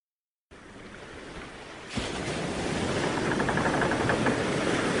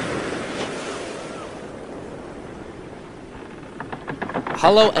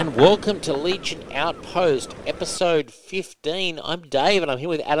Hello and welcome to Legion Outpost, episode 15. I'm Dave and I'm here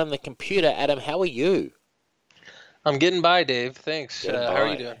with Adam the computer. Adam, how are you? I'm getting by, Dave. Thanks. Getting How are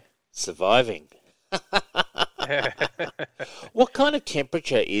you by. doing? Surviving. What kind of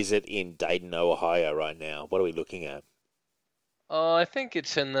temperature is it in Dayton, Ohio right now? What are we looking at? I think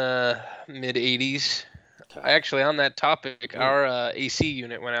it's in the mid 80s. Okay. Actually, on that topic, Mm. our AC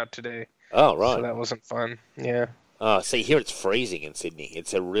unit went out today, Oh, so right. that wasn't fun. Yeah. Oh, see, here it's freezing in Sydney.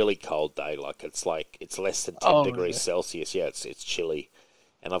 It's a really cold day. It's less than 10 Oh, degrees really? Celsius. Yeah, it's chilly.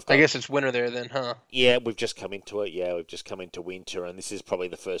 And I've I got guess it's winter there then, huh? Yeah, we've just come into it. Yeah, we've just come into winter, and this is probably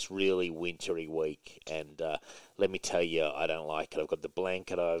the first really wintry week. And let me tell you, I don't like it. I've got the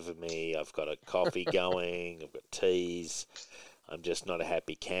blanket over me. I've got a coffee going. I've got teas. I'm just not a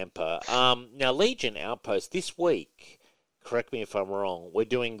happy camper. Now, Legion Outpost this week. Correct me if I'm wrong. We're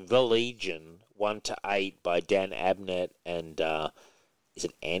doing The Legion 1 to 8 by Dan Abnett and is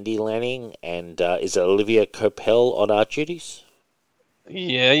it Andy Lanning and is it Olivia Coppell on art duties?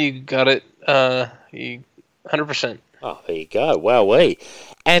 Yeah, you got it. You 100%. Oh, there you go. Wowee.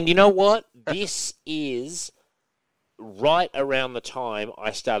 And you know what? This is right around the time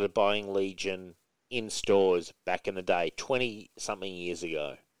I started buying Legion in stores back in the day, 20-something years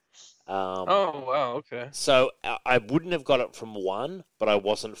ago. Um, Oh, wow. Okay. so I wouldn't have got it from one, but I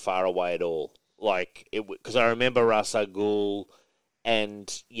wasn't far away at all. Like, because I remember Ra's al Ghul,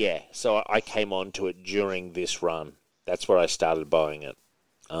 and yeah, so I came onto it during this run. That's where I started buying it.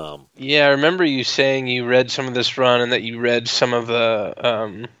 Yeah, I remember you saying you read some of this run and that you read some of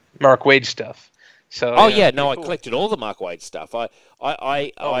the Mark Wade stuff. So Oh yeah, yeah, it's no, pretty I cool. collected all the Mark Waid stuff. I,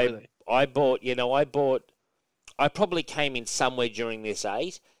 I, Oh, I, really? I bought. I bought. I probably came in somewhere during this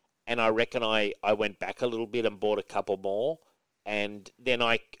eight, and I reckon I went back a little bit and bought a couple more, and then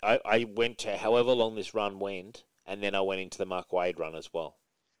I went to however long this run went, and then I went into the Mark Waid run as well.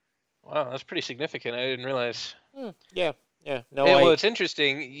 Wow, that's pretty significant. I didn't realize. Yeah, yeah. No, Yeah, well, I it's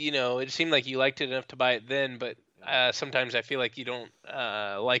interesting. It seemed like you liked it enough to buy it then, but sometimes I feel like you don't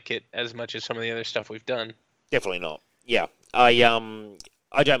like it as much as some of the other stuff we've done. definitely not. Yeah,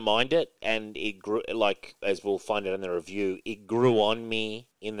 I don't mind it, and it grew like as we'll find out in the review. It grew on me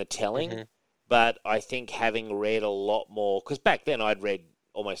in the telling. Hmm. But I think having read a lot more, because back then I'd read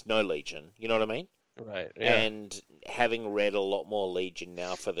almost no Legion, you know what I mean? Right. Yeah. And having read a lot more Legion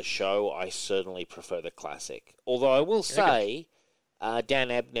now for the show, I certainly prefer the classic. Although I will I got say, Dan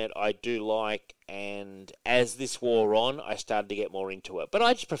Abnett I do like, and as this wore on, I started to get more into it. But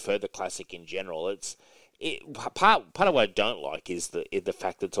I just prefer the classic in general. Part of what I don't like is the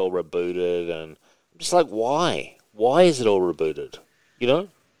fact that it's all rebooted, and I'm just like, why? Why is it all rebooted? You know?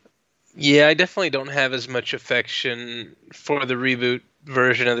 Yeah, I definitely don't have as much affection for the reboot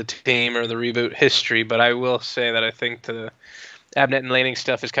version of the team or the reboot history, but I will say that I think the Abnett and Lanning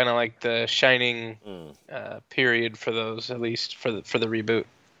stuff is kind of like the shining Mm. period for those, at least for the reboot.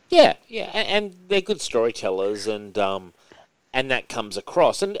 Yeah, yeah, and they're good storytellers, and that comes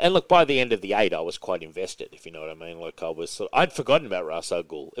across. And look, by the end of the eight, I was quite invested, if you know what I mean. Like I'd forgotten about Ra's al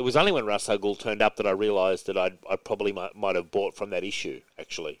Ghul. It was only when Ra's al Ghul turned up that I realised that I probably might have bought from that issue.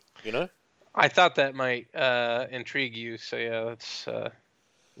 Actually, you know, I thought that might intrigue you, so yeah, that's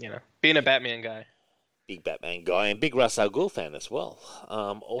being a Batman guy. big Batman guy and big Ra's al Ghul fan as well.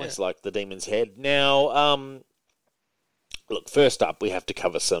 Yeah. Always liked the Demon's Head. Now, look, first up, we have to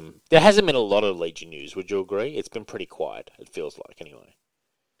cover some. There hasn't been a lot of Legion news. Would you agree? It's been pretty quiet. It feels like anyway.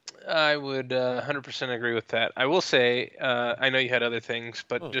 I would 100% agree with that. I will say, I know you had other things,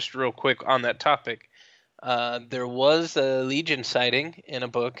 but Hmm. just real quick on that topic, there was a Legion sighting in a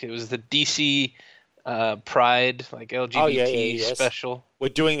book. It was the DC Pride, like Oh yeah, yeah, LGBT yes. special. We're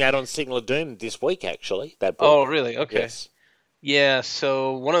doing that on Signal of Doom this week, actually. That Oh, book. really? Okay. Yes. Yeah,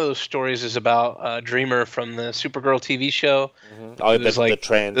 so one of those stories is about Dreamer from the Supergirl TV show, Oh, who's the like the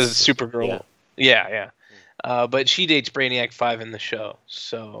trans. Yeah. Supergirl. Yeah, yeah. But she dates Brainiac 5 in the show,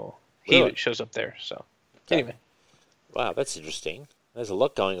 so he Really? shows up there. So Okay. anyway. Wow, that's interesting. There's a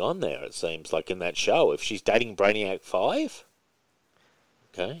lot going on there. It seems like in that show. If she's dating Brainiac 5.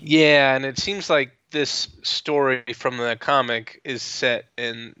 Okay. Yeah, and it seems like this story from the comic is set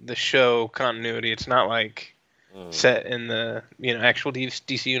in the show continuity. It's not like Mm. set in the actual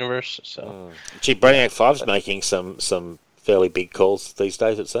DC universe. So Mm. Gee, yeah, Brainiac Five's but making some fairly big calls these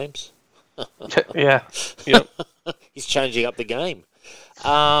days. It seems yeah, yep, he's changing up the game.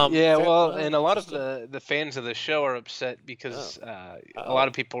 yeah. Well, Well, and a lot of interesting. the fans of the show are upset Oh, because a lot oh,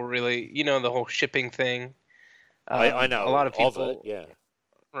 of people really, the whole shipping thing. I A lot know of of it. people, Yeah.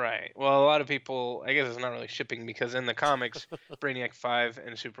 right? Well, a lot of people, I guess it's not really shipping because in the comics, Brainiac 5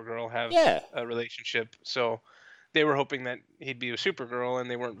 and Supergirl have Yeah. a relationship. So they were hoping that he'd be a Supergirl, and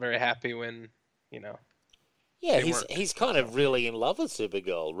they weren't very happy when, Yeah, they weren't. he's kind of really in love with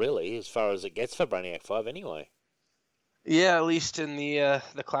Supergirl, really, as far as it gets for Brainiac 5 anyway. Yeah, at least in the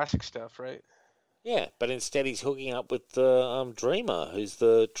classic stuff, right? Yeah, but instead he's hooking up with Dreamer, who's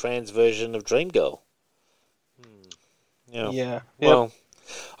the trans version of Dream Girl. Yeah. Yeah. Well,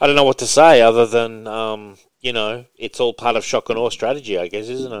 I don't know what to say other than, it's all part of shock and awe strategy, I guess,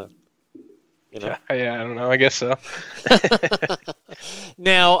 isn't it? Yeah, I don't know. I guess so.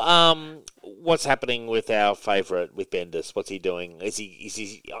 Now, what's happening with our favourite, with Bendis? What's he doing?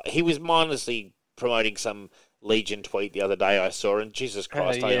 He was mindlessly promoting some Legion tweet the other day I saw, and Jesus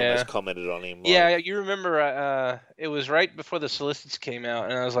Christ, I almost commented on him. Yeah, you remember it was right before the solicits came out,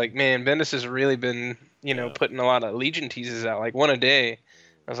 and I was like, man, Bendis has really been, putting a lot of Legion teases out, like one a day.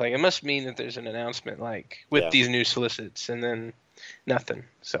 I was like, it must mean that there's an announcement, like, with these new solicits, and then nothing.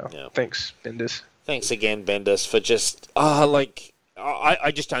 So, thanks, Bendis. Thanks again, Bendis, for just,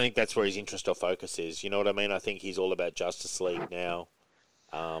 I just don't think that's where his interest or focus is. You know what I mean? I think he's all about Justice League now.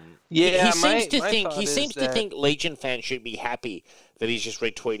 He seems to think Legion fans should be happy that he's just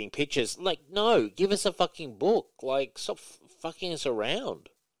retweeting pictures. Like, no, give us a fucking book. Like, stop fucking us around.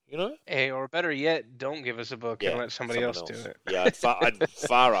 You know? Hey, or better yet, don't give us a book and let somebody else do it. Yeah, I'd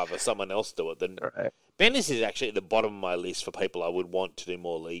far rather someone else do it than... Right. Bendis is actually at the bottom of my list for people I would want to do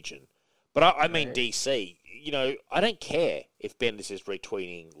more Legion. But I mean DC. I don't care if Bendis is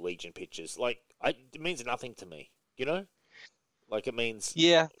retweeting Legion pictures. Like, it means nothing to me. You know? Like, it means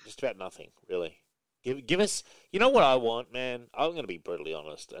just about nothing, really. Give us... You know what I want, man? I'm going to be brutally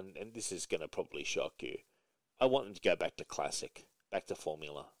honest, and this is going to probably shock you. I want them to go back to classic, back to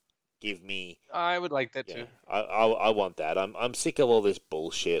formula. Give me... I would like that, too. I want that. I'm sick of all this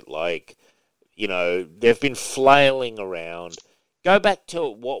bullshit. Like, they've been flailing around. Go back to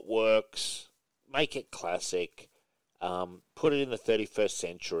what works. Make it classic. Put it in the 31st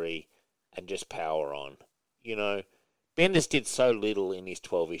century and just power on. Bendis did so little in his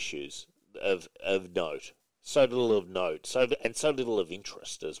 12 issues of note. So little of note. So little of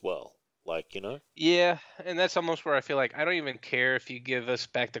interest as well. Like, Yeah, and that's almost where I feel like I don't even care if you give us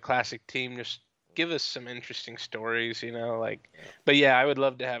back the classic team. Just give us some interesting stories, But yeah, I would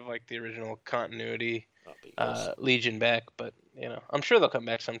love to have like the original continuity Legion back. But I'm sure they'll come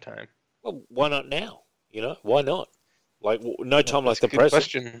back sometime. Well, why not now? Why not? Like, no time like the present.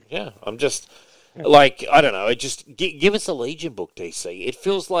 Question. Yeah, I'm just like, I don't know. Just give us a Legion book, DC. It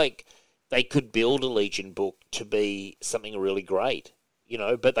feels like they could build a Legion book to be something really great.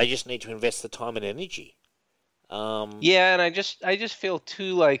 But they just need to invest the time and energy. Yeah, and I just feel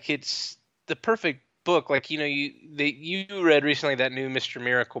too like it's the perfect book. Like you read recently that new Mr.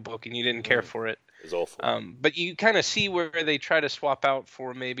 Miracle book, and you didn't care for it. It was awful. But you kind of see where they try to swap out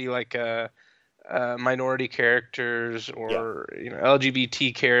for maybe like minority characters or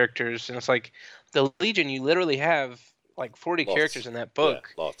LGBT characters, and it's like the Legion. You literally have like 40 characters in that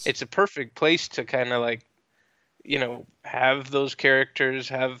book. Yeah, lots. It's a perfect place to kind of like. Have those characters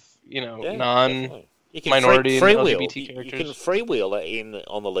have non-minority and LGBT characters. You can freewheel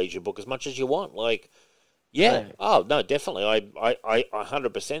on the Legion book as much as you want. Like, right. Oh no, definitely. I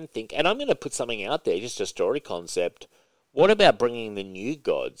 100% think, and I'm going to put something out there, just a story concept. What about bringing the new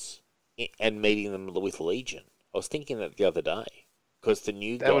gods and meeting them with Legion? I was thinking that the other day because the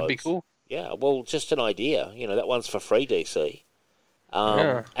new gods would be cool. Yeah, well, just an idea. That one's for free, DC.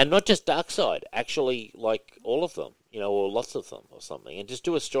 And not just Darkseid, actually, like, all of them, or lots of them or something, and just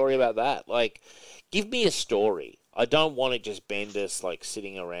do a story about that. Like, give me a story. I don't want it just Bendis, like,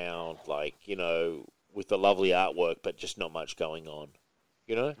 sitting around, like, with the lovely artwork, but just not much going on,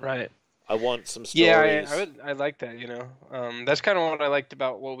 Right. I want some stories. Yeah, I like that, That's kind of what I liked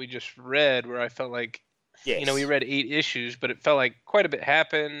about what we just read, where I felt like, we read 8 issues, but it felt like quite a bit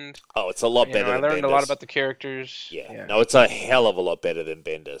happened. Oh, it's a lot better than Bendis. I learned a lot about the characters. Yeah. No, it's a hell of a lot better than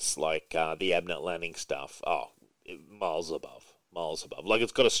Bendis. Like, the Abnett Lanning stuff. Oh, miles above. Like,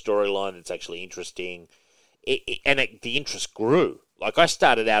 it's got a storyline that's actually interesting. The interest grew. Like, I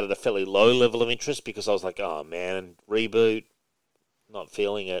started out at a fairly low level of interest because I was like, oh, man, reboot, not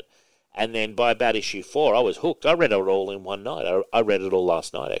feeling it. And then by about issue 4, I was hooked. I read it all in one night. I read it all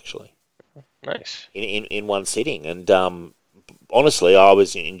last night, actually. Nice. In one sitting, and honestly, I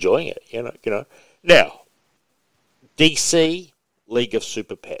was enjoying it. Now, DC League of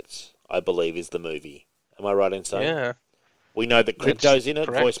Super Pets, I believe, is the movie. Am I right in saying? Yeah. We know that Crypto's in it,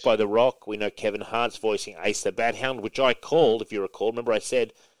 correct. Voiced by The Rock. We know Kevin Hart's voicing Ace the Bat Hound, which I called, if you recall. Remember I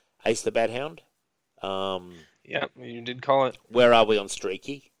said Ace the Bat Hound? Yeah, you did call it. Where are we on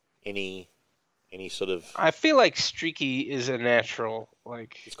Streaky? Any sort of... I feel like Streaky is a natural.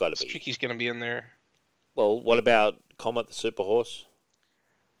 Like, it's got to be. Streaky's going to be in there. Well, what about Comet the Super Horse?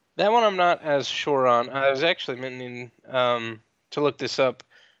 That one I'm not as sure on. I was actually meaning to look this up.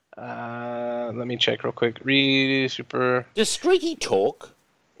 Let me check real quick. Super. Does Streaky talk?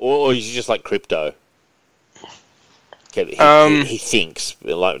 Or is he just like Crypto? Okay, he thinks,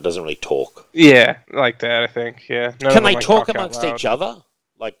 but like, doesn't really talk. Yeah, like that, I think. Yeah. None Can of them, they like, talk out amongst loud. each other?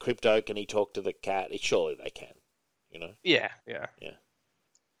 Like Crypto, can he talk to the cat? Surely they can, you know? Yeah.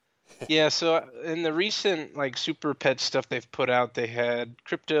 Yeah, so in the recent like Super Pet stuff they've put out, they had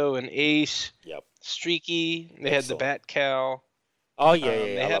Crypto and Ace, Yep. Streaky, they had the Excellent. Bat Cow, Oh, yeah,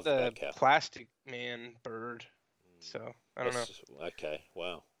 they I had love the that cow. Plastic Man bird. So, I don't know. Okay,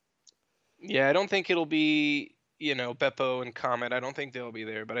 wow. Yeah, I don't think it'll be, Beppo and Comet. I don't think they'll be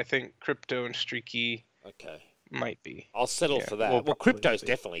there, but I think Crypto and Streaky Okay. might be. I'll settle Yeah, for that. we'll Well, probably Crypto's see.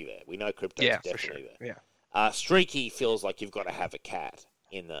 definitely there. We know Crypto's Yeah, for sure. definitely there. Yeah. Streaky feels like you've got to have a cat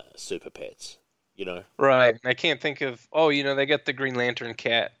in the Super Pets, you know? Right. I can't think of. Oh, they got the Green Lantern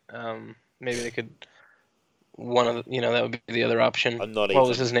cat. Maybe they could. One of that would be the other option. I'm not What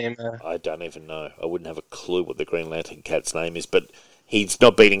was his name? I don't even know. I wouldn't have a clue what the Green Lantern cat's name is, but he's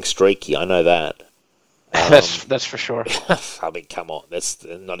not beating Streaky. I know that. That's for sure. I mean, come on, that's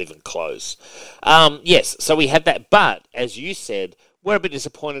not even close. Yes, so we had that, but as you said, we're a bit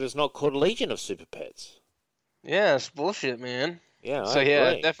disappointed it's not called Legion of Super Pets. Yeah, it's bullshit, man. Yeah, So I yeah,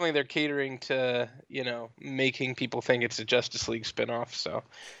 agree. definitely they're catering to making people think it's a Justice League spinoff. So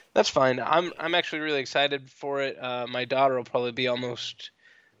that's fine. I'm actually really excited for it. My daughter will probably be almost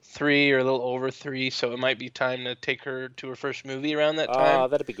 3 or a little over 3, so it might be time to take her to her first movie around that time.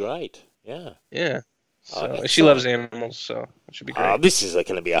 That'd be great. Yeah. Yeah. So excellent. she loves animals, so it should be great. This is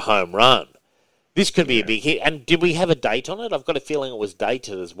going to be a home run. This could be a big hit. And did we have a date on it? I've got a feeling it was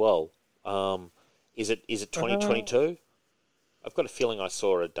dated as well. Is it 2022? I've got a feeling I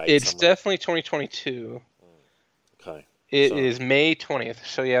saw a date It's somewhere. definitely 2022. Okay. It is May 20th,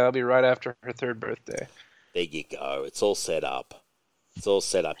 so yeah, that'll be right after her 3rd birthday. There you go. It's all set up. It's all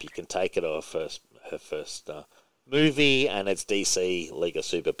set up. You can take it to her first movie, and it's DC League of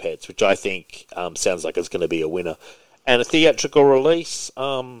Super Pets, which I think sounds like it's going to be a winner. And a theatrical release.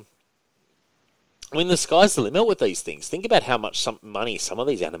 I mean, the sky's the limit with these things. Think about how much money some of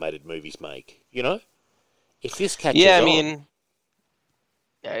these animated movies make. You know, if this catches Yeah, I on, mean,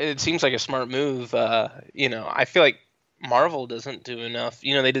 it seems like a smart move. I feel like Marvel doesn't do enough.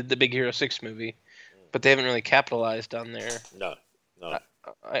 They did the Big Hero 6 movie, but they haven't really capitalized on their. no.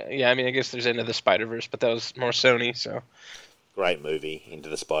 I mean, I guess there's Into the Spider-Verse, but that was more Sony, so. Great movie, Into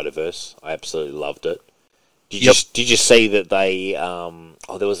the Spider-Verse. I absolutely loved it. Yep. Did you see that they?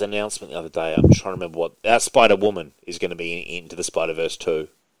 There was an announcement the other day. I'm trying to remember what. Spider-Woman is going to be Into the Spider-Verse 2.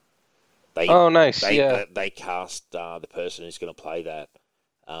 Oh, nice. Yeah. They cast the person who's going to play that.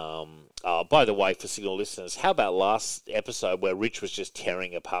 By the way, for Signal listeners, how about last episode where Rich was just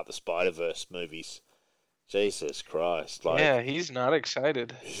tearing apart the Spider-Verse movies? Jesus Christ! Yeah, he's not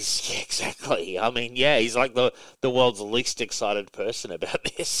excited. Exactly. I mean, he's like the world's least excited person about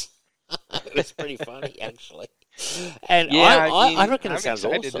this. It was pretty funny, actually. And Yeah, I reckon I'm it sounds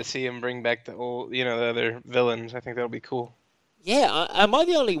excited awesome. to see him bring back the old, the other villains. I think that'll be cool. Yeah, am I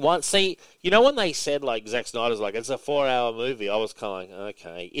the only one? See, when they said, like, Zack Snyder's like, it's a 4-hour movie, I was kind of like,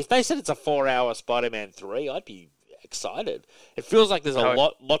 okay. If they said it's a 4-hour Spider-Man 3, I'd be excited. It feels like there's a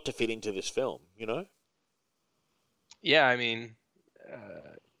lot to fit into this film, Yeah, I mean,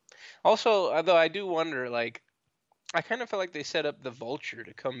 also, although I do wonder, like, I kind of feel like they set up the Vulture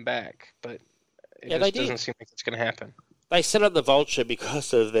to come back, but it just doesn't seem like it's going to happen. They set up the Vulture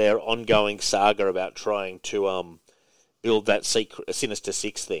because of their ongoing saga about trying to build that Sinister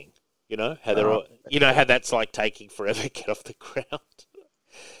Six thing. How they're how that's like taking forever to get off the ground.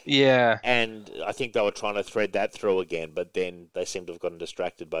 Yeah. And I think they were trying to thread that through again, but then they seem to have gotten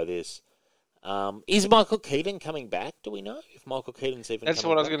distracted by this. Is Michael Keaton coming back? Do we know if Michael Keaton's even That's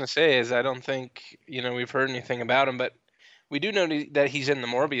coming what I was back? going to say, is I don't think, we've heard anything about him, but we do know that he's in the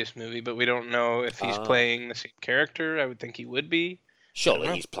Morbius movie, but we don't know if he's playing the same character. I would think he would be. Surely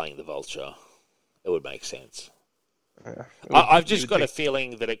he's playing the Vulture. It would make sense. Yeah. I've just got a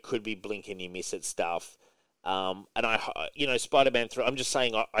feeling that it could be blink and you miss it stuff. And Spider-Man 3, I'm just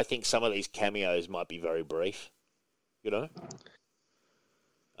saying I think some of these cameos might be very brief,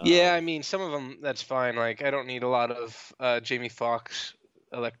 Yeah, I mean, some of them, that's fine. Like, I don't need a lot of Jamie Foxx,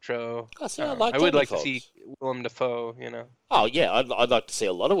 Electro. I would like to see Willem Dafoe, Oh, yeah, I'd like to see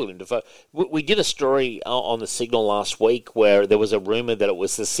a lot of Willem Dafoe. We did a story on the Signal last week where there was a rumour that it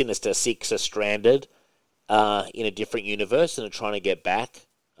was the Sinister Six are stranded in a different universe and are trying to get back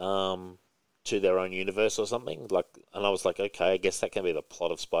to their own universe or something. And I was like, okay, I guess that can be the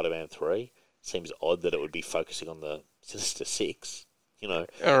plot of Spider-Man 3. Seems odd that it would be focusing on the Sinister Six.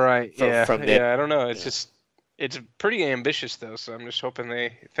 All right. From their, I don't know. It's pretty ambitious though, so I'm just hoping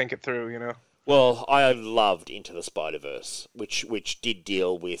they think it through. Well, I loved Into the Spider-Verse, which did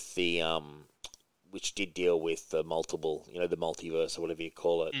deal with the multiple, the multiverse or whatever you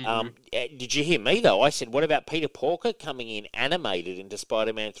call it. Mm-hmm. Did you hear me though? I said, what about Peter Porker coming in animated into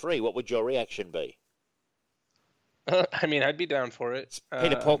Spider-Man 3? What would your reaction be? I mean, I'd be down for it.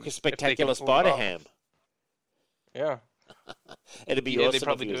 Peter Porker's Spectacular Spider-Ham. Yeah. It'd be awesome. They'd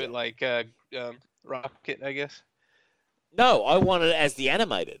probably do it like Rocket, I guess. No, I want it as the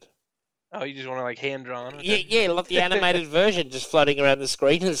animated. Oh, you just want to like hand drawn? Yeah, like the animated version, just floating around the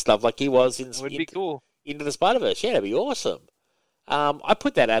screen and stuff, like he was in. Would be cool. Into the Spider-Verse, yeah, that'd be awesome. I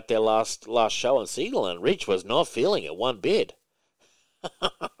put that out there last show on Siegel, and Rich was not feeling it one bit.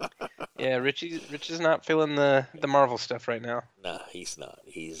 Yeah, Rich is not feeling the Marvel stuff right now. No, he's not.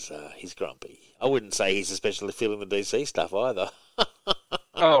 He's grumpy. I wouldn't say he's especially feeling the DC stuff either.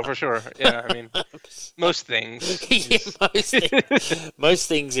 Oh, for sure. Yeah, I mean, most things. Yeah, most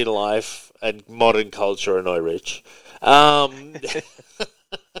things in life and modern culture annoy Rich.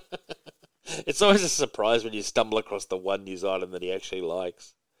 It's always a surprise when you stumble across the one news item that he actually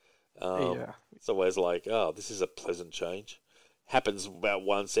likes. Yeah. It's always like, oh, this is a pleasant change. Happens about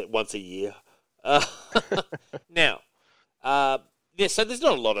once a year. Now, so there's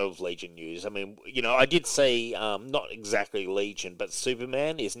not a lot of Legion news. I mean, I did see, not exactly Legion, but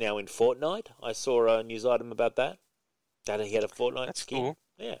Superman is now in Fortnite. I saw a news item about that. That he had a Fortnite skin. Cool.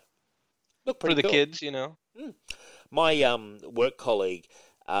 Yeah. Look pretty for the cool. kids, My work colleague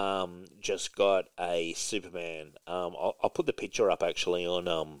just got a Superman. I'll put the picture up actually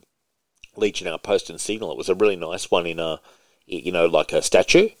on Legion Outpost and Signal. It was a really nice one in like a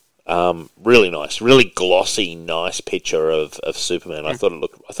statue. Really nice, really glossy, nice picture of Superman. I thought it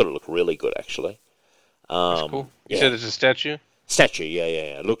looked really good actually. That's cool. You said it's a statue? Statue,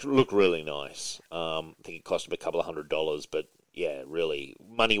 yeah. Looked really nice. I think it cost him a couple of $100, but yeah, really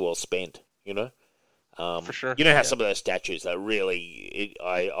money well spent. For sure. You know how some of those statues that really,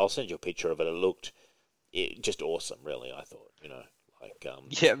 I'll send you a picture of it. It looked just awesome, really. I thought,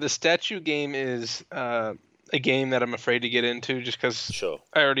 Yeah, the statue game is a game that I'm afraid to get into just because sure.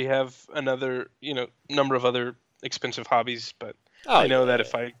 I already have another, number of other expensive hobbies, but I know that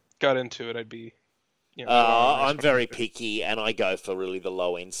if I got into it, I'd be, I'm very picky, and I go for really the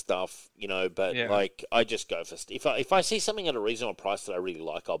low end stuff, but I just go for if I see something at a reasonable price that I really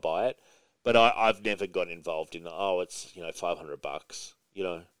like, I'll buy it. But I've never got involved in it's $500.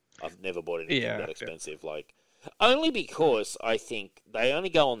 I've never bought anything that expensive. Like only because I think they only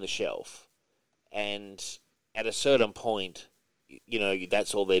go on the shelf, and at a certain point,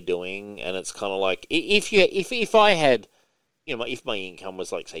 that's all they're doing, and it's kind of like if I had, if my income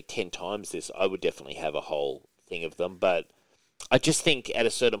was like say 10 times this, I would definitely have a whole thing of them. But I just think at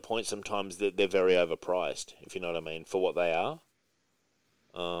a certain point, sometimes they're very overpriced, if you know what I mean, for what they are.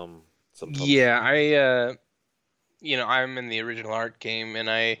 Sometimes. Yeah, I'm in the original art game, and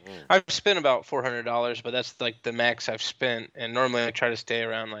I've spent about $400, but that's like the max I've spent. And normally I try to stay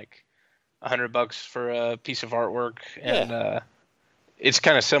around like $100 for a piece of artwork, and it's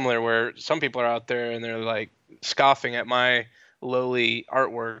kind of similar where some people are out there and they're like scoffing at my lowly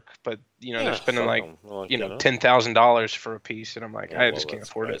artwork, but they're spending $10,000 for a piece, and I'm like, I just can't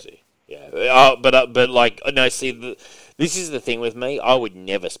afford it. Yeah, but like no, see, this is the thing with me. I would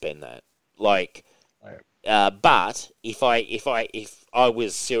never spend that. Like, but if I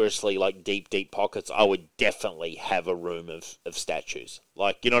was seriously like deep pockets, I would definitely have a room of statues.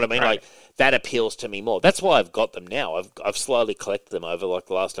 Like, you know what I mean? Right. Like that appeals to me more. That's why I've got them now. I've slowly collected them over like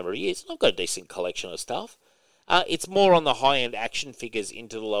the last number of years. I've got a decent collection of stuff. It's more on the high end action figures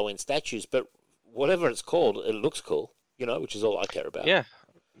into the low end statues, but whatever it's called, it looks cool. Which is all I care about. Yeah.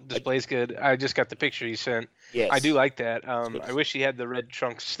 Display's good. I just got the picture you sent. Yes. I do like that. I wish he had the red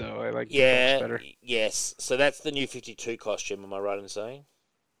trunks though. I like the trunks better. Yes. So that's the new 52 costume. Am I right in saying?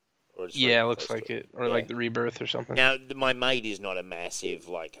 Yeah, it looks like it, or like the Rebirth or something. Now, my mate is not a massive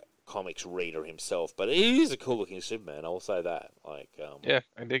like comics reader himself, but he is a cool looking Superman. I will say that. Like, yeah,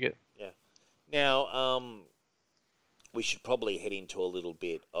 I dig it. Yeah. Now, we should probably head into a little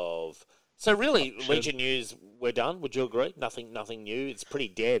bit of. So really, Legion news, we're done. Would you agree? Nothing new. It's pretty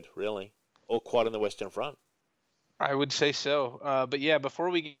dead, really. All quiet on the Western Front. I would say so. But yeah, before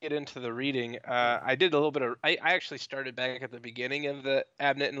we get into the reading, I did a little bit of. I actually started back at the beginning of the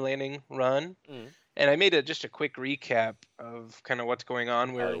Abnett and Lanning run, and I made just a quick recap of kind of what's going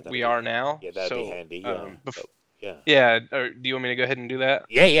on where we are now. Yeah, that'd be handy. Yeah. Yeah. Or do you want me to go ahead and do that?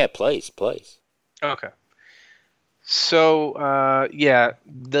 Yeah. Please. Okay. So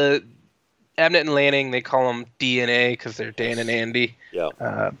the Abnett and Lanning, they call them DNA because they're Dan and Andy.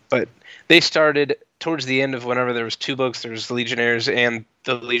 Yeah. But they started towards the end of whenever there was two books. There was the Legionnaires and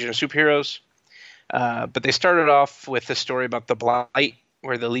the Legion of Superheroes. But they started off with a story about the Blight,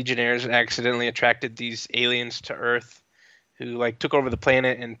 where the Legionnaires accidentally attracted these aliens to Earth, who like took over the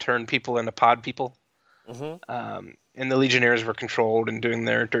planet and turned people into pod people. Mm-hmm. And the Legionnaires were controlled and doing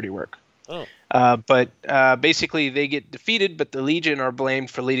their dirty work. Oh. But basically, they get defeated, but the Legion are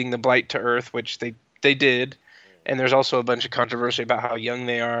blamed for leading the Blight to Earth, which they did. And there's also a bunch of controversy about how young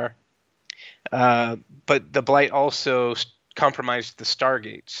they are. But the Blight also compromised the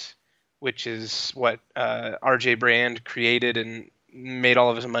Stargates, which is what R.J. Brand created and made all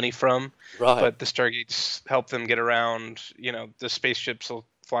of his money from. Right. But the Stargates help them get around. You know, the spaceships will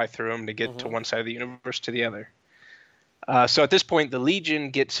fly through them to get to one side of the universe to the other. So at this point, the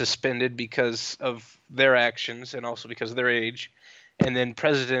Legion gets suspended because of their actions and also because of their age. And then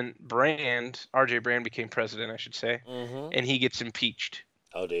President Brand, R.J. Brand became president, I should say, and he gets impeached.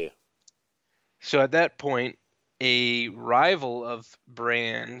 Oh, dear. So at that point, a rival of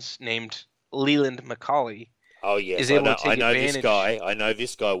Brand's named Leland McCauley. Oh, yes. Is able to take I know advantage. this guy. I know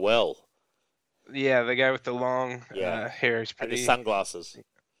this guy well. Yeah, the guy with the long hair is And pretty the sunglasses.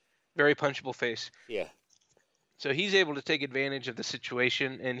 very punchable face. Yeah. So he's able to take advantage of the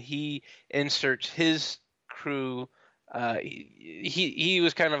situation, and he inserts his crew. He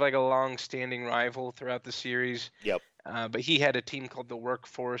was kind of like a long-standing rival throughout the series. Yep. But he had a team called the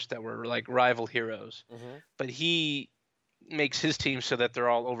Workforce that were like rival heroes. But he makes his team so that they're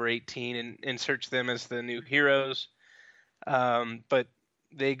all over 18 and inserts them as the new heroes. But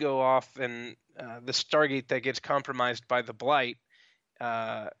they go off, and the Stargate that gets compromised by the Blight,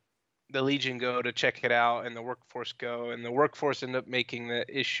 the Legion go to check it out, and the Workforce go, and the Workforce end up making the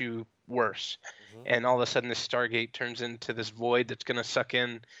issue worse. And all of a sudden, this Stargate turns into this void that's going to suck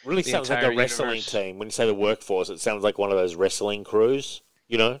in. Really the sounds like a entire wrestling universe. team. When you say the Workforce, it sounds like one of those wrestling crews,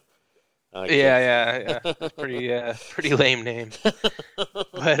 you know? Yeah. Pretty lame name.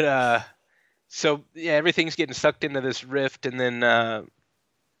 But so yeah, everything's getting sucked into this rift, and then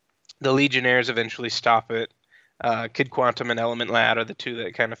the Legionnaires eventually stop it. Kid Quantum and Element Lad are the two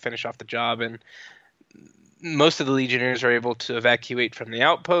that kind of finish off the job, and most of the Legionnaires are able to evacuate from the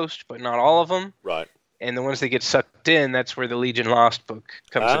outpost, but not all of them. Right. And the ones that get sucked in, that's where the Legion Lost book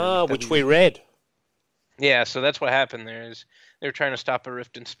comes in. Which we read. Yeah, so that's what happened there. Is they were trying to stop a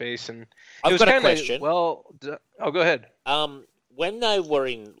rift in space, and I've got a question. Go ahead. When they were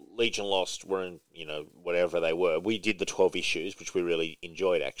in Legion Lost, were in, whatever they were, we did the 12 issues, which we really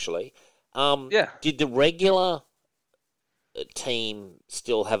enjoyed, actually. Did the regular team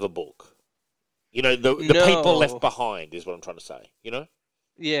still have a book? The people left behind is what I'm trying to say,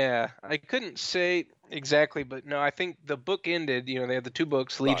 Yeah, I couldn't say exactly, but no, I think the book ended, they had the two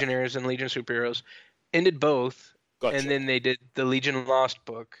books, Legionnaires and Legion Superheroes, ended both, Gotcha. and then they did the Legion Lost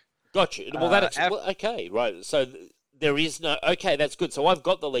book. Gotcha. Well, okay, right. So there is no... Okay, that's good. So I've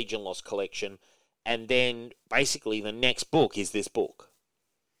got the Legion Lost collection, and then basically the next book is this book.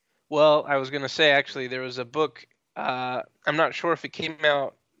 Well, I was going to say, actually, there was a book, I'm not sure if it came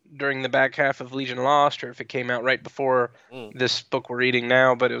out during the back half of Legion Lost or if it came out right before this book we're reading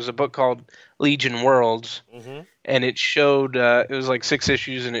now, but it was a book called Legion Worlds, and it showed, it was like 6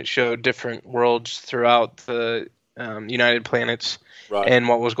 issues, and it showed different worlds throughout the United Planets and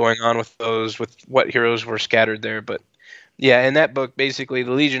what was going on with those, with what heroes were scattered there. But yeah, in that book, basically,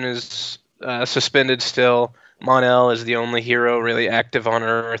 the Legion is suspended still. Mon-El is the only hero really active on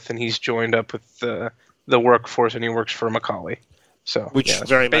Earth, and he's joined up with the Workforce, and he works for McCauley. So, which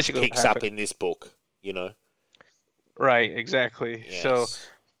very much picks up in this book, Right, exactly. Yes. So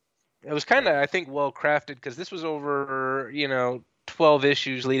it was kind of, I think, well crafted because this was over, 12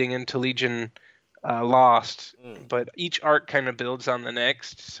 issues leading into Legion Lost, but each arc kind of builds on the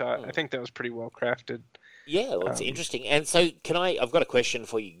next. So I think that was pretty well crafted. Yeah, well, it's interesting. And so, I've got a question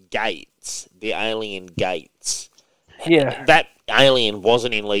for you. Gates, the alien Gates. Yeah. That alien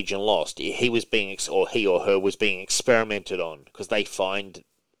wasn't in Legion Lost. He was being, or he or her was being experimented on because they find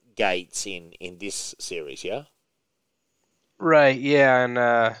Gates in this series, yeah? Right, yeah,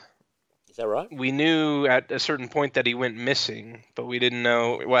 and... is that right? We knew at a certain point that he went missing, but we didn't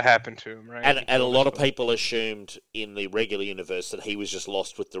know what happened to him, right? And a lot of people assumed in the regular universe that he was just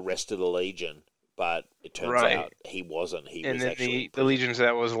lost with the rest of the Legion. But it turns out he wasn't. He was actually... the Legions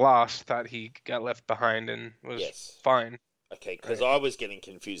that was lost thought he got left behind and was fine. Okay, because I was getting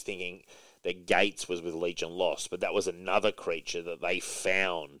confused thinking that Gates was with Legion Lost, but that was another creature that they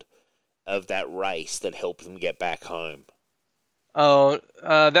found of that race that helped them get back home. Oh,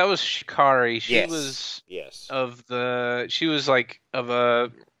 that was Shikari. She yes. was yes. She was like of a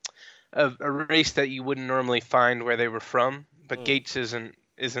a race that you wouldn't normally find where they were from. But Mm. Gates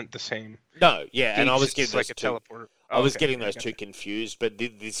isn't the same. No, yeah, and I Gates was getting is like those a two. teleporter. I Oh, was okay, getting okay, those two gotcha. confused, but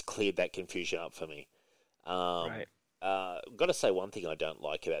this cleared that confusion up for me. Um, Right. got to say one thing I don't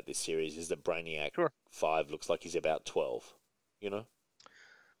like about this series is that Brainiac Sure. 5 looks like he's about 12. You know,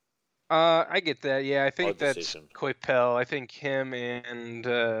 I get that. Yeah, I odd think that's decision. Coipel. I think him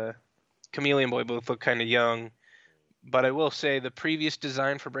and Chameleon Boy both look kind of young. But I will say the previous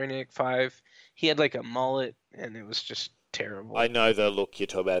design for Brainiac 5, he had like a mullet, and it was just I terrible. know the look you're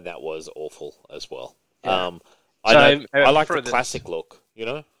talking about. That was awful as well. Yeah. I So know. I I like the prefer this. classic look. You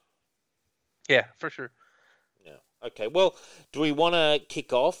know. Yeah, for sure. Yeah. Okay. Well, do we want to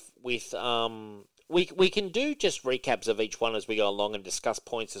kick off with We can do just recaps of each one as we go along and discuss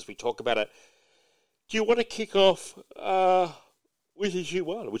points as we talk about it. Do you want to kick off with issue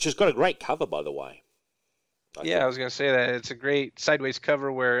 1, which has got a great cover, by the way? Yeah, I was gonna say that it's a great sideways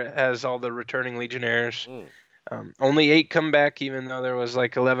cover where it has all the returning Legionnaires. Mm. Only 8 come back, even though there was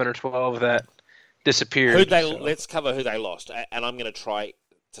like 11 or 12 that Who disappeared. they? So Let's cover who they lost, and I'm going to try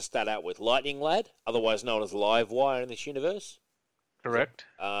to start out with Lightning Lad, otherwise known as Livewire in this universe. correct,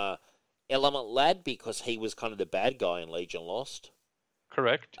 Element Lad, because he was kind of the bad guy in Legion Lost.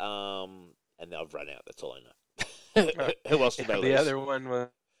 correct. And I've run out. That's all I know. Who else did they lose? The other one was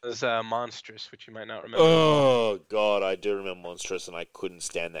Monstrous, which you might not remember. Oh God, I do remember Monstrous, and I couldn't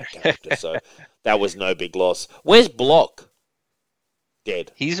stand that character, so that was no big loss. Where's Block?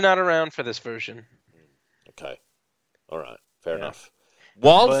 Dead. He's not around for this version. Okay, all right, fair Yeah. enough.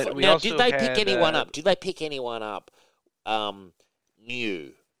 But we Now, also did they pick had, anyone up? Did they pick anyone up?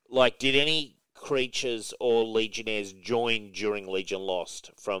 New, like, did any creatures or Legionnaires join during Legion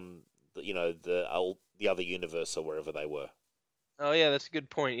Lost from the other universe or wherever they were? Oh yeah, that's a good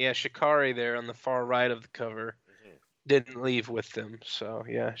point. Yeah, Shikari there on the far right of the cover Mm-hmm. didn't leave with them, so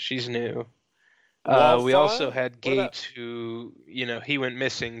yeah, she's new. We also Wildfire? had What about? Gates, who he went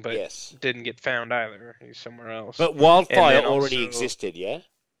missing, but Yes, didn't get found either. He's somewhere else. but And Wildfire then already also, existed. Yeah,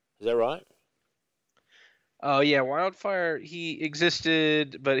 is that right? oh yeah, Wildfire. He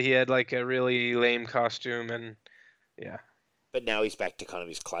existed, but he had like a really lame costume, and yeah, But now he's back to kind of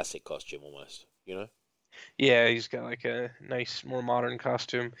his classic costume almost. You know. yeah, he's got like a nice, more modern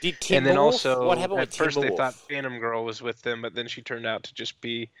costume. Did And then Timberwolf? What also, happened with at first they thought Timberwolf? Phantom Girl was with them, but then she turned out to just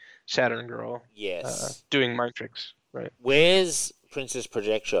be Saturn Girl, Yes. doing mind tricks. Right. Where's Princess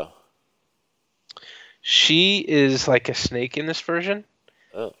Projectra? She is like a snake in this version.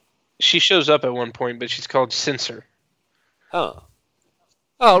 Oh. She shows up at one point, but she's called Censor. Huh.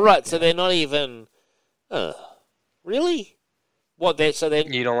 Oh, right. So they're not even. Really? What? They're.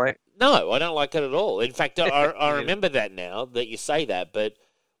 You don't like? No, I don't like it at all. In fact, I Yeah. remember that now that you say that. But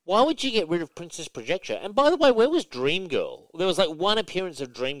why would you get rid of Princess Projectra? And by the way, where was Dream Girl? There was like one appearance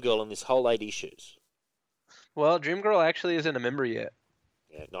of Dream Girl in this whole 8 issues. Well, Dream Girl actually isn't a member yet.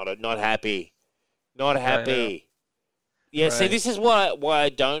 Yeah, not happy. Not I know. happy. Yeah, see, Right. this is why I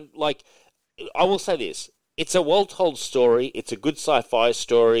don't like. I will say this: it's a well-told story. It's a good sci-fi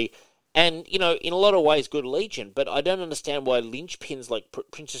story, and in a lot of ways, good Legion. But I don't understand why linchpins like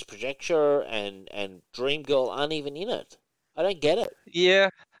Princess Projectra and Dream Girl aren't even in it. I don't get it. Yeah.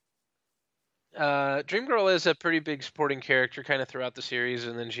 Dream Girl is a pretty big supporting character kind of throughout the series,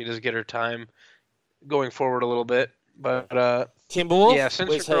 and then she does get her time going forward a little bit. But Timberwolf. yeah, Censor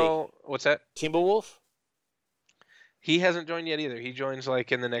Where's he? Girl. What's that? Timberwolf. He hasn't joined yet either. He joins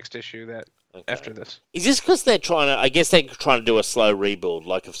like in the next issue Okay. after this. Is this because they're trying to? I guess they're trying to do a slow rebuild,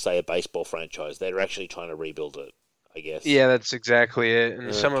 like of say a baseball franchise. They're actually trying to rebuild it. I guess. Yeah, that's exactly it.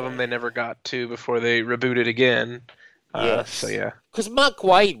 And some of Okay. them they never got to before they rebooted again. Yes. So yeah. Because Mark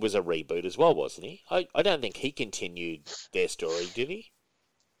Wade was a reboot as well, wasn't he? I don't think he continued their story, did he?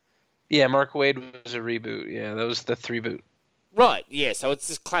 Yeah, Mark Wade was a reboot. Yeah, that was the 3-boot. Right, yeah. So it's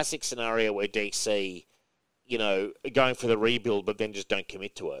this classic scenario where DC, going for the rebuild, but then just don't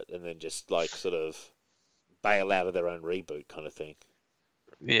commit to it, and then just like sort of bail out of their own reboot kind of thing.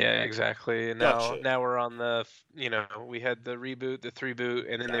 Yeah, exactly. And Gotcha. now we're on the, we had the reboot, the 3-boot,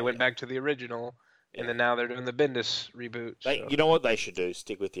 and then they went yeah. back to the original, and Yeah. then now they're doing the Bendis reboot. So. You know what they should do?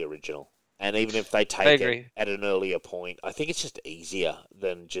 Stick with the original. And even if they I take it agree. at an earlier point, I think it's just easier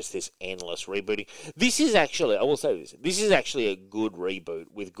than just this endless rebooting. This is actually, I will say this is actually a good reboot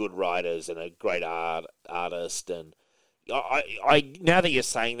with good writers and a great artist. And I now that you're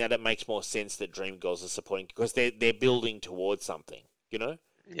saying that, it makes more sense that Dreamgirls are supporting because they're building towards something,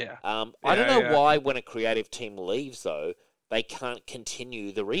 Yeah. I don't know Yeah. why when a creative team leaves, though, they can't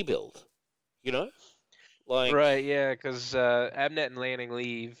continue the rebuild, Like, Right, yeah, because Abnett and Lanning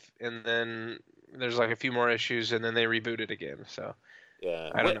leave, and then there's like a few more issues, and then they reboot it again. So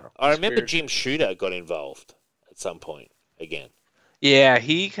Yeah. I don't know. I It's remember weird. Jim Shooter got involved at some point again. Yeah,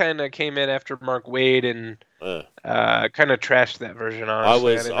 he kind of came in after Mark Wade and Uh, kind of trashed that version. I Honestly,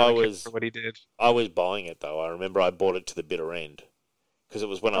 I was didn't I really care was for what he did. I was buying it though. I remember I bought it to the bitter end because it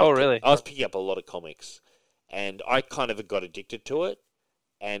was when Oh, really? I was picking up a lot of comics, and I kind of got addicted to it.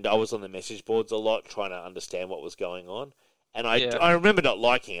 And I was on the message boards a lot trying to understand what was going on. And Yeah. I remember not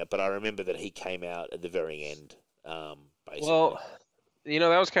liking it, but I remember that he came out at the very end, basically. Well,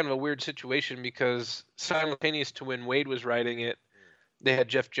 that was kind of a weird situation because simultaneous to when Wade was writing it, they had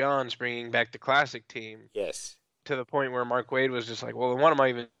Jeff Johns bringing back the classic team Yes. to the point where Mark Wade was just like, well, what am I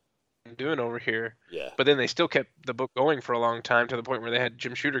even doing over here? Yeah. But then they still kept the book going for a long time to the point where they had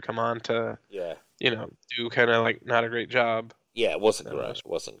Jim Shooter come on to, Yeah. do kind of like not a great job. Yeah, it wasn't great. It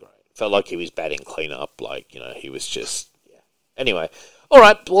wasn't great. Felt like he was batting clean-up. Like, he was just... Yeah. Anyway. All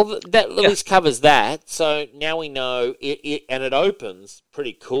right. Well, that at least covers that. So now we know... And it opens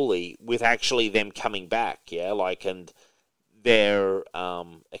pretty coolly with actually them coming back, yeah? Like, and they're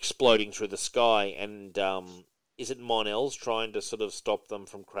exploding through the sky. And is it Mon-El's trying to sort of stop them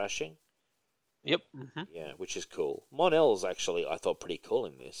from crashing? Yep. Mm-hmm. Yeah, which is cool. Mon-El's actually, I thought, pretty cool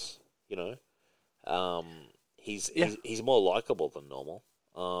in this, He's more likable than normal.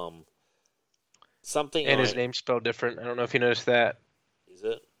 And his name's spelled different. I don't know if you noticed that. Is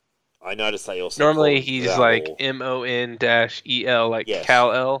it? I noticed they also normally he's like MON-EL, like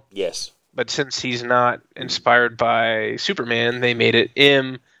Kal-El. Yes. But since he's not inspired by Superman, they made it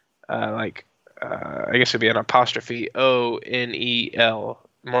I guess it'd be an apostrophe ONEL,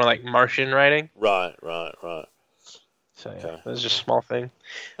 more like Martian writing. Right. So that was just a small thing.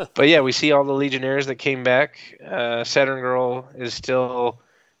 But yeah, we see all the Legionnaires that came back. Saturn Girl is still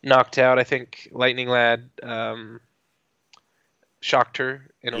knocked out. I think Lightning Lad shocked her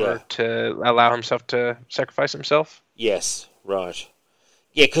in order to allow himself to sacrifice himself. Yes, right.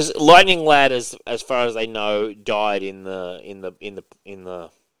 Yeah, because Lightning Lad, as far as they know, died in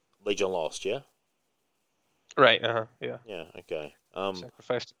the Legion Lost. Yeah. Right. Yeah. Yeah. Okay.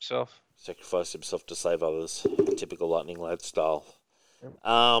 Sacrificed himself to save others. Typical Lightning Lad style.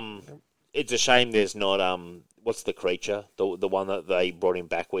 Yep. It's a shame there's not what's the creature? The one that they brought him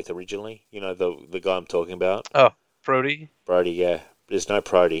back with originally. The guy I'm talking about. Oh, Brody. Brody, yeah. There's no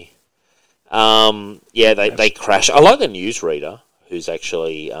Brody. They crash. I like the newsreader who's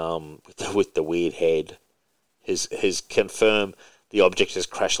actually with the weird head. Has confirmed the object has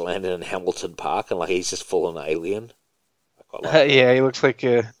crash landed in Hamilton Park, and he's just full on alien. I quite like yeah, he looks like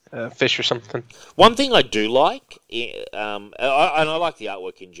a fish or something. One thing I do like, and I like the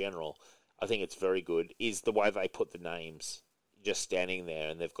artwork in general, I think it's very good, is the way they put the names just standing there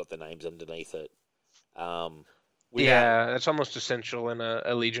and they've got the names underneath it. That's almost essential in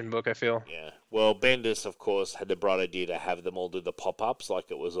a Legion book, I feel. Yeah. Well, Bendis, of course, had the bright idea to have them all do the pop-ups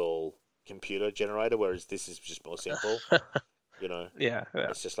like it was all computer generated, whereas this is just more simple. Yeah.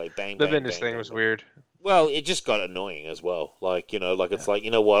 It's just like bang, the bang, Bendis bang, thing bang, was bang. weird. Well, it just got annoying as well. It's like,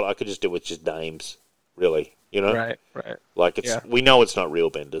 you know what, I could just do it with just names, really, Right. Like, we know it's not real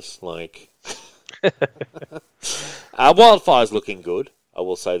Bendis, like... Wildfire's looking good, I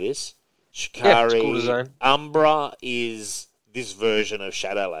will say this. Shikari, it's cool design. Umbra is this version of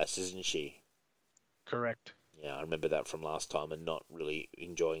Shadowlass, isn't she? Correct. Yeah, I remember that from last time and not really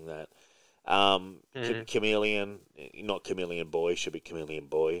enjoying that. Chameleon, not Chameleon Boy, should be Chameleon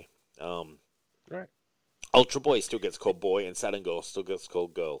Boy. Right. Ultra Boy still gets called Boy, and Saturn Girl still gets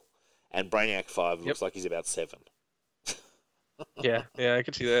called Girl. And Brainiac 5 looks like he's about 7. Yeah, I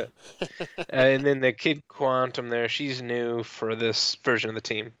could see that. And then the Kid Quantum there, she's new for this version of the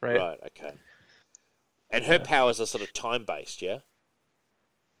team, right? Right, okay. And her powers are sort of time-based, yeah?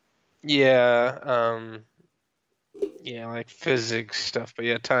 Yeah, like physics stuff,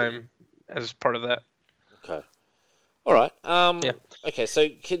 but time as part of that. Okay. All right. Okay, so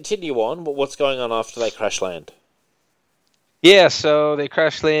continue on. What's going on after they crash land? Yeah, so they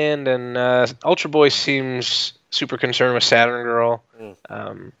crash land, and Ultra Boy seems super concerned with Saturn Girl.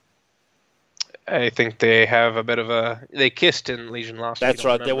 I think they have a bit of they kissed in Legion Lost. That's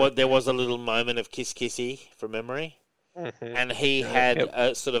right. There was a little moment of kiss-kissy from memory. Mm-hmm. And he had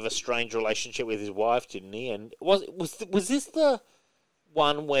a sort of a strange relationship with his wife, didn't he? And was this the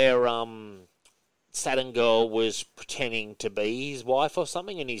one where Saturn Girl was pretending to be his wife or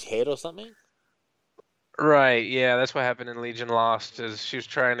something in his head or something? Right, yeah, that's what happened in Legion Lost, is she was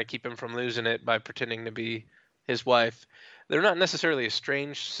trying to keep him from losing it by pretending to be his wife. They're not necessarily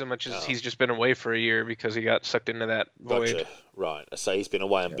estranged so much as he's just been away for a year because he got sucked into that void. Gotcha. Right, so he's been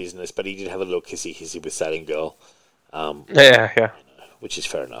away on business, but he did have a little kissy-kissy with Saturn Girl. Yeah. Which is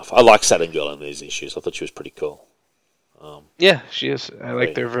fair enough. I like Saturn Girl in these issues. I thought she was pretty cool. Yeah, she is. I like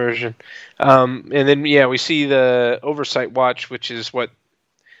Right. their version. And then we see the Oversight Watch, which is what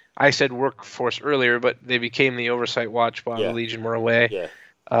I said Workforce earlier, but they became the Oversight Watch while the Yeah. Legion were away. Yeah.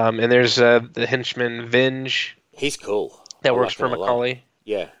 And there's the henchman Venge He's cool. that I works like for him a lot. Macaulay.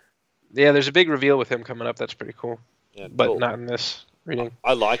 Yeah. Yeah, there's a big reveal with him coming up. That's pretty cool. Yeah, But cool. not in this reading.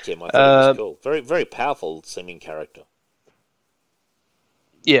 I liked him. I thought he was cool. Very, very powerful seeming character.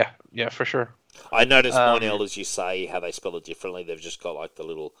 Yeah, for sure. I noticed Monel, as you say, how they spell it differently. They've just got like the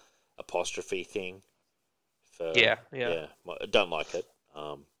little apostrophe thing. For, Yeah. I don't like it.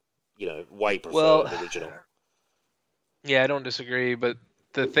 Way prefer Well, the original. Yeah, I don't disagree, but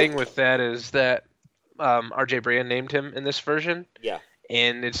the thing with that is that R.J. Brand named him in this version, Yeah.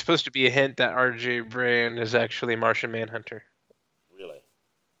 and it's supposed to be a hint that R.J. Brand is actually Martian Manhunter. Really?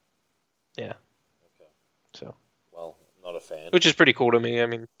 Yeah. Okay. So. Well, not a fan. Which is pretty cool to me. I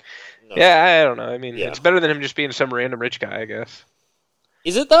mean, No. I don't know. I mean, Yeah. it's better than him just being some random rich guy, I guess.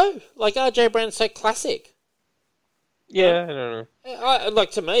 Is it though? Like R.J. Brand's so classic. Yeah, I don't know.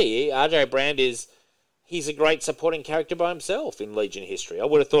 To me, R.J. Brand he's a great supporting character by himself in Legion history. I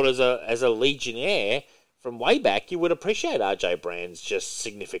would have thought as a Legionnaire from way back, you would appreciate R.J. Brand's just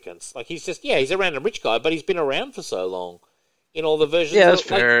significance. Like he's a random rich guy, but he's been around for so long in all the versions that's of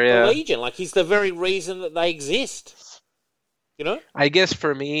fair, the Legion. Like he's the very reason that they exist. You know? I guess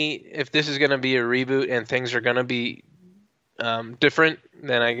for me, if this is going to be a reboot and things are going to be different,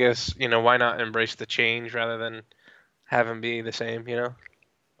 then I guess, why not embrace the change rather than have them be the same, I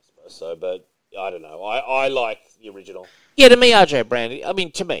suppose so, but I don't know. I like the original. Yeah, to me, R.J. Brand,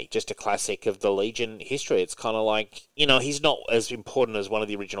 just a classic of the Legion history. It's kind of like, he's not as important as one of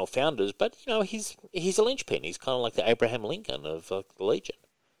the original founders, but, he's a linchpin. He's kind of like the Abraham Lincoln of the Legion,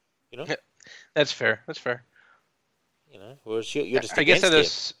 That's fair. Whereas you're just I guess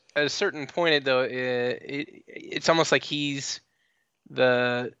against at a certain point, though, it's almost like he's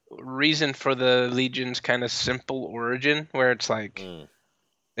the reason for the Legion's kind of simple origin, where it's like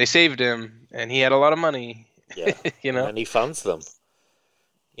they saved him and he had a lot of money. Yeah, Yeah. and he funds them.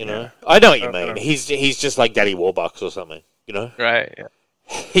 Yeah. I know what you mean. He's just like Daddy Warbucks or something. Right. Yeah.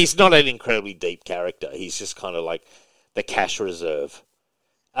 He's not an incredibly deep character. He's just kind of like the cash reserve.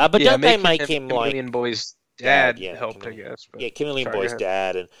 But don't they make him like Chameleon Boy's dad yeah, helped, I guess. But... Yeah, Chameleon Boy's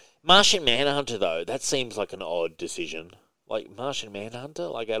dad and Martian Manhunter though. That seems like an odd decision. Like Martian Manhunter,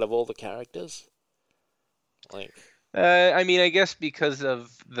 like out of all the characters, like. I guess because of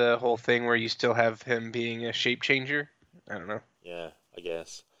the whole thing where you still have him being a shape changer. I don't know. Yeah, I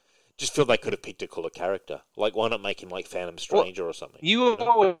guess. Just feel they could have picked a cooler character. Like, why not make him like Phantom Stranger or something? You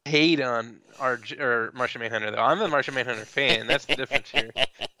always hate on Martian Manhunter, though. I'm a Martian Manhunter fan. That's the difference here.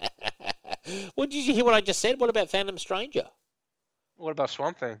 Well, did you hear what I just said? What about Phantom Stranger? What about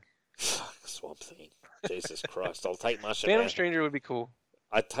Swamp Thing? Swamp Thing. Jesus Christ. I'll take Martian Phantom Manhunter. Stranger would be cool.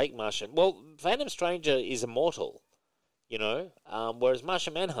 I'd take Martian. Well, Phantom Stranger is immortal, whereas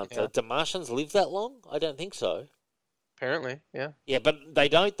Martian Manhunter, do Martians live that long? I don't think so. Apparently, yeah. Yeah, but they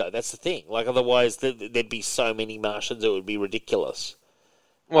don't, though. That's the thing. Like, otherwise, there'd be so many Martians, it would be ridiculous.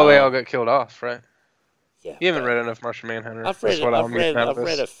 Well, they all got killed off, right? Yeah. You haven't read enough Martian Manhunter. I've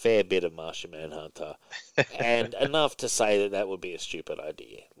read a fair bit of Martian Manhunter, and enough to say that would be a stupid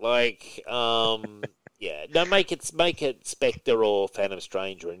idea. Like, yeah, no, make it Spectre or Phantom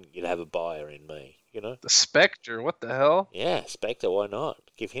Stranger, and you'd have a buyer in me. The Spectre, what the hell? Yeah, Spectre. Why not?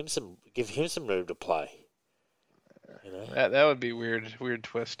 Give him some room to play. That would be weird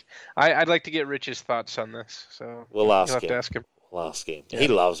twist. I'd like to get Rich's thoughts on this. So we'll ask him. To ask him. We'll ask him. Yeah. He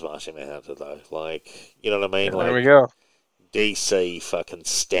loves Martian Manhunter though. Like, you know what I mean? Yeah, like, there we go. DC fucking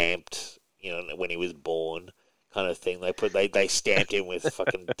stamped, when he was born, kind of thing. They stamped him with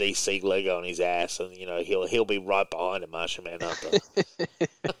fucking DC Lego on his ass, and he'll be right behind a Martian Manhunter.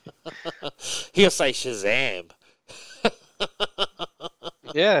 He'll say Shazam.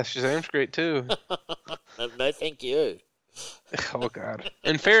 Yeah, Shazam's great too. No, thank you. Oh God.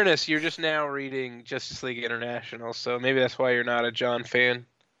 In fairness, you're just now reading Justice League International, so maybe that's why you're not a John fan.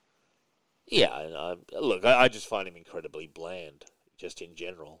 Yeah, look, I just find him incredibly bland, just in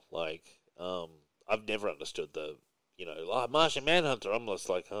general. Like, I've never understood Martian Manhunter. I'm just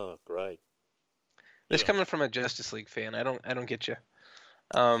like, oh, great. This coming from a Justice League fan, I don't get you.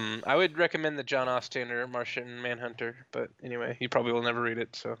 I would recommend the John Ostrander Martian Manhunter, but anyway, you probably will never read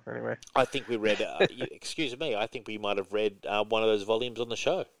it. So anyway, I think we read. Excuse me, I think we might have read one of those volumes on the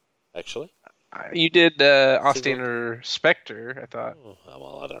show. Actually, you did Ostrander Spectre, I thought. Oh,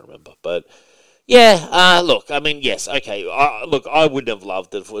 well, I don't remember, but yeah. Look, I mean, yes, okay. Look, I wouldn't have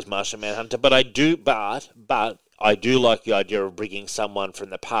loved it if it was Martian Manhunter, but I do. But I do like the idea of bringing someone from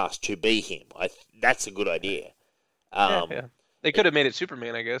the past to be him. That's a good idea. Yeah, Um, yeah. They could have made it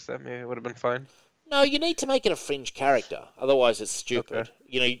Superman, I guess. That would have been fine. no, you need to make it a fringe character. Otherwise, it's Okay. stupid.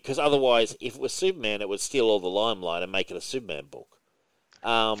 Because otherwise, if it was Superman, it would steal all the limelight and make it a Superman book.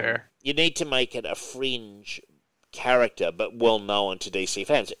 Fair. You need to make it a fringe character, but well known to DC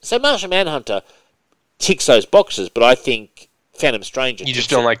fans. So Martian Manhunter ticks those boxes, but I think Phantom Stranger. You just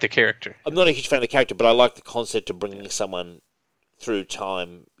don't like the character. I'm not a huge fan of the character, but I like the concept of bringing someone through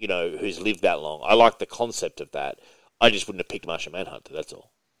time, who's lived that long. I like the concept of that. I just wouldn't have picked Martian Manhunter. That's all.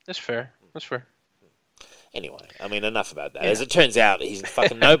 That's fair. That's fair. Anyway, I mean, enough about that. Yeah. As it turns out, he's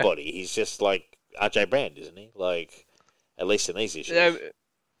fucking nobody. He's just like R.J. Brand, isn't he? Like, at least in these issues.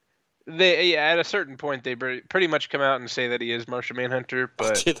 At a certain point, they pretty much come out and say that he is Martian Manhunter,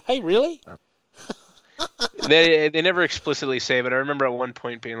 but Did they really? they never explicitly say. But I remember at one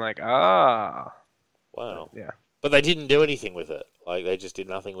point being like, Wow. yeah. But they didn't do anything with it. Like, they just did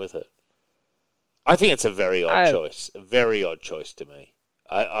nothing with it. I think it's a very odd choice. A very odd choice to me.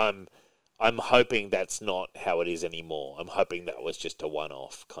 I'm hoping that's not how it is anymore. I'm hoping that was just a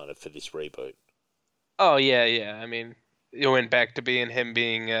one-off kind of for this reboot. Oh yeah. I mean, it went back to him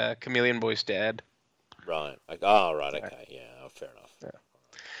being Chameleon Boy's dad. Right. Right. Okay. Yeah. Fair enough. Yeah.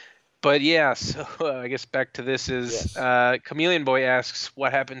 But yeah, so I guess back to this is Chameleon Boy asks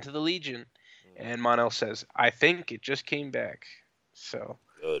what happened to the Legion, and Mon-El says, "I think it just came back." So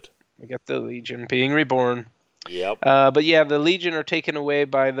good. We get the Legion being reborn. Yep. But yeah, the Legion are taken away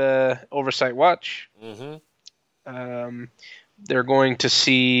by the Oversight Watch. Mm-hmm. They're going to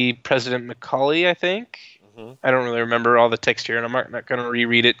see President McCauley, I think. Mm-hmm. I don't really remember all the text here, and I'm not going to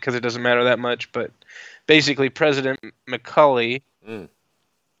reread it because it doesn't matter that much. But basically, President McCauley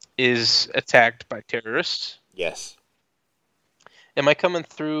is attacked by terrorists. Yes. Am I coming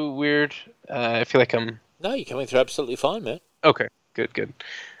through weird? I feel like I'm... No, you're coming through absolutely fine, man. Okay, good.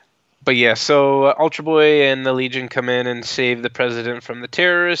 But yeah, so Ultra Boy and the Legion come in and save the president from the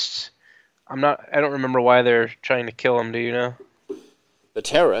terrorists. I don't remember why they're trying to kill him. Do you know? The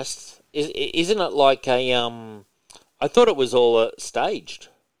terrorists? Isn't it like a I thought it was all staged.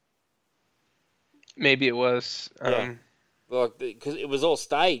 Maybe it was. Yeah. Like because it was all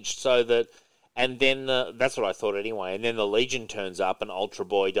staged, so that, and then that's what I thought anyway. And then the Legion turns up, and Ultra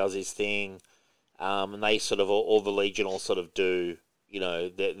Boy does his thing, and they sort of all the Legion all sort of do.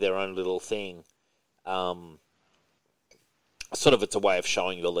 Their own little thing. Sort of it's a way of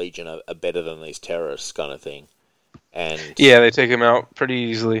showing the Legion are better than these terrorists kind of thing. And yeah, they take him out pretty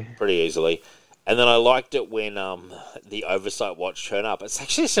easily. And then I liked it when the Oversight Watch turned up. It's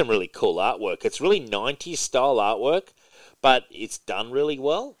actually some really cool artwork. It's really 90s style artwork, but it's done really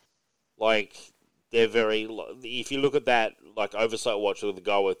well. Like, they're very... If you look at that, like, Oversight Watch with the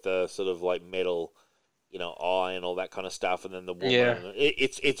guy with the sort of, like, metal... eye and all that kind of stuff, and then the woman. Yeah.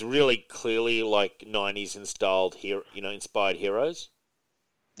 It's really clearly like 90s inspired heroes.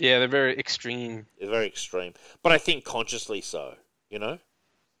 Yeah, they're very extreme. They're very extreme, but I think consciously so.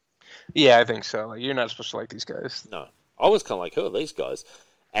 Yeah, I think so. Like, you're not supposed to like these guys. No, I was kind of like, who are these guys?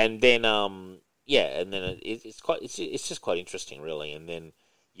 And then and then it's just quite interesting, really. And then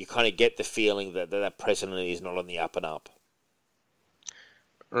you kind of get the feeling that president is not on the up and up.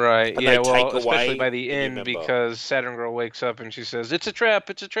 Right. And yeah. Well, take away especially by the end, member. because Saturn Girl wakes up and she says, "It's a trap!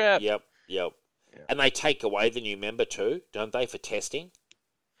 It's a trap!" Yep. Yeah. And they take away the new member too, don't they, for testing?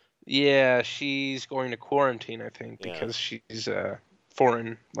 Yeah, she's going to quarantine, I think, because she's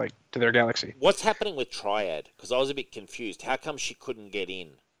foreign, like, to their galaxy. What's happening with Triad? Because I was a bit confused. How come she couldn't get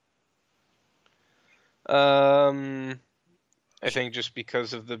in? I think just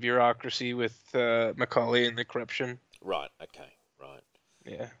because of the bureaucracy with McCauley and the corruption. Right. Okay. Right.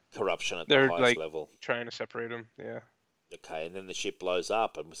 Yeah. Corruption at They're the highest level. Trying to separate them. Yeah. Okay, and then the ship blows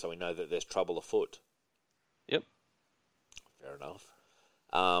up, and so we know that there's trouble afoot. Yep. Fair enough.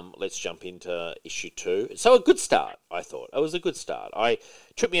 Let's jump into issue 2. So a good start, I thought. It was a good start. It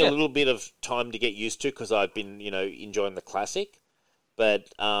took me a little bit of time to get used to because I've been, enjoying the classic. But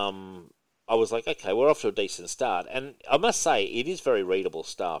I was like, okay, we're off to a decent start. And I must say, it is very readable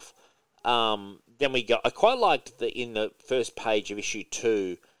stuff. Then we go. I quite liked in the first page of issue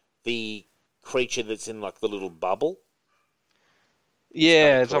 2, the creature that's in like the little bubble.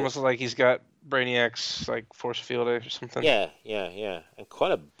 Yeah, it's almost like he's got Brainiac's like force field or something. Yeah, and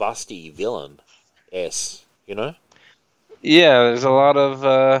quite a busty villain. Yes, Yeah, there's a lot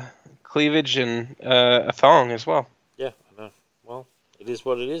of cleavage and a thong as well. Yeah, I know. Well, it is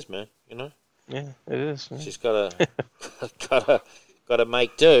what it is, man. Yeah, it is. Yeah. She's gotta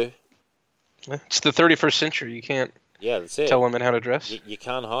make do. It's the 31st century. You can't that's it. Tell women how to dress. You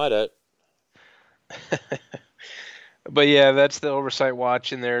can't hide it. But yeah, that's the Oversight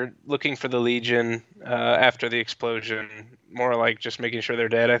Watch, and they're looking for the Legion after the explosion. More like just making sure they're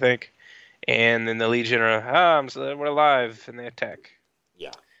dead, I think. And then the Legion are, we're alive, and they attack.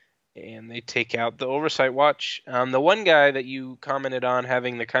 Yeah. And they take out the Oversight Watch. The one guy that you commented on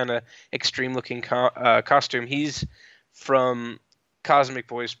having the kind of extreme-looking costume, he's from Cosmic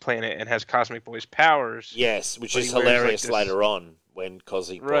Boy's planet and has Cosmic Boy's powers. Yes, which is hilarious later on when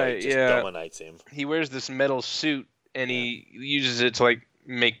Cosmic Boy just dominates him. He wears this metal suit, and he uses it to like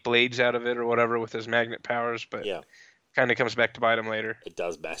make blades out of it or whatever with his magnet powers, but kind of comes back to bite him later. It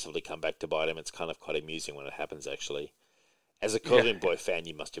does massively come back to bite him. It's kind of quite amusing when it happens, actually. As a Cosmic Boy fan,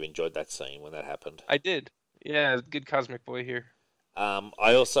 you must have enjoyed that scene when that happened. I did. Yeah, good Cosmic Boy here.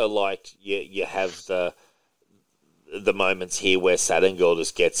 I also liked you have the moments here where Saturn Girl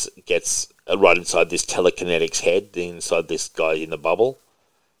just gets right inside this telekinetics head, inside this guy in the bubble,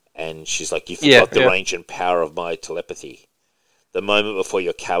 and she's like, "You forgot the range and power of my telepathy. The moment before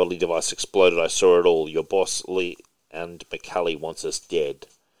your cowardly device exploded, I saw it all. Your boss Lee and McCully wants us dead."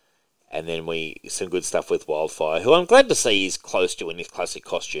 And then some good stuff with Wildfire, who I'm glad to see is close to in his classic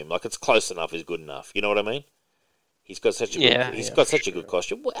costume. Like, it's close enough is good enough. You know what I mean? He's got such a good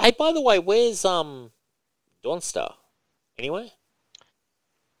costume. Hey, by the way, where's Dawnstar? Anyway?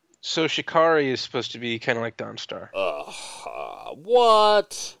 So Shikari is supposed to be kind of like Dawnstar.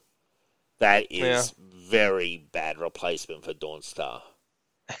 What? That is very bad replacement for Dawnstar.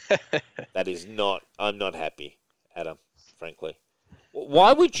 That is not. I'm not happy, Adam. Frankly.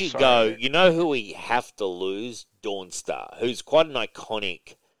 Why would you go? You know who we have to lose? Dawnstar, who's quite an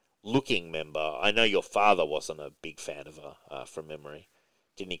iconic looking member. I know your father wasn't a big fan of her from memory.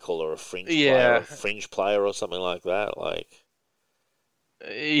 Didn't he call her a fringe player or something like that? Like,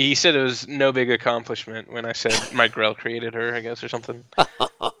 he said it was no big accomplishment when I said Mike Grell created her, I guess, or something.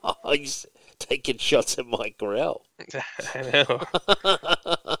 He's taking shots at Mike Grell. I know.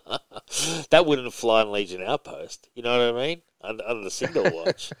 That wouldn't fly on Legion Outpost. You know what I mean? Under the signal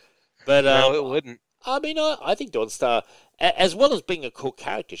watch. But no, it wouldn't. I mean, I think Dawnstar, as well as being a cool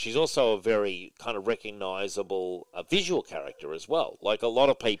character, she's also a very kind of recognizable visual character as well. Like, a lot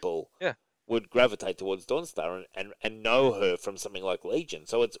of people would gravitate towards Dawnstar and know her from something like Legion.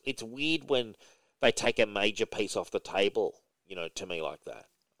 So it's weird when they take a major piece off the table, to me like that.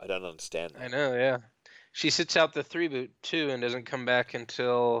 I don't understand that. I know, yeah. She sits out the 3-boot, too, and doesn't come back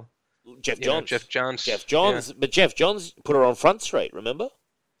until Jeff Johns. Jeff Johns. Yeah. But Jeff Johns put her on Front Street, remember?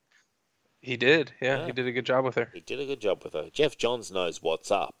 He did, yeah. He did a good job with her. He did a good job with her. Jeff Johns knows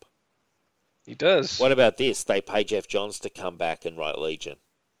what's up. He does. What about this? They pay Jeff Johns to come back and write Legion.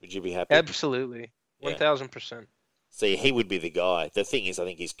 Would you be happy? Absolutely. 1,000%. See, he would be the guy. The thing is, I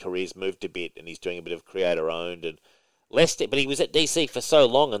think his career's moved a bit, and he's doing a bit of creator-owned and less. But he was at DC for so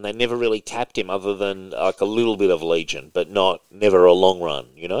long, and they never really tapped him other than like a little bit of Legion, but never a long run.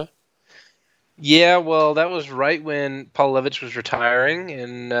 Yeah, well, that was right when Paul Levitz was retiring,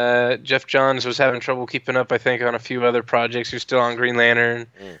 and Jeff Johns was having trouble keeping up, I think, on a few other projects. He was still on Green Lantern.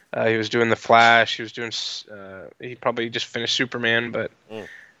 He was doing The Flash. He was doing. He probably just finished Superman, but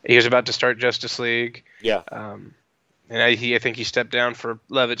he was about to start Justice League. Yeah. And I think he stepped down for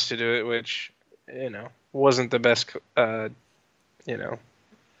Levitz to do it, which wasn't the best, for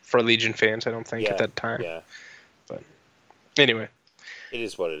Legion fans. I don't think at that time. Yeah. But anyway, it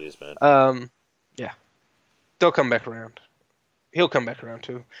is what it is, man. Yeah, they'll come back around. He'll come back around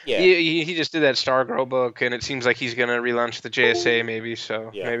too. Yeah. He just did that Stargirl book, and it seems like he's gonna relaunch the JSA maybe.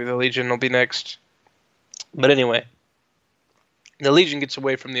 So maybe the Legion will be next. But anyway, the Legion gets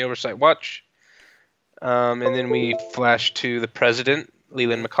away from the Oversight Watch, and then we flash to the President,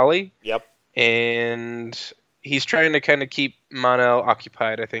 Leland McCully. Yep. And he's trying to kind of keep Mon-El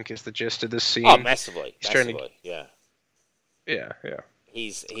occupied, I think, is the gist of this scene. Oh, massively. Yeah. Yeah.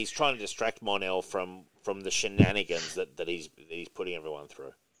 He's trying to distract Mon-El from the shenanigans that he's putting everyone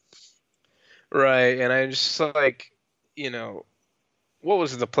through. Right, and I just like, what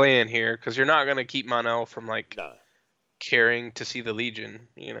was the plan here? Because you're not going to keep Mon-El from caring to see the Legion,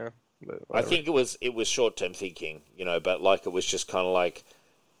 But I think it was short-term thinking, but it was just kind of like,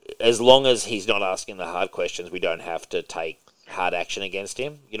 as long as he's not asking the hard questions, we don't have to take hard action against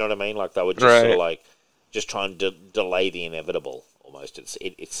him. You know what I mean? Like, they were just sort of just trying to delay the inevitable. Almost,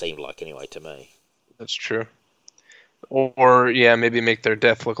 it seemed like anyway to me. That's true. Or maybe make their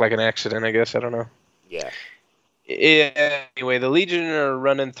death look like an accident. I guess I don't know. Yeah. Anyway, the Legion are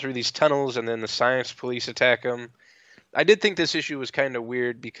running through these tunnels, and then the Science Police attack them. I did think this issue was kind of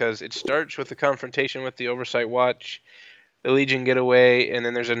weird because it starts with a confrontation with the Oversight Watch. The Legion get away, and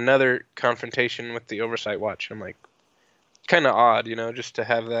then there's another confrontation with the Oversight Watch. I'm like, kind of odd, just to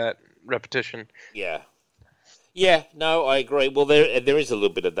have that repetition. Yeah. Yeah, no, I agree. Well, there is a little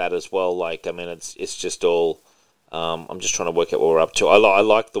bit of that as well. Like, I mean, it's just all. I'm just trying to work out what we're up to. I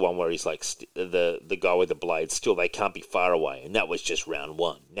like the one where he's like the guy with the blade. Still, they can't be far away, and that was just round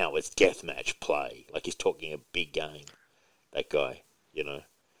one. Now it's deathmatch play. Like he's talking a big game. That guy, you know.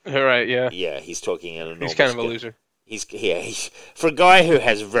 All right, yeah. Yeah, he's talking an enormous. He's kind of a game. loser. He's for a guy who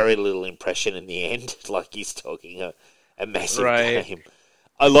has very little impression in the end. Like he's talking a massive game.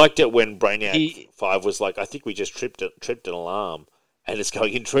 I liked it when Brainiac 5 was like, I think we just tripped an alarm, and it's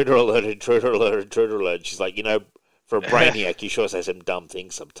going intruder alert, intruder alert, intruder alert. She's like, for a Brainiac, you sure say some dumb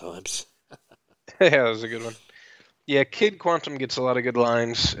things sometimes. Yeah, that was a good one. Yeah, Kid Quantum gets a lot of good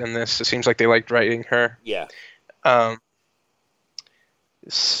lines in this. It seems like they liked writing her. Yeah.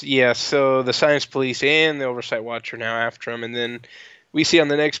 Yeah, so the Science Police and the Oversight Watch are now after him, and then we see on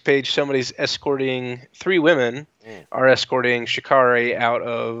the next page somebody's escorting 3 women are escorting Shikari out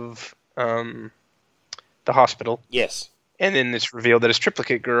of the hospital. Yes. And then it's revealed that it's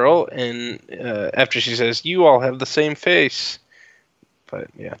Triplicate Girl, and after she says, "You all have the same face." But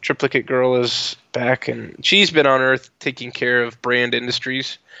yeah, Triplicate Girl is back, and she's been on Earth taking care of Brand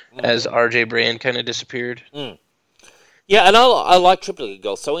Industries as RJ Brand kind of disappeared. Yeah, and I like Triplicate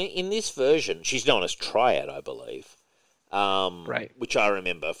Girl. So in this version, she's known as Triad, I believe. Right. Which I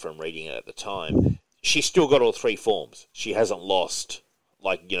remember from reading it at the time. She's still got all 3 forms. She hasn't lost,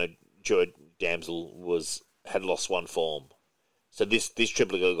 Joy Damsel had lost 1 form. So this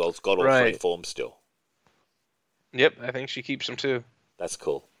Triplicate Girl's got all 3 forms still. Yep, I think she keeps them too. That's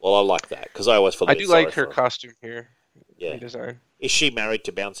cool. Well, I like that, because I always feel I do like her costume here. Yeah. Redesign. Is she married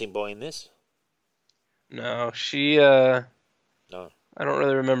to Bouncing Boy in this? No, she, No. I don't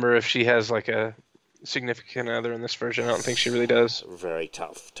really remember if she has, like, a significant other in this version. I don't think she really does. Very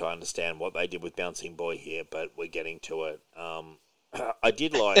tough to understand what they did with Bouncing Boy here, but we're getting to it. I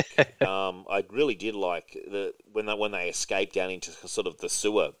did like, I really did like when they escape down into sort of the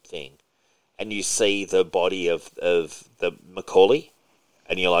sewer thing, and you see the body of the Macaulay,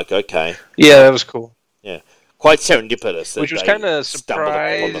 and you're like, okay, yeah, that was cool. Yeah, quite serendipitous. Which was kind of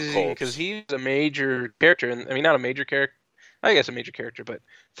surprising because he's a major character, and I mean not a major character. I guess a major character, but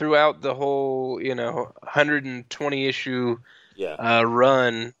throughout the whole, 120 issue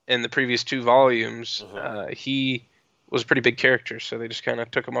run in the previous 2 volumes, he was a pretty big character, so they just kind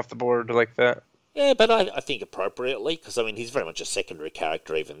of took him off the board like that. Yeah, but I think appropriately, because, I mean, he's very much a secondary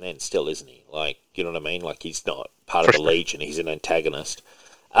character even then, still, isn't he? Like, you know what I mean? Like, he's not part of the Legion, he's an antagonist.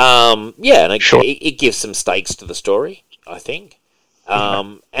 And it gives some stakes to the story, I think.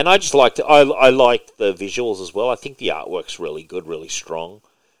 And I just liked it. I liked the visuals as well. I think the artwork's really good, really strong.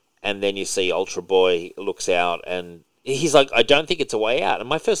 And then you see Ultra Boy looks out, and he's like, I don't think it's a way out. And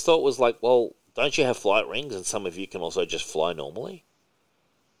my first thought was like, well, don't you have flight rings, and some of you can also just fly normally?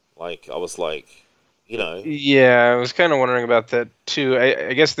 Like, I was like, Yeah, I was kind of wondering about that, too.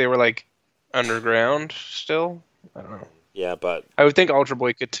 I guess they were, like, underground still? I don't know. Yeah, but I would think Ultra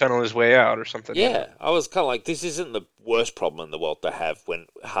Boy could tunnel his way out or something. Yeah, I was kind of like, this isn't the worst problem in the world to have when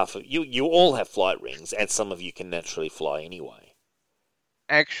half of you all have flight rings, and some of you can naturally fly anyway.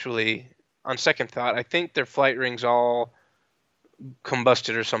 Actually, on second thought, I think their flight rings all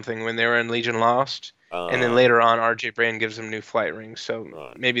combusted or something when they were in Legion Lost, and then later on, RJ Brand gives them new flight rings,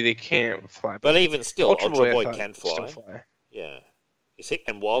 so maybe they can't fly. But even still, Ultra Boy can fly. Yeah,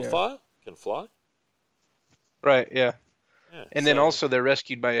 and Wildfire can fly. Right. Yeah. And then also they're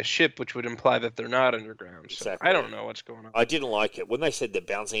rescued by a ship, which would imply that they're not underground. So exactly. I don't know what's going on. I didn't like it. When they said the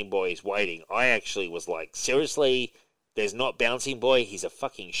Bouncing Boy is waiting, I actually was like, seriously? There's not Bouncing Boy? He's a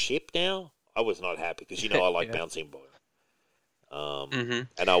fucking ship now? I was not happy, because I like Bouncing Boy. And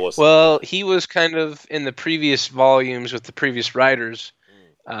I was... Well, he was kind of, in the previous volumes with the previous writers,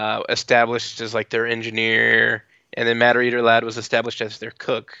 established as like their engineer, and then Matter Eater Lad was established as their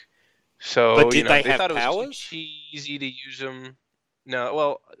cook. So, but did they have thought powers? It was too easy to use them. No,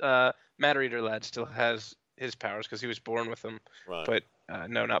 well, Matter Eater Lad still has his powers because he was born with them. Right. But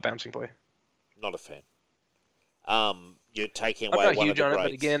no, not Bouncing Boy. Not a fan. You're taking away I'm not one huge of the on greats.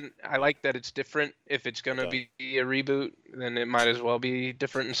 It, but again, I like that it's different. If it's going to be a reboot, then it might as well be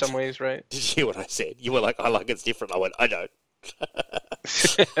different in some ways, right? Did you hear what I said? You were like, I like it's different. I went, I don't.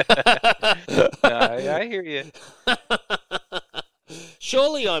 I hear you.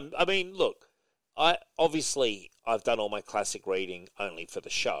 Surely I mean, look, I've done all my classic reading only for the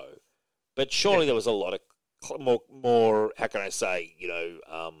show, but surely there was a lot of more, how can I say,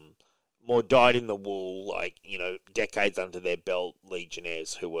 more dyed in the wool, like, decades under their belt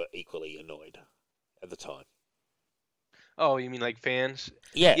Legionnaires who were equally annoyed at the time. Oh, you mean like fans?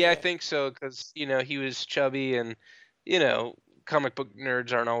 Yeah. Yeah, I think so, because, he was chubby, and, comic book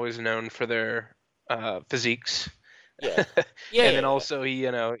nerds aren't always known for their physiques. Yeah. Yeah, And yeah, then yeah. also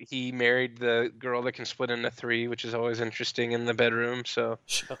he married the girl that can split into three, which is always interesting in the bedroom. So,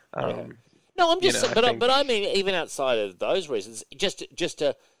 Sure. Yeah. um, No, I'm just, I but think I mean, even outside of those reasons, just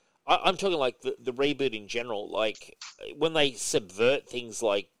to, I'm talking like the reboot in general, like when they subvert things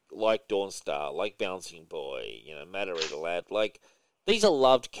like Dawnstar, like Bouncing Boy, Mattery the Lad, like these are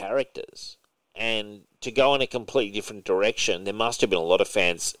loved characters, and to go in a completely different direction, there must have been a lot of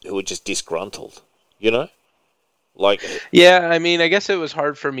fans who were just disgruntled, you know, like yeah, I mean, I guess it was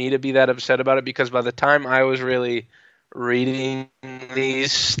hard for me to be that upset about it because by the time I was really reading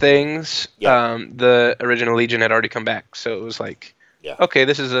these things, yeah, the original Legion had already come back. So it was like, yeah, okay,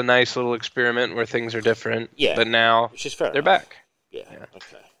 this is a nice little experiment where things are different, yeah, but now which is fair they're enough. back. Yeah, Yeah,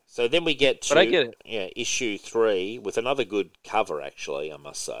 okay. So then we get but I to get it. issue 3 with another good cover. Actually, I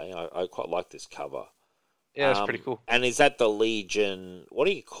must say, I quite like this cover. Yeah, it's pretty cool. And is that the Legion? What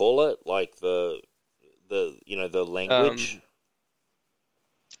do you call it? Like the language? Um,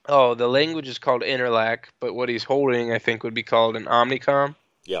 oh, the language is called Interlac, but what he's holding, I think, would be called an Omnicom.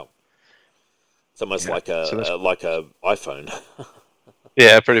 Yeah, it's almost Yeah, like so that's a iPhone.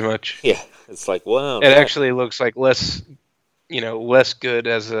 yeah, pretty much. Yeah, it's like wow, It now actually looks like less good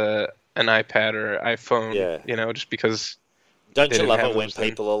as an iPad or iPhone, yeah. just because Don't they you didn't love have it when those then.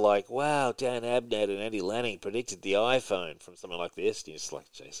 people are like, "Wow, Dan Abnett and Eddie Lanning predicted the iPhone" from something like this? And you're just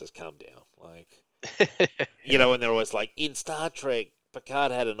like, "Jesus, calm down!" Like, when they're always like, "In Star Trek,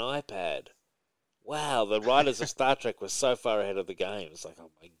 Picard had an iPad." Wow, the writers of Star Trek were so far ahead of the game. It's like,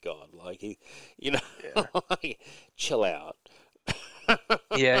 oh my god, like he, Yeah. like, chill out.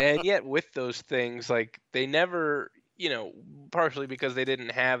 Yeah, and yet with those things, like they never, partially because they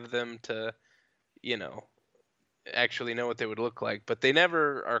didn't have them to, you know, actually know what they would look like, but they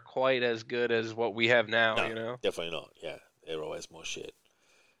never are quite as good as what we have now, No, definitely not. Yeah, they're always more shit.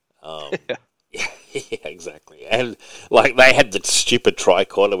 Um, Yeah. yeah, yeah, exactly. And like they had the stupid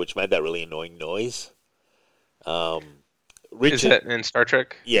tricorder, which made that really annoying noise. Um, Is Richard, that in Star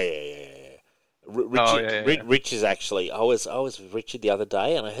Trek? yeah, yeah, yeah, yeah. Yeah. Oh, Richard, yeah, yeah, yeah. Rich is actually. I was with Richard the other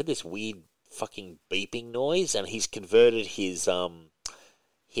day, and I heard this weird fucking beeping noise, and he's converted his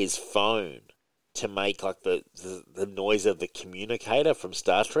phone to make like the noise of the communicator from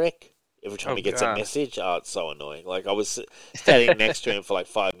Star Trek. Every time Oh, he gets a God. message, oh, it's so annoying. Like I was standing next to him for like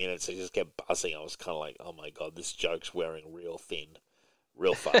 5 minutes, and he just kept buzzing. I was kind of like, oh my god, this joke's wearing real thin,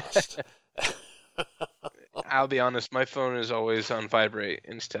 real fast. I'll be honest, my phone is always on vibrate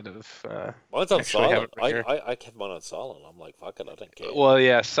instead of Mine's on actually having silent. it here. I kept mine on silent. I'm like, fuck it, I don't care. Well,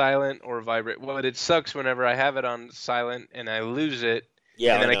 yeah, silent or vibrate. Well, it sucks whenever I have it on silent and I lose it,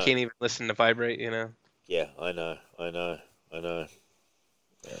 Yeah, and I then I know. can't even listen to vibrate. Yeah, I know. I know.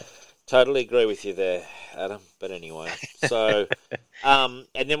 Yeah. Totally agree with you there, Adam. But anyway, so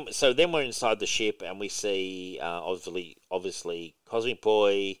then we're inside the ship and we see obviously Cosmic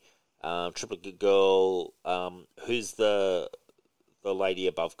Boy, Triplicate Girl. Who's the lady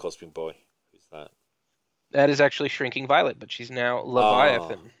above Cosmic Boy? Who's that? That is actually Shrinking Violet, but she's now Oh,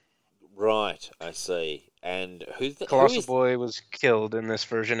 Leviathan. right. I see. And Colossal Boy was killed in this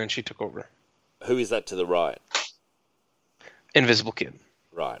version, and she took over. who is that to the right? Invisible Kid.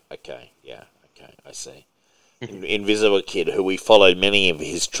 Right. Okay. Yeah. Okay. I see. Invisible Kid, who we followed many of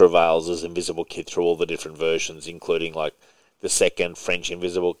his travails as Invisible Kid through all the different versions, including like the second French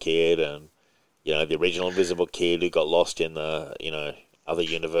Invisible Kid and the original Invisible Kid who got lost in the other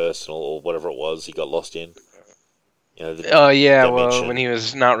universe or whatever it was he got lost in. The Oh yeah, well, when dimension. he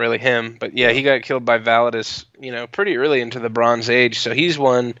was not really him, but yeah, Yeah. he got killed by Validus, pretty early into the Bronze Age. So he's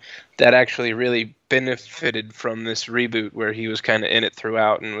one that actually really benefited from this reboot, where he was kind of in it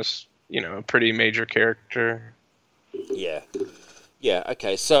throughout and was, a pretty major character. Yeah. Yeah.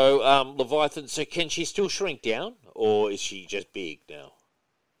 Okay. So Leviathan. So can she still shrink down, or is she just big now?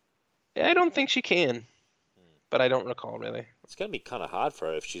 Yeah, I don't think she can, but I don't recall really. It's going to be kind of hard for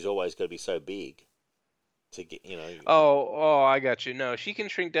her if she's always going to be so big to get. Oh, I got you. No, she can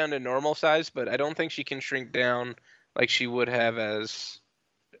shrink down to normal size, but I don't think she can shrink down like she would have as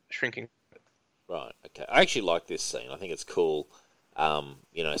shrinking. Right. Okay. I actually like this scene. I think it's cool.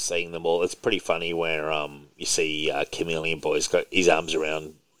 Seeing them all. It's pretty funny where you see Chameleon Boy's got his arms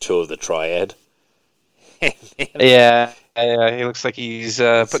around two of the triad. And then Yeah, he looks like he's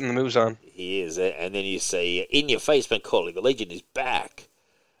it's, putting the moves on. he is, and then you see in your face, Macaulay, the Legion is back.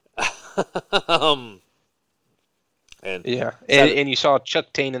 um, and Yeah, so and you saw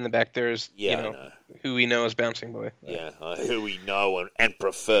Chuck Tain in the back there is, yeah, I know. who we know as Bouncing Boy. Yeah, who we know and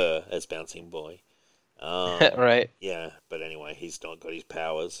prefer as Bouncing Boy. Right. Yeah, but anyway, he's not got his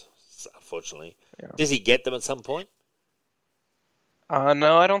powers, unfortunately. Yeah. Does he get them at some point?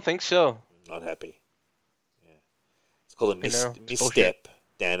 No, I don't think so. Not happy. Yeah. It's called a It's bullshit. misstep,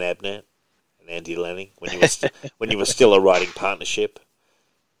 Dan Abnett and Andy Lanning, when you were still a writing partnership,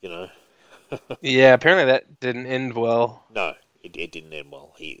 you know. Yeah, apparently that didn't end well. No, it didn't end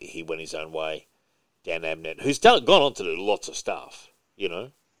well. He went his own way. Dan Abnett, who's gone on to do lots of stuff, you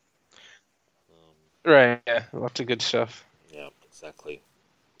know. Right, yeah, lots of good stuff. Yeah, exactly.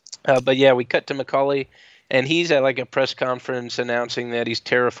 But yeah, we cut to Macaulay, and he's at like a press conference announcing that he's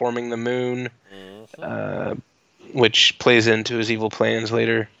terraforming the moon, which plays into his evil plans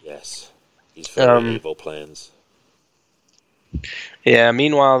later. Yes, he's very evil plans. Yeah,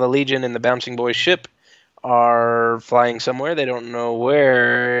 meanwhile, the Legion and the Bouncing Boy ship are flying somewhere. They don't know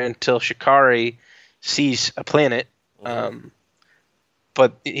where until Shikari sees a planet.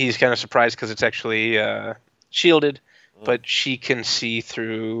 But he's kind of surprised because it's actually shielded, but she can see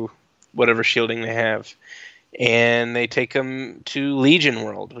through whatever shielding they have. And they take him to Legion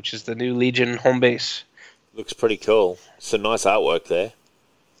World, which is the new Legion home base. Looks pretty cool. Some nice artwork there.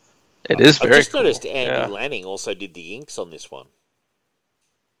 It is very cool. I just noticed Andy Lanning also did the inks on this one.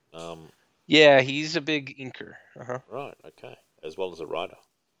 Yeah, he's a big inker. Right, okay. As well as a writer.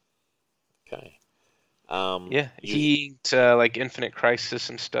 Okay. Yeah, he inked like Infinite Crisis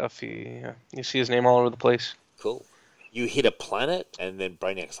and stuff. You see his name all over the place. Cool. You hit a planet, and then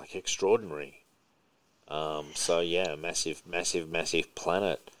Brainiac's like extraordinary. So yeah, massive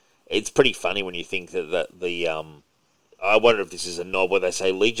planet. It's pretty funny when you think that the I wonder if this is a nod where they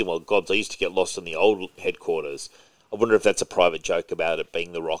say Legion. Well, gods, I used to get lost in the old headquarters. I wonder if that's a private joke about it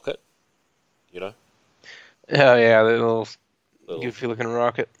being the rocket. You know? Oh yeah, the little goofy looking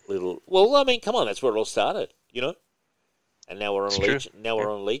rocket. Well, I mean, come on, that's where it all started. You know? And now we're on Legion. True. Now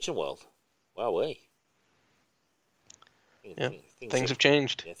we're on Legion World. Wow, Things have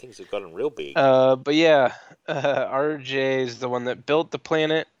changed. Yeah, things have gotten real big. But yeah, RJ is the one that built the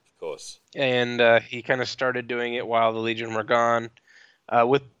planet. Of course. And he kind of started doing it while the Legion were gone,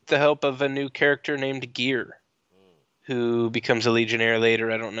 with the help of a new character named Gear, who becomes a Legionnaire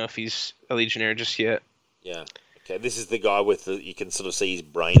later. I don't know if he's a Legionnaire just yet. Yeah. Okay, this is the guy with you can sort of see his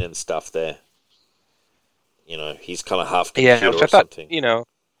brain and stuff there. You know, he's kind of half computer or something. You know,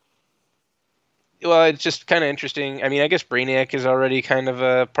 well, it's just kind of interesting. I mean, I guess Brainiac is already kind of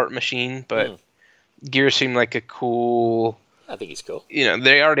a part machine, but Gear seemed like a cool... I think he's cool. You know,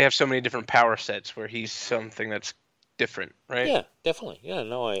 they already have so many different power sets where he's something that's different, right? Yeah, definitely. Yeah,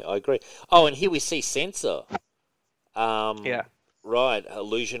 no, I agree. Oh, and here we see Sensor. Yeah. Right,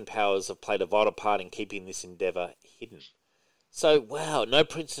 illusion powers have played a vital part in keeping this endeavour hidden. So, wow, no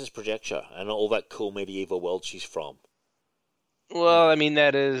Princess Projectra and all that cool medieval world she's from. Well, I mean,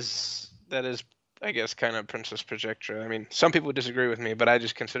 that is, I guess, kind of Princess Projectra. I mean, some people would disagree with me, but I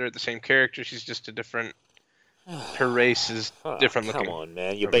just consider it the same character. She's just a different... Her race is different looking. Come on,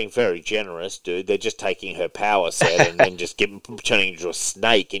 man. You're being very generous, dude. They're just taking her power set and then just turning into a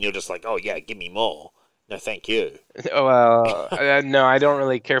snake, and you're just like, oh, yeah, give me more. No, thank you. Well, no, I don't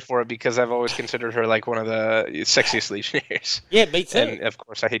really care for it because I've always considered her like one of the sexiest Legionnaires. Yeah, me too. And, of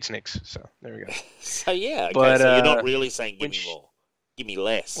course, I hate snakes, so there we go. So, yeah, okay, but, so you're not really saying give me more. Give me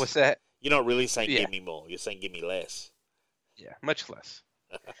less. What's that? You're not really saying give me more. You're saying give me less. Yeah, much less.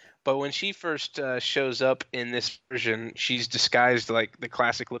 But when she first shows up in this version, she's disguised like the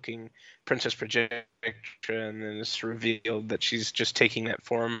classic-looking Princess Projectra, and then it's revealed that she's just taking that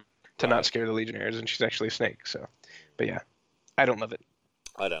form to not scare the Legionnaires, and she's actually a snake. So, but yeah, I don't love it.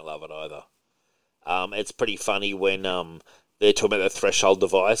 I don't love it either. It's pretty funny when they're talking about the threshold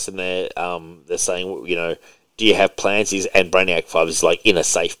device, and they're saying, you know, do you have plans? And Brainiac 5 is like in a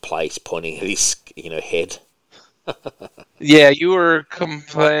safe place, pointing at his, head. Yeah, you were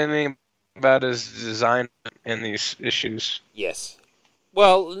complaining about his design in these issues. Yes.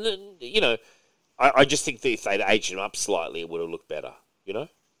 Well, I just think that if they'd aged him up slightly, it would have looked better, you know?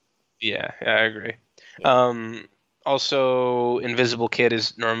 Yeah, I agree. Yeah. Also, Invisible Kid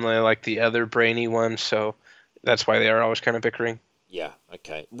is normally like the other brainy one, so that's why they are always kind of bickering. Yeah,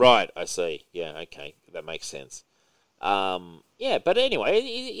 okay. Right, I see. Yeah, okay. That makes sense. Yeah, but anyway,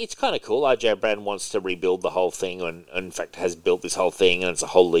 it's kind of cool. R.J. Brand wants to rebuild the whole thing, and in fact has built this whole thing, and it's a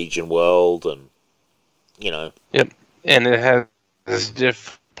whole Legion world, and, you know. Yep, and it has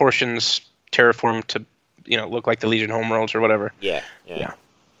diff portions terraformed to, look like the Legion homeworlds or whatever. Yeah.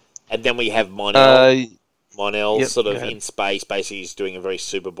 And then we have Mon-El. Mon-El sort of in space, basically he's doing a very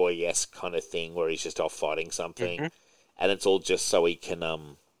Superboy-esque kind of thing where he's just off fighting something, and it's all just so he can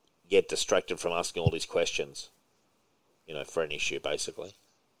get distracted from asking all these questions. For an issue, basically.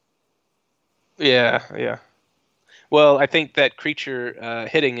 Yeah. Well, I think that creature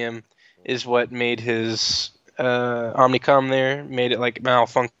hitting him is what made his Omnicom there, made it like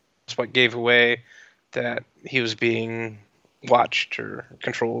malfunction what gave away that he was being watched or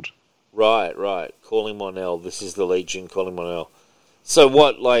controlled. Right. Calling Mon-El. This is the Legion calling Mon-El. So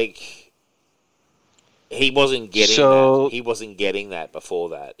what, like, he wasn't getting that. He wasn't getting that before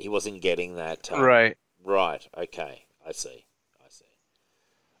that. He wasn't getting that. Right. Right. Okay. I see.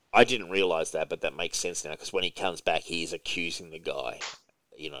 I didn't realize that, but that makes sense now, because when he comes back, he's accusing the guy,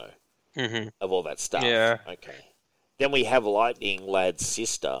 of all that stuff. Yeah. Okay. Then we have Lightning Lad's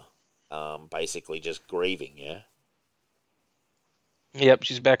sister, basically just grieving, yeah? Yep,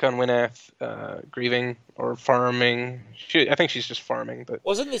 she's back on Winath, grieving or farming. I think she's just farming, but...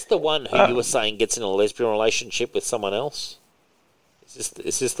 Wasn't this the one who you were saying gets in a lesbian relationship with someone else? Is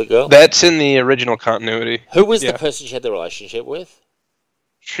this the girl? That's in the original continuity. Who was the person she had the relationship with?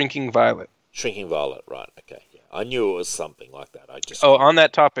 Shrinking Violet. Shrinking Violet, right, okay. Yeah. I knew it was something like that. On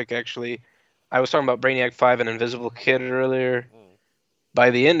that topic, actually, I was talking about Brainiac 5 and Invisible Kid earlier.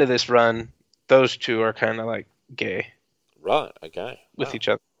 By the end of this run, those two are kind of like gay. Right, okay. With each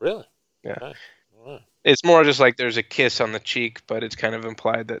other. Really? Yeah. Okay. Right. It's more just like there's a kiss on the cheek, but it's kind of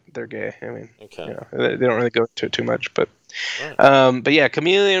implied that they're gay. I mean, they don't really go into it too much, but... Right. But yeah,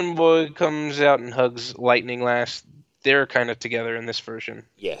 Chameleon Boy comes out and hugs Lightning Lass. They're kind of together in this version.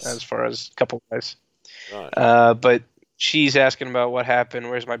 Yes. As far as couple guys. Right. But she's asking about what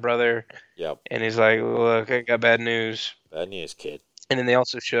happened. Where's my brother? Yep. And he's like, look, I got bad news. Bad news, kid. And then they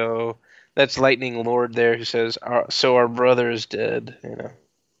also show that's Lightning Lord there who says, so our brother is dead,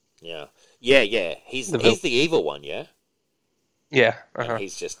 Yeah. Yeah. He's the evil one, yeah? Yeah. And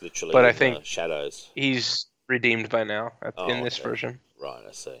he's just literally but I think shadows. He's redeemed by now in this version. Right,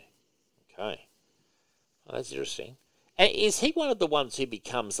 I see. Okay. Well, that's interesting. And is he one of the ones who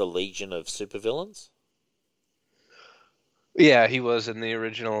becomes the Legion of supervillains? Yeah, he was in the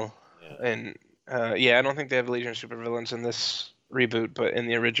original. Yeah. And I don't think they have Legion of supervillains in this reboot, but in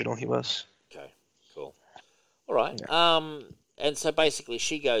the original he was. Okay, cool. All right. Yeah. And so basically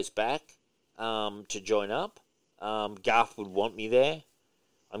she goes back to join up. Garth would want me there.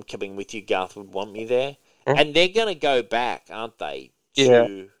 I'm coming with you. Garth would want me there. Mm-hmm. And they're going to go back, aren't they? Yeah.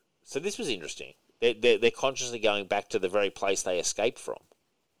 So this was interesting. They're consciously going back to the very place they escaped from.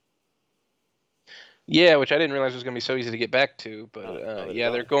 Yeah, which I didn't realize was going to be so easy to get back to. But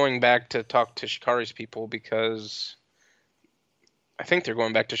they're going back to talk to Shikari's people because... I think they're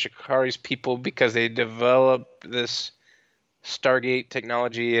going back to Shikari's people because they developed this Stargate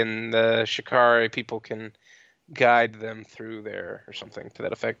technology and the Shikari people can guide them through there or something to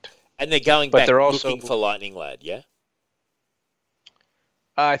that effect. And they're going back looking for Lightning Lad, yeah?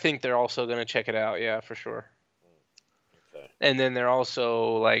 I think they're also going to check it out, yeah, for sure. Okay. And then they're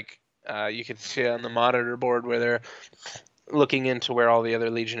also, like, you can see on the monitor board where they're looking into where all the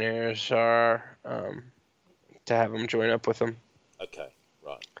other Legionnaires are to have them join up with them. Okay,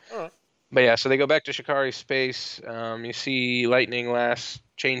 right. All right. But yeah, so they go back to Shikari space. You see Lightning Lass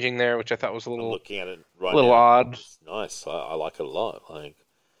changing there, which I thought was a little... I'm looking at it right now. Odd. It's nice. I like it a lot.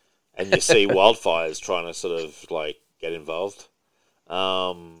 And you see Wildfire's trying to sort of, like, get involved.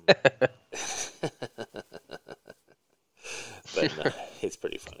 But no, it's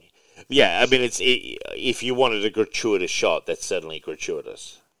pretty funny. Yeah, I mean, if you wanted a gratuitous shot, that's certainly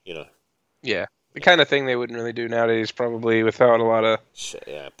gratuitous, Yeah. The kind of thing they wouldn't really do nowadays, probably without a lot of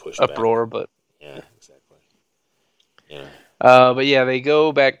uproar. But yeah, exactly. Yeah. But yeah, they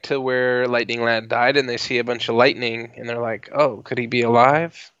go back to where Lightning Lad died, and they see a bunch of lightning, and they're like, "Oh, could he be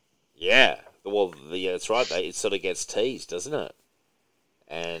alive?" Yeah. Well, that's right. It sort of gets teased, doesn't it?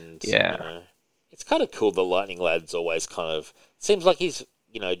 And it's kind of cool. The Lightning Lad's always kind of seems like he's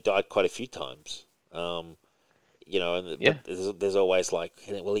died quite a few times. And there's always like,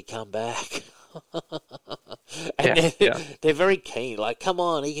 will he come back? And they're very keen, like, come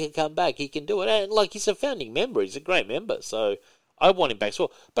on, he can come back, he can do it, and like, he's a founding member, he's a great member, so I want him back as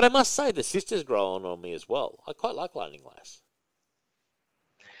well. But I must say, the sister's growing on me as well. I quite like Lightning Lass.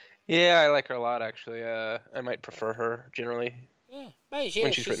 Yeah, I like her a lot, actually. I might prefer her generally. Yeah, when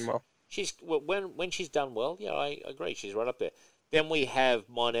she's written well. When she's done well, yeah, I agree, she's right up there. Then we have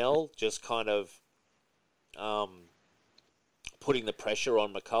Mon-El just kind of putting the pressure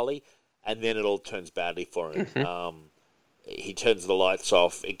on Macaulay. And then it all turns badly for him. Mm-hmm. He turns the lights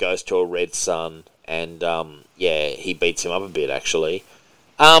off. It goes to a red sun, and he beats him up a bit. Actually,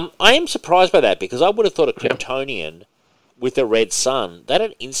 I am surprised by that because I would have thought a Kryptonian with a red sun,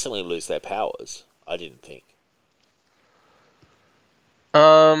 they'd instantly lose their powers. I didn't think.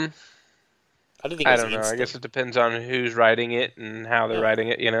 I don't think. I don't know. I guess it depends on who's writing it and how they're writing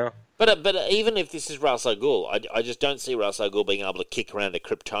it. But even if this is Ra's al Ghul, I just don't see Ra's al Ghul being able to kick around a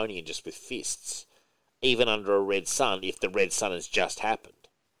Kryptonian just with fists, even under a red sun, if the red sun has just happened.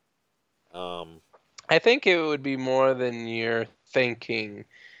 I think it would be more than you're thinking.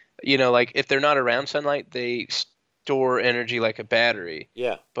 Like if they're not around sunlight, they store energy like a battery.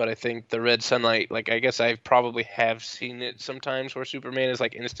 Yeah. But I think the red sunlight, like I guess I probably have seen it sometimes where Superman is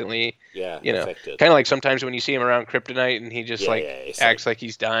like instantly, Yeah, you know, affected. kind of like sometimes when you see him around Kryptonite and he just Yeah, like yeah, it's acts like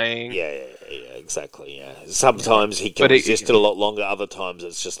he's dying. Yeah, exactly. Yeah. Sometimes he can But resist it a lot longer. Other times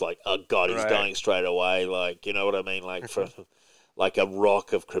it's just like, oh god, he's Right. dying straight away. Like, you know what I mean? Like from like a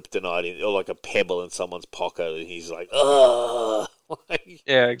rock of kryptonite or like a pebble in someone's pocket, and he's like, ugh. Like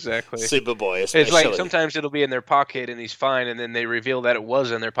Yeah, exactly. Superboy, especially. It's like sometimes it'll be in their pocket and he's fine, and then they reveal that it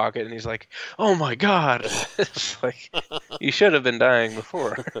was in their pocket, and he's like, "Oh my god!" It's like you should have been dying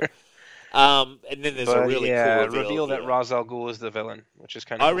before. And then there's a really cool reveal that here. Ra's al Ghul is the villain, which is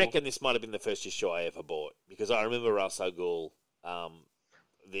kind of. I cool. reckon this might have been the first issue I ever bought because I remember Ra's al Ghul,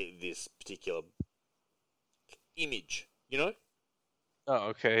 this particular image, you know. Oh,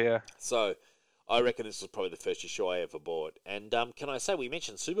 okay, yeah. So, I reckon this was probably the first issue I ever bought. And can I say, we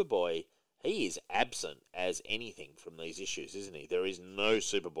mentioned Superboy. He is absent as anything from these issues, isn't he? There is no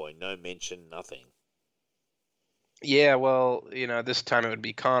Superboy, no mention, nothing. Yeah, well, this time it would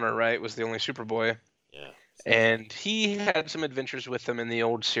be Connor, right? Was the only Superboy. Yeah. And he had some adventures with them in the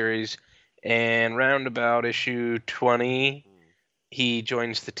old series. And round about issue 20, he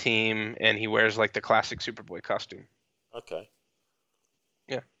joins the team and he wears like the classic Superboy costume. Okay.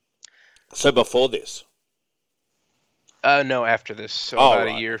 Yeah. So before this? No, after this. So about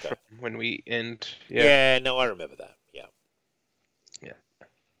a year from when we end. Yeah, no, I remember that. Yeah.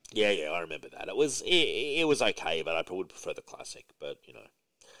 Yeah. Yeah, I remember that. It was okay, but I would prefer the classic. But,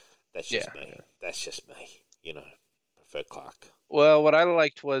 that's just me. Yeah. That's just me. Prefer Clark. Well, what I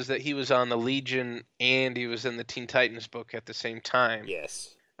liked was that he was on the Legion and he was in the Teen Titans book at the same time.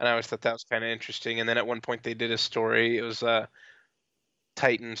 Yes. And I always thought that was kind of interesting. And then at one point they did a story. It was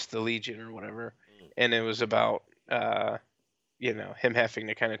Titans, the Legion or whatever. And it was about, him having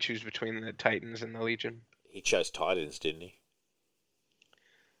to kind of choose between the Titans and the Legion. He chose Titans, didn't he?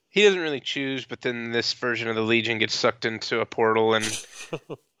 He doesn't really choose, but then this version of the Legion gets sucked into a portal and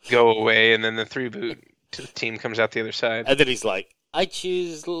go away. And then the three-boot team comes out the other side. And then he's like, I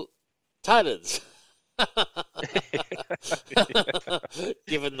choose Titans.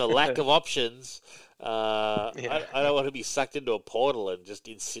 Given the lack of options, I don't want to be sucked into a portal and just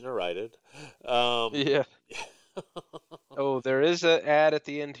incinerated. Yeah. Oh, there is an ad at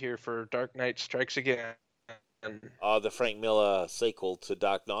the end here for Dark Knight Strikes Again. The Frank Miller sequel to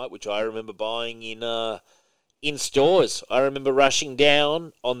Dark Knight, which I remember buying in stores. I remember rushing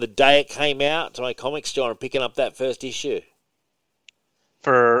down on the day it came out to my comic store and picking up that first issue.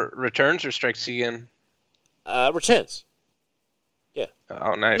 For Returns or Strikes Again? Returns. Yeah.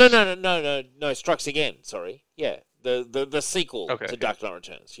 Oh, nice. No. Strikes Again. Sorry. Yeah. The sequel to Dark Knight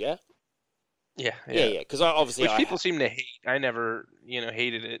Returns. Yeah. Yeah. Because obviously, people seem to hate. I never,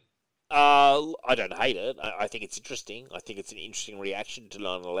 hated it. I don't hate it. I think it's interesting. I think it's an interesting reaction to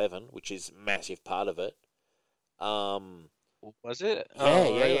 9/11, which is a massive part of it. Was it?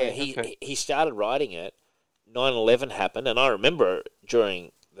 Yeah. He started writing it. 9/11 happened, and I remember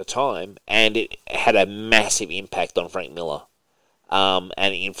during the time, and it had a massive impact on Frank Miller, and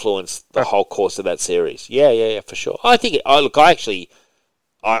it influenced the whole course of that series. Yeah, for sure. I think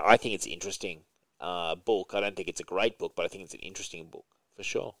I think it's an interesting book. I don't think it's a great book, but I think it's an interesting book for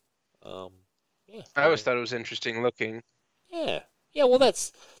sure. I always thought it was interesting looking. Yeah. Well,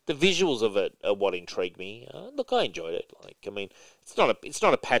 that's the visuals of it are what intrigued me. Look, I enjoyed it. It's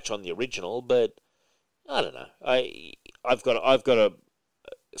not a patch on the original, but I don't know. I've got a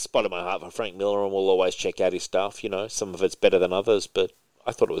spot in my heart for Frank Miller, and we'll always check out his stuff. Some of it's better than others, but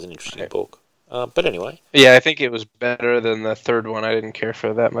I thought it was an interesting book. But anyway. Yeah, I think it was better than the third one. I didn't care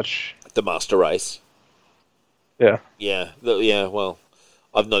for that much. The Master Race. Yeah. Yeah. Well,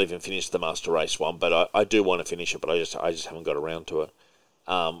 I've not even finished the Master Race one, but I do want to finish it, but I just haven't got around to it.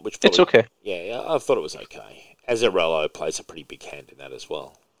 It's okay. Yeah, I thought it was okay. Azzarello plays a pretty big hand in that as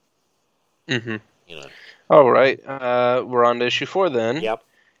well. Mm-hmm. All right. We're on to issue 4 then. Yep.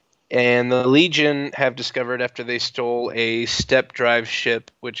 And the Legion have discovered after they stole a step drive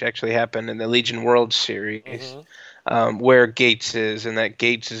ship, which actually happened in the Legion World series, where Gates is, and that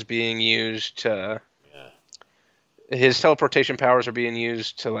Gates is being used to... His teleportation powers are being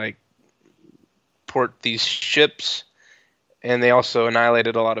used to, port these ships, and they also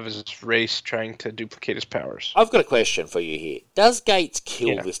annihilated a lot of his race trying to duplicate his powers. I've got a question for you here. Does Gates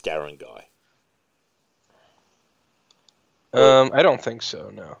kill this Darren guy? I don't think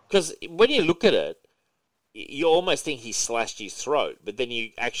so, no. Because when you look at it, you almost think he slashed his throat, but then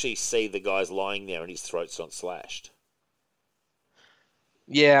you actually see the guy's lying there and his throat's not slashed.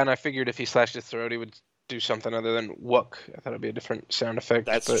 Yeah, and I figured if he slashed his throat, he would do something other than "wuck." I thought it'd be a different sound effect.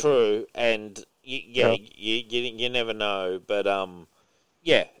 That's but true, and yeah, you never know, but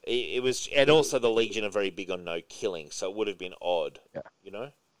yeah, it was, and also the Legion are very big on no killing, so it would have been odd, yeah, you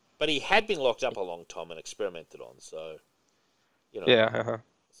know. But he had been locked up a long time and experimented on, so yeah. Uh-huh.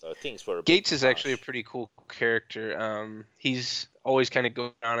 so things were a bit Gates is actually a harsh. pretty cool character. He's always kind of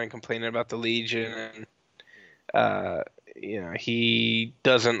going around and complaining about the Legion, and uh, he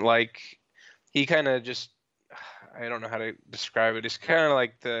doesn't like. He kind of just, I don't know how to describe it. It's kind of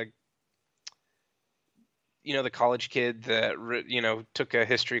like the college kid that took a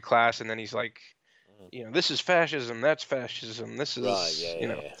history class and then he's like, this is fascism, that's fascism, this Right? is,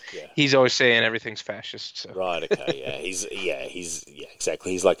 Yeah. he's always saying everything's fascist. So Right. Okay. Yeah. He's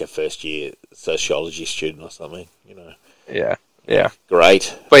exactly. He's like a first year sociology student or something. yeah, yeah.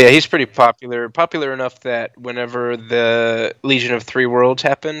 Great. But yeah, he's pretty popular. Popular enough that whenever the Legion of Three Worlds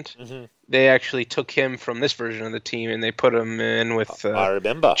happened, Hmm. they actually took him from this version of the team and they put him in with I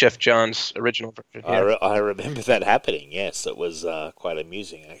remember. Jeff Johns' original version. Yeah. I remember that happening. Yes, it was quite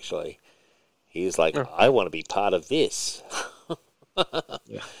amusing actually. He was like, Yeah. "I want to be part of this."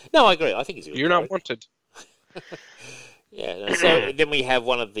 Yeah. No, I agree. I think he's a good You're not character. wanted. Yeah. No, so then we have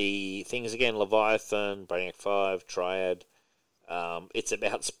one of the things again: Leviathan, Brainiac 5, Triad. It's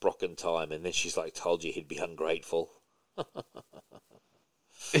about Sprocken time, and then she's like, "Told you he'd be ungrateful."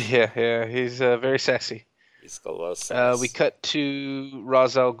 Yeah. He's very sassy. He's got a lot of sass. We cut to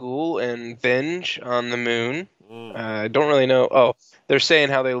Ra's al Ghul and Venge on the moon. Mm, I don't really know. Oh, they're saying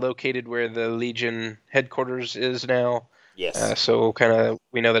how they located where the Legion headquarters is now. yes. So kind of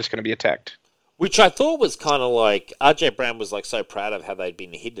we know that it's going to be attacked. Which I thought was kind of like R.J. Brown was like so proud of how they'd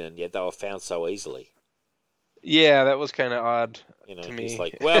been hidden, and yet they were found so easily. Yeah, that was kind of odd to He's me.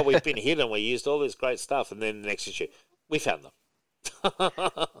 like, "Well, we've been hidden. We used all this great stuff, and then the next issue, we found them."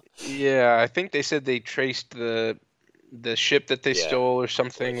 Yeah, I think they said they traced the ship that they Yeah, stole or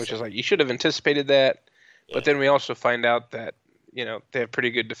something, which so. is like you should have anticipated that. Yeah. But then we also find out that they have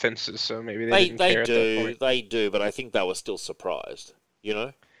pretty good defenses, so maybe they didn't care at that point. They do, but I think they were still surprised.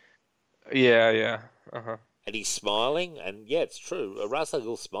 Yeah. Uh-huh. And he's smiling, and yeah, it's true. Ra's al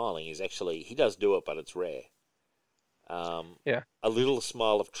Ghul smiling is actually, he does do it, but it's rare. Yeah. A little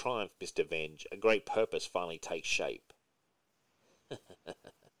smile of triumph, Mr. Venge. A great purpose finally takes shape.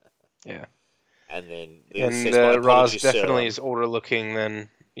 Yeah. And then And says, "My Roz apologies, sir, definitely is older looking than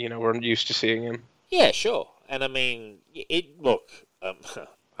we're used to seeing him. Yeah, sure. And I mean, look, I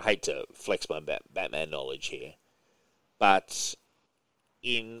hate to flex my Batman knowledge here, but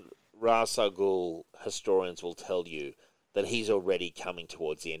in Ra's al Ghul, historians will tell you that he's already coming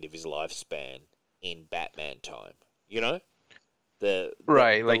towards the end of his lifespan in Batman time.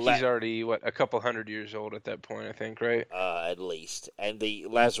 Right, like he's already a couple hundred years old at that point, I think, right? At least, and the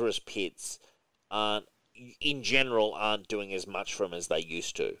Lazarus Pits aren't, in general, aren't doing as much for him as they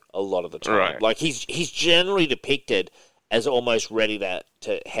used to a lot of the time. Right. Like he's generally depicted as almost ready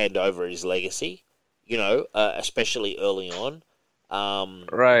to hand over his legacy, especially early on.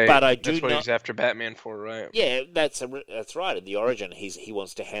 Right. But I do That's what not. he's after Batman for, right? Yeah, that's right. In the origin, he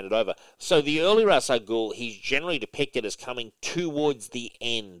wants to hand it over. So the early Ra's al Ghul, he's generally depicted as coming towards the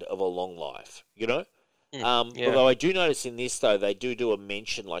end of a long life. Yeah. Although I do notice in this, though, they do a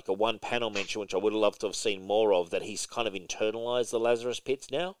mention, like a one-panel mention, which I would have loved to have seen more of, that he's kind of internalized the Lazarus Pits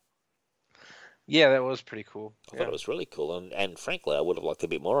now. Yeah, that was pretty cool. I thought it was really cool, and frankly, I would have liked a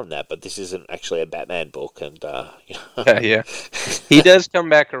bit more on that, but this isn't actually a Batman book, and, Yeah. He does come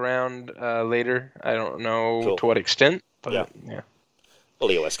back around later. I don't know Cool. to what extent, but yeah. Well,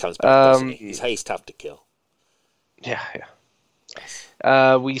 he always comes back, doesn't he? He's tough to kill. Yeah.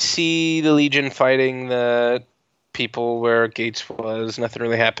 We see the Legion fighting the people where Gates was. Nothing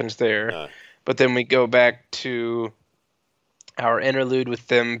really happens there. No. But then we go back to our interlude with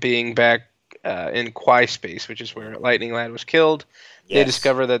them being back in Quai Space, which is where Lightning Lad was killed. Yes. They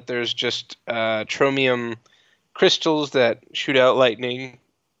discover that there's just chromium crystals that shoot out lightning.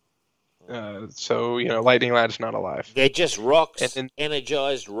 So, Lightning Lad's not alive. They're just rocks, And-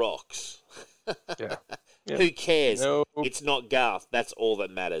 energized rocks. Yeah. Who cares? No. It's not Garth. That's all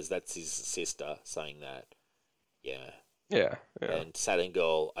that matters. That's his sister saying that. Yeah. Yeah. And Saturn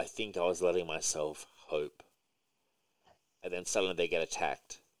Girl, I think I was letting myself hope. And then suddenly they get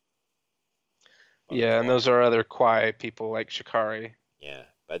attacked. Yeah, and those are other Quai people like Shikari. Yeah,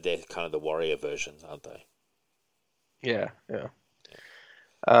 but they're kind of the warrior versions, aren't they? Yeah.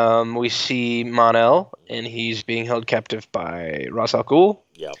 We see Mon-El, and he's being held captive by Ra's al Ghul.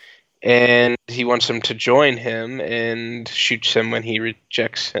 Yep. And he wants him to join him and shoots him when he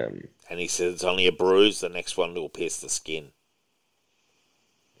rejects him. And he says it's only a bruise, the next one will pierce the skin.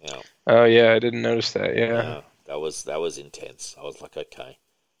 Yeah, Oh yeah, I didn't notice that. Yeah. yeah, that was intense. I was like, okay,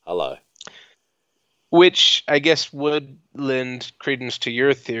 hello. Which I guess would lend credence to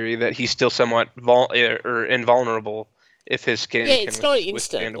your theory that he's still somewhat or invulnerable if his Yeah, skin can it's not instant.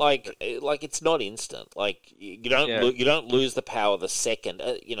 withstand. Like it's not instant. Like you don't Yeah. you don't lose the power the second.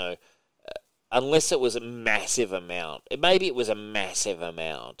 Unless it was a massive amount. Maybe it was a massive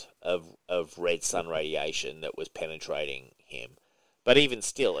amount of red sun radiation that was penetrating him. But even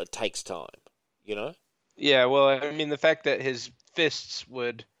still, it takes time. You know? Yeah. Well, I mean, the fact that his fists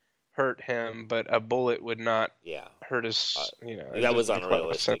would hurt him, but a bullet would not Yeah. hurt his. It That was doesn't make a lot of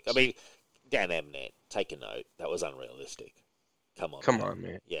unrealistic. I sense. mean, Dan Abnett, take a note. That was unrealistic. Come on, Come man. on,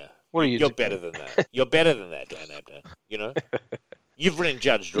 man. Yeah. What are you You're doing? better than that. You're better than that, Dan Abnett. You know? You've written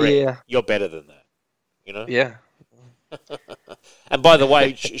Judge Dredd. Yeah. You're better than that. You know? Yeah. And by the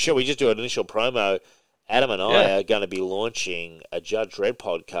way, shall we just do an initial promo? Adam and I Yeah. are going to be launching a Judge Dredd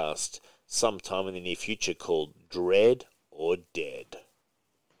podcast sometime in the near future called Dread or Dead.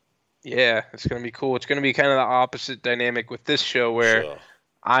 Yeah, it's gonna be cool. It's gonna be kind of the opposite dynamic with this show, where Sure.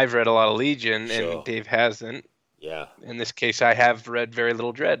 I've read a lot of Legion Sure. and Dave hasn't. Yeah. In this case, I have read very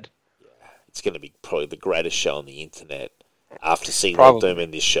little Dread. It's going to be probably the greatest show on the internet after Signal, Probably. Doom,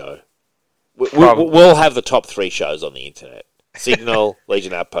 and this show. Probably. We'll have the top 3 shows on the internet. Signal,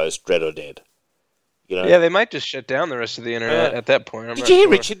 Legion Outpost, Dread or Dead. You know? Yeah, they might just shut down the rest of the internet at that point. I'm Did not you hear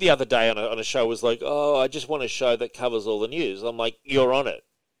sure. Richard the other day on a show was like, oh, I just want a show that covers all the news. I'm like, you're on it.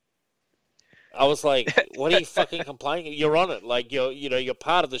 I was like, what are you fucking complaining? You're on it. Like, you're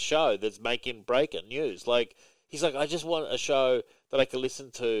part of the show that's making breaking news. Like, he's like, I just want a show that I can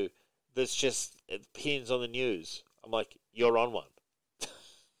listen to that's just opinions on the news. I'm like, you're on one.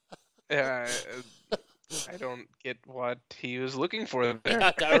 Yeah, I don't get what he was looking for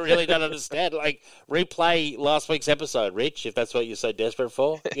there. I really don't understand. Like, replay last week's episode, Rich, if that's what you're so desperate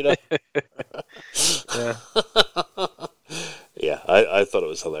for. You know? Yeah, Yeah, I thought it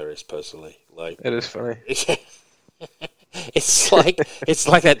was hilarious personally. Like, it is funny. it's like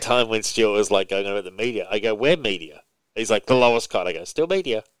that time when Stuart was like going over the media. I go, we're media. He's like, the lowest kind. I go, still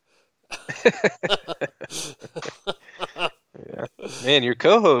media. Yeah, man, your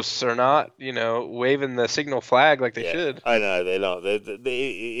co-hosts are not, waving the signal flag like they should. I know they're not.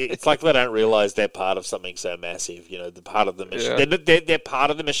 It's like they don't realize they're part of something so massive. They're part of the machine. Yeah. They're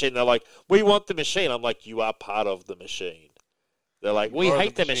part of the machine. They're like, we want the machine. I'm like, you are part of the machine. They're like, we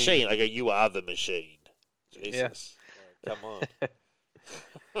hate the machine. I go, you are the machine. Jesus, come on.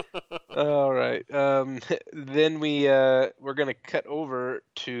 All right. Then we're gonna cut over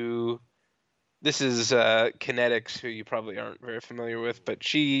to. This is Kinetics, who you probably aren't very familiar with, but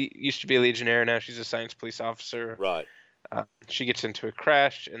she used to be a Legionnaire. Now she's a science police officer. Right. She gets into a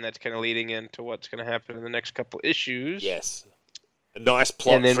crash, and that's kind of leading into what's going to happen in the next couple issues. Yes. A nice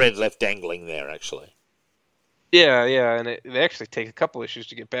plot thread left dangling there, actually. Yeah, and they actually take a couple issues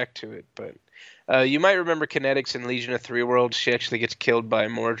to get back to it. But you might remember Kinetics in Legion of Three Worlds. She actually gets killed by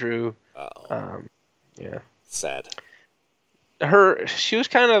Mordru. Yeah. Sad. She was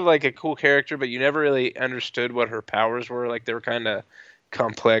kind of like a cool character, but you never really understood what her powers were. Like, they were kind of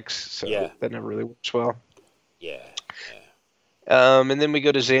complex, so that never really works well. Yeah. And then we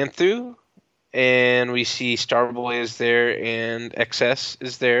go to Xanthu, and we see Starboy is there, and XS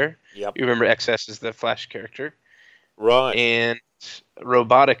is there. Yep. You remember XS is the Flash character. Right. And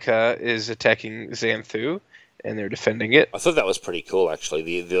Robotica is attacking Xanthu, and they're defending it. I thought that was pretty cool,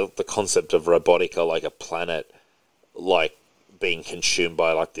 actually. The concept of Robotica, like a planet, like, being consumed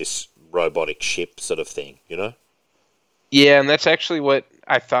by like this robotic ship sort of thing, Yeah, and that's actually what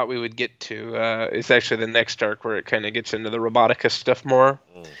I thought we would get to. It's actually the next arc where it kind of gets into the Robotica stuff more.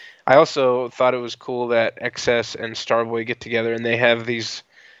 I also thought it was cool that XS and Starboy get together and they have these,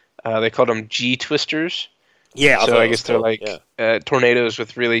 they called them G-twisters. Yeah, so I guess they're like tornadoes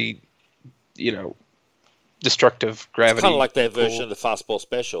with really, destructive gravity. It's kind of like their version of the Fastball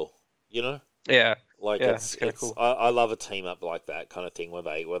Special, Yeah. Like it's kind of cool. I love a team up like that kind of thing where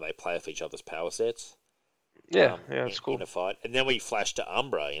they play off each other's power sets. It's cool. In a fight, and then we flash to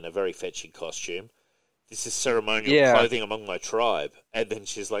Umbra in a very fetching costume. This is ceremonial clothing among my tribe, and then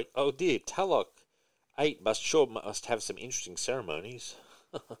she's like, "Oh dear, Talok 8 must have some interesting ceremonies."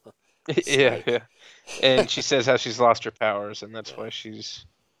 Yeah. And she says how she's lost her powers, and that's why she's.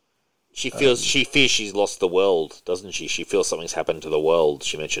 She fears she's lost the world, doesn't she? She feels something's happened to the world.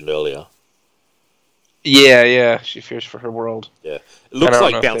 She mentioned earlier. Yeah. She fears for her world. Yeah, it looks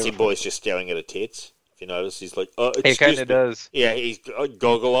like Bouncing Boy's just staring at her tits. If you notice, he's like, "Oh, it kind of does." Yeah, he's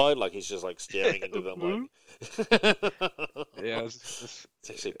goggle-eyed, like he's just like staring into them. Yeah, it's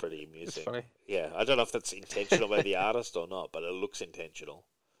actually pretty amusing. It's funny. Yeah, I don't know if that's intentional by the artist or not, but it looks intentional.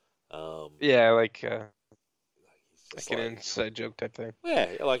 Yeah, like He's just an inside joke type thing.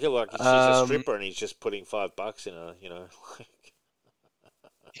 yeah, like she's a stripper and he's just putting $5 in her,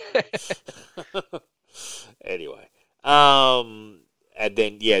 Anyway, and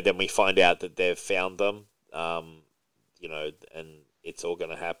then we find out that they've found them, and it's all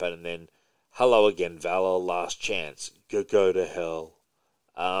going to happen, and then hello again, Valor, last chance, go to hell.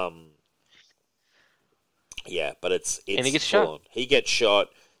 Yeah, but it's and he gets full shot. on. He gets shot.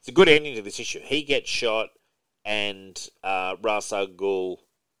 It's a good ending to this issue. He gets shot, and Ra's al Ghul,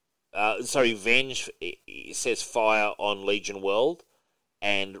 Venge says fire on Legion World,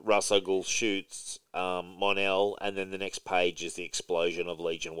 and Ra's al Ghul shoots Mon-El, and then the next page is the explosion of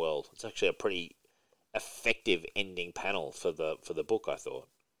Legion World. It's actually a pretty effective ending panel for the book, I thought.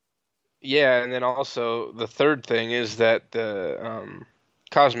 Yeah, and then also the third thing is that the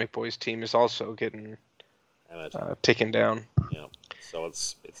Cosmic Boys team is also getting taken down. Yeah, so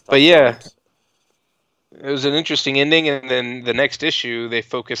it's tough. But yeah, it was an interesting ending, and then the next issue they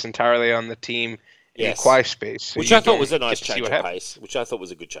focus entirely on the team in Quai Space, so which I thought was a nice change of pace. Which I thought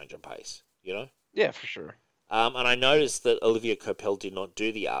was a good change of pace. Yeah, for sure. And I noticed that Olivia Coipel did not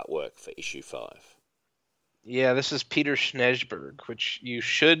do the artwork for issue 5. Yeah, this is Peter Schneeberg, which you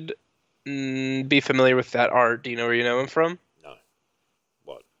should be familiar with that art. Do you know where you know him from? No.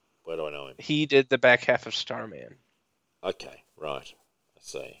 What? Where do I know him? He did the back half of Starman. Okay, right. I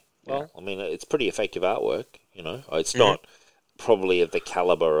see. Well, I mean, it's pretty effective artwork. It's not probably of the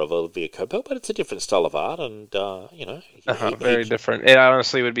caliber of Olivia Coipel, but it's a different style of art, and very different. It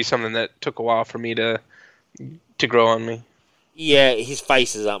honestly would be something that took a while for me to grow on me. Yeah, his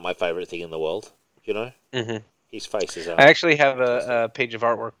faces aren't my favorite thing in the world. Mm-hmm. His faces are. I actually have a page of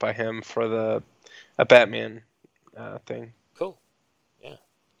artwork by him for a Batman thing. Cool. Yeah.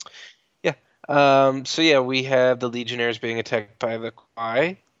 Yeah. So yeah, we have the Legionnaires being attacked by the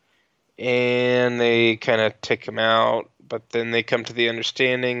Quai, and they kind of take them out. But then they come to the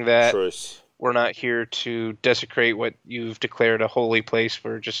understanding that Truce. We're not here to desecrate what you've declared a holy place.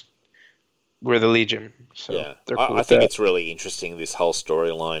 We're the Legion. So yeah, they're cool I think it's really interesting, this whole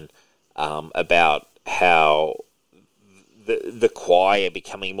storyline about how the Quai are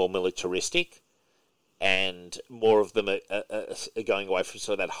becoming more militaristic, and more of them are going away from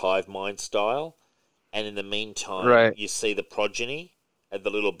sort of that hive mind style. And in the meantime, you see the progeny, the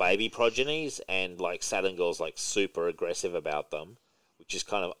little baby progenies, and like Saturn Girl's like super aggressive about them, which is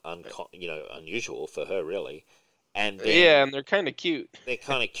kind of unusual for her, really. And then, and they're kind of cute. They're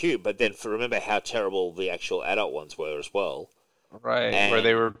kind of cute, but then remember how terrible the actual adult ones were as well. Right, where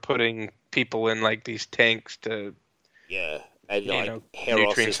they were putting people in like these tanks to and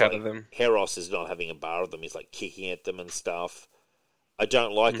nutrients out of them. Heros is not having a bar of them. He's like kicking at them and stuff. I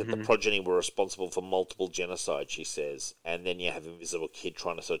don't like that the progeny were responsible for multiple genocides, she says. And then you have Invisible Kid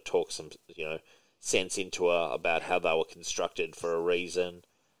trying to sort of talk some, sense into her about how they were constructed for a reason.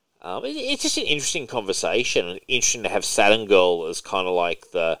 It's just an interesting conversation. Interesting to have Saturn Girl as kind of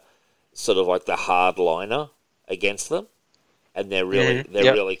like the hardliner against them, and they're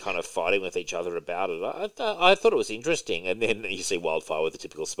really kind of fighting with each other about it. I thought it was interesting. And then you see Wildfire with the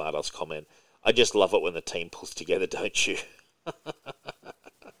typical smartass comment. I just love it when the team pulls together, don't you?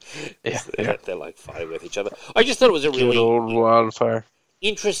 They're like fighting with each other. I just thought it was a really old Wildfire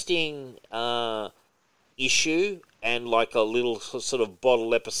interesting issue, and like a little sort of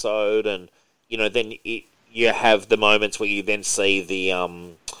bottle episode, and then you have the moments where you then see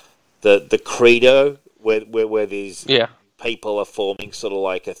the credo where these people are forming sort of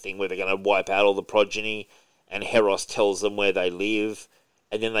like a thing where they're going to wipe out all the progeny, and Heros tells them where they live.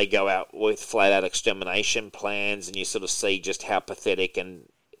 And then they go out with flat-out extermination plans, and you sort of see just how pathetic and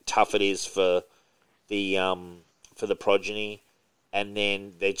tough it is for the progeny. And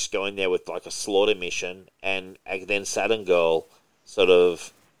then they just go in there with like a slaughter mission, and then Saturn Girl sort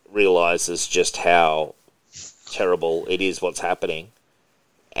of realizes just how terrible it is what's happening,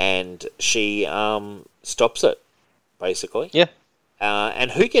 and she stops it, basically. Yeah.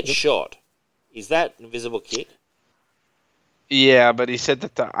 And who gets shot? Is that Invisible Kid? Yeah, but he said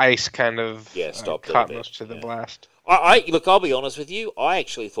that the ice kind of caught most of the blast. Look, I'll be honest with you. I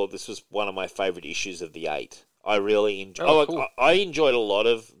actually thought this was one of my favorite issues of the 8. I really enjoyed. Cool. I enjoyed a lot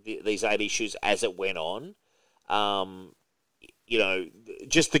of these 8 issues as it went on.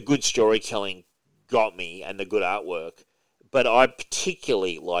 Just the good storytelling got me, and the good artwork. But I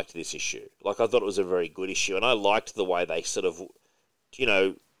particularly liked this issue. Like, I thought it was a very good issue, and I liked the way they sort of,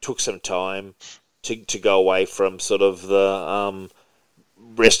 took some time to go away from sort of the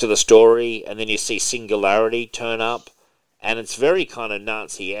rest of the story, and then you see Singularity turn up, and it's very kind of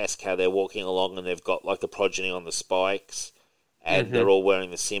Nazi-esque how they're walking along, and they've got like the progeny on the spikes, and they're all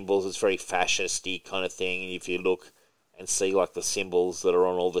wearing the symbols. It's very fascisty kind of thing. And if you look and see like the symbols that are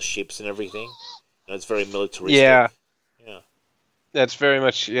on all the ships and everything, and it's very militaristic. Yeah, yeah. that's very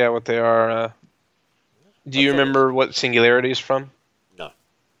much what they are. Do you remember what Singularity is from? No.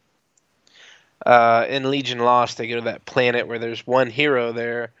 In Legion Lost, they go to that planet where there's one hero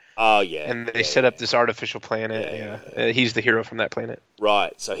there. Oh, yeah. And they set up this artificial planet. Yeah. He's the hero from that planet.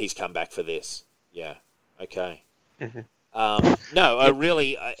 Right, so he's come back for this. Yeah, okay. Mm-hmm. No, a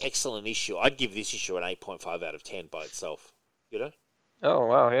really excellent issue. I'd give this issue an 8.5 out of 10 by itself. You know? Oh,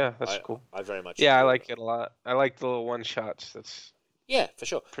 wow, yeah, that's cool. I very much I like it a lot. I like the little one-shots. That's for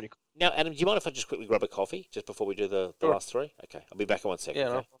sure. Pretty cool. Now, Adam, do you mind if I just quickly grab a coffee just before we do the last three? Okay, I'll be back in 1 second. Yeah,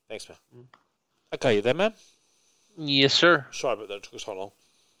 okay? no. Thanks, man. Okay, you there, man? Yes, sir. Sorry about that. It took us so long.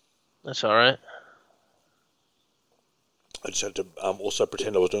 That's all right. I just had to also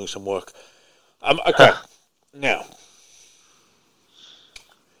pretend I was doing some work. Okay, now.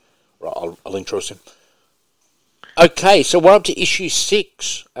 Right, I'll intro him. Okay, so we're up to issue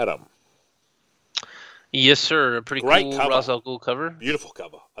 6, Adam. Yes, sir. A pretty Great cool cover. Ra's al Ghul cover. Beautiful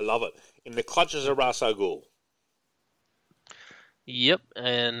cover. I love it. In the clutches of Ra's al Ghul. Yep,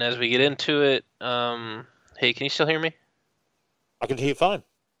 and as we get into it, hey, can you still hear me? I can hear you fine.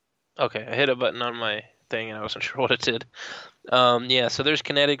 Okay, I hit a button on my thing and I wasn't sure what it did. So there's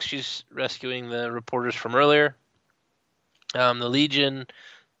Kinetics. She's rescuing the reporters from earlier. The Legion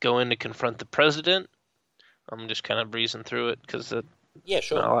go in to confront the president. I'm just kind of breezing through it because not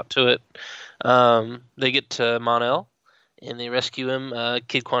a lot to it. They get to Mon-El and they rescue him.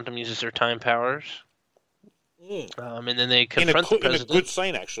 Kid Quantum uses her time powers. And then they confront the president. In a good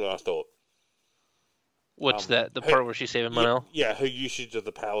scene, actually, I thought. What's that? The part where she's saving Mon-El? Yeah, her usage of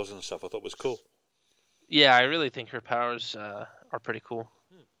the powers and stuff I thought was cool. Yeah, I really think her powers are pretty cool.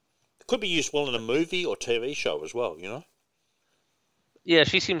 It could be used well in a movie or TV show as well, you know? Yeah,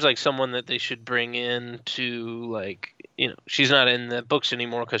 she seems like someone that they should bring in to, like, she's not in the books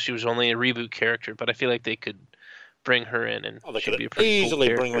anymore because she was only a reboot character, but I feel like they could bring her in and they she'd could be a pretty easily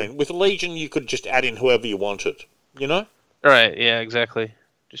cool bring her in. With Legion, you could just add in whoever you wanted, you know? Right, yeah, exactly.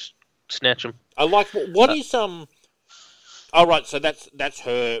 Just snatch them. I like, what is, oh, right, so that's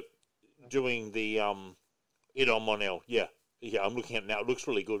her doing the, it on Mon-El, yeah. Yeah, I'm looking at it now. It looks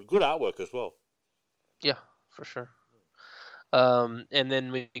really good. Good artwork as well. Yeah, for sure. And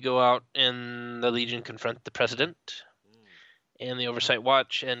then we go out and the Legion confront the president and the Oversight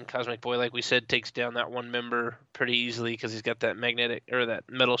Watch, and Cosmic Boy, like we said, takes down that one member pretty easily because he's got that that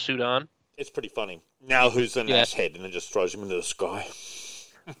metal suit on. It's pretty funny. Now who's an asshead, and it just throws him into the sky.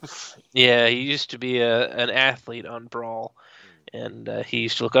 Yeah, he used to be an athlete on Brawl, and he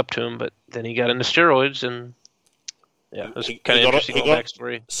used to look up to him, but then he got into steroids, and it was kind of interesting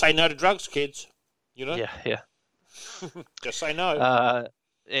backstory. Say no to drugs, kids. You know? Yeah. Just say no.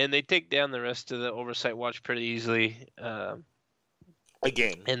 And they take down the rest of the Oversight Watch pretty easily.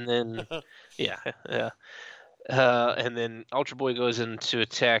 Again. And then, and then Ultra Boy goes in to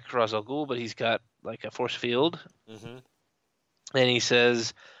attack Ra's al Ghul, but he's got like a force field. Mm-hmm. And he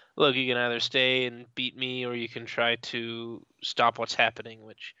says, look, you can either stay and beat me, or you can try to stop what's happening,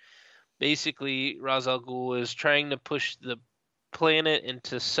 which basically Ra's al Ghul is trying to push the planet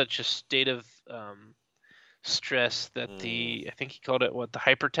into such a state of stress that I think he called it, the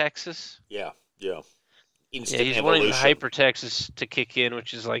hypertaxis? Yeah. Instant he's wanting the hypertaxis to kick in,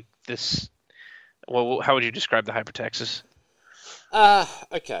 which is like this. Well, how would you describe the hypertaxis?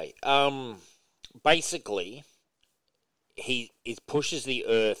 Okay. Basically, it pushes the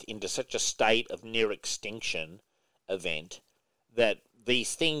Earth into such a state of near extinction event that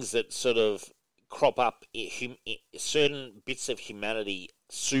these things that sort of crop up, certain bits of humanity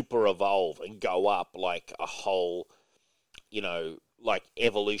super evolve and go up like a whole, like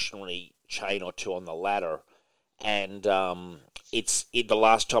evolutionary chain or two on the ladder. And the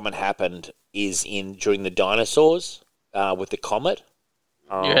last time it happened is during the dinosaurs with the comet.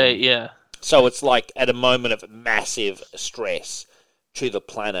 Yeah. So it's like at a moment of massive stress to the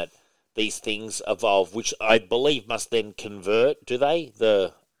planet, these things evolve, which I believe must then convert, do they?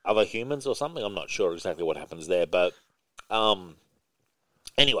 The other humans or something? I'm not sure exactly what happens there, but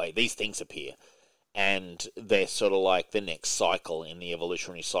anyway, these things appear. And they're sort of like the next cycle in the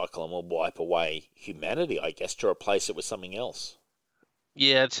evolutionary cycle, and will wipe away humanity, I guess, to replace it with something else.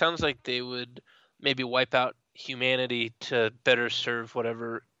 Yeah, it sounds like they would maybe wipe out humanity to better serve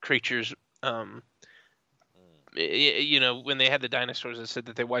whatever creatures. When they had the dinosaurs, it said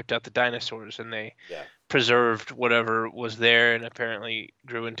that they wiped out the dinosaurs and they preserved whatever was there, and apparently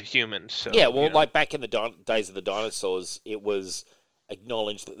grew into humans. So, like back in the days of the dinosaurs, it was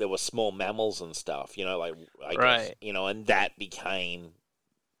acknowledged that there were small mammals and stuff, like I guess, Right. and that became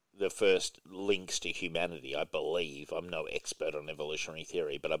the first links to humanity, I believe. I'm no expert on evolutionary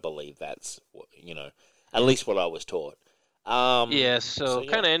theory, but I believe that's, at least what I was taught. Yeah, So so yeah.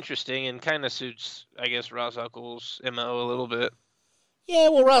 kind of interesting and kind of suits, I guess, Ra's al Ghul's MO a little bit. Yeah,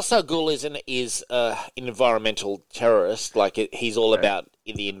 well, Ra's al Ghul is an environmental terrorist. Like he's all Right. about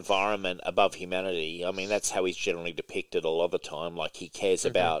the environment above humanity. I mean, that's how he's generally depicted a lot of the time. Like he cares Hmm.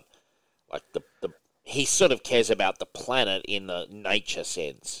 about like the he sort of cares about the planet in the nature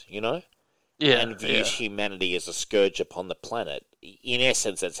sense, Yeah, and views yeah, humanity as a scourge upon the planet. In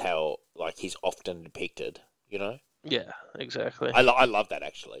essence, that's how like he's often depicted. yeah, exactly. I love that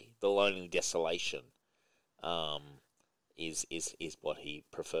actually. The lonely desolation. Um, is what he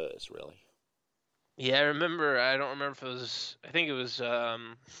prefers, really. Yeah, I remember. I don't remember if it was. I think it was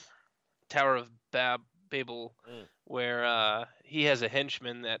Tower of Babel, Mm, where he has a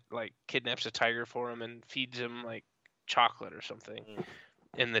henchman that like kidnaps a tiger for him and feeds him like chocolate or something, mm.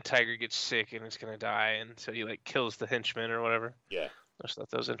 and the tiger gets sick and it's gonna die, and so he like kills the henchman or whatever. Yeah. I just thought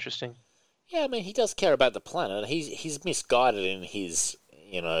that was interesting. Yeah, I mean, he does care about the planet. He's misguided in his,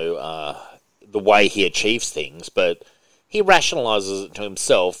 the way he achieves things, but he rationalizes it to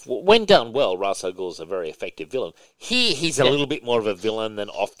himself. When done well, Ra's al Ghul is a very effective villain. Here, he's a Yeah, little bit more of a villain than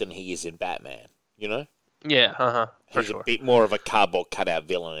often he is in Batman. yeah, for He's a sure. bit more of a cardboard cutout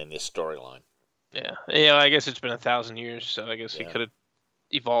villain in this storyline. Yeah, yeah. I guess it's been 1,000 years, so I guess he Yeah, could have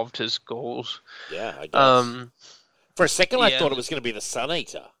evolved his goals. yeah, I guess. Um, For a second, I yeah. thought it was going to be the Sun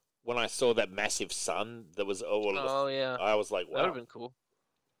Eater. When I saw that massive sun that was, Oh yeah, I was like, that would have wow, been cool.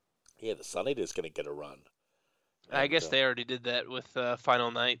 yeah, the Sun Eater's going to get a run. I And guess they already did that with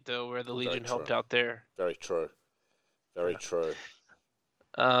Final Night though, where the very Legion true. helped out there. Very true. Very Yeah. true.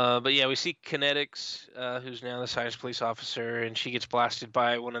 But yeah, we see Kinetics, who's now the science police officer, and she gets blasted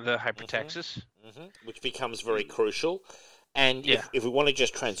by one of the hmm Hypertexes. Which becomes very crucial. And Yeah, if we want to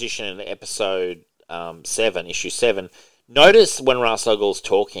just transition into episode 7, issue 7, notice when Ra's al Ghul's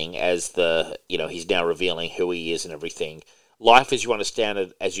talking as he's now revealing who he is and everything. Life as you understand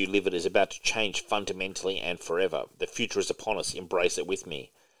it, as you live it, is about to change fundamentally and forever. The future is upon us. Embrace it with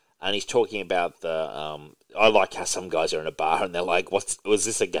me. And he's talking about I like how some guys are in a bar and they're like, was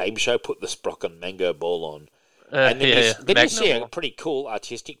this a game show? Put the Sprock and Mango Ball on. And then yeah. you see a Magnoble. pretty cool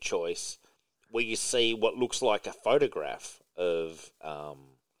artistic choice where you see what looks like a photograph of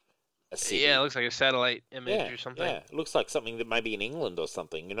a city. Yeah, it looks like a satellite image Yeah, or something. yeah. It looks like something that maybe in England or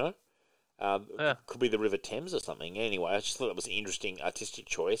something. Yeah. Could be the River Thames or something. Anyway, I just thought it was an interesting artistic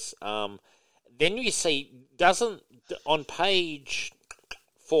choice. Then you see, doesn't on page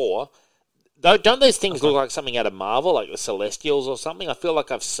 4, don't those things look like something out of Marvel, like the Celestials or something? I feel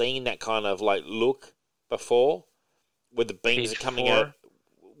like I've seen that kind of like look before, where the beams Page are coming 4. out,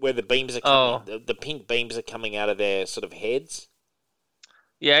 where the beams are Oh, coming, the pink beams are coming out of their sort of heads.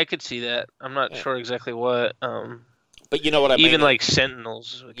 yeah, I could see that. I'm not Yeah, sure exactly what. but you know what I Even mean. like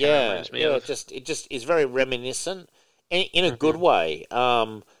Sentinels, it kind of Yeah, reminds me yeah. of. It just is very reminiscent, in a good Hmm. way.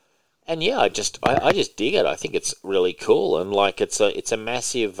 And yeah, I just dig it. I think it's really cool, and like it's a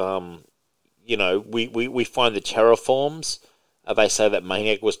massive. We find the terraforms. They say that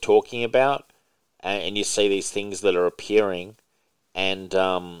Maniac was talking about, and you see these things that are appearing, and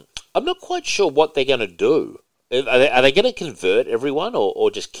I'm not quite sure what they're going to do. Are they going to convert everyone or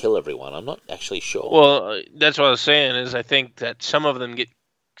just kill everyone? I'm not actually sure. Well, that's what I was saying. Is I think that some of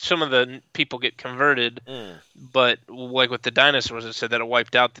the people get converted, Mm, but like with the dinosaurs, it said that it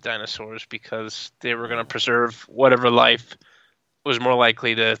wiped out the dinosaurs because they were going to mm. preserve whatever life was more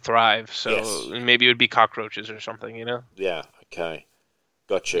likely to thrive. Yes. So maybe it would be cockroaches or something. Yeah. Okay.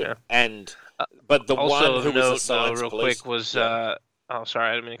 Got you. Yeah. And Uh, but the one Also of who was a note, though, science real police. quick, was Yeah. oh,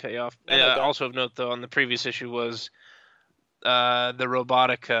 sorry, I didn't mean to cut you off. No, no, go. Also of note, though, on the previous issue was the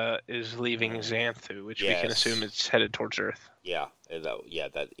Robotica is leaving Xanthu, which we can assume Yes. it's headed towards Earth. Yeah.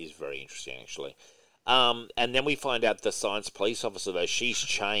 That is very interesting, actually. And then we find out the science police officer, though, she's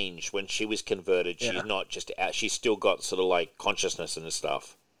changed when she was converted. She's Yeah. not just out. She's still got sort of like consciousness and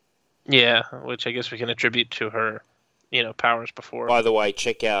stuff. Yeah, which I guess we can attribute to her, powers before. By the way,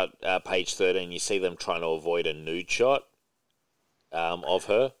 check out page 13. You see them trying to avoid a nude shot of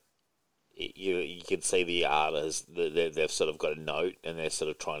her. You can see the artists, they've sort of got a note and they're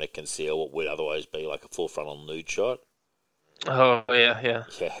sort of trying to conceal what would otherwise be like a full frontal nude shot. Oh, yeah, yeah.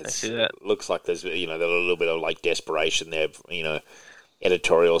 Yeah, I see that. it looks like there's there's a little bit of like desperation there.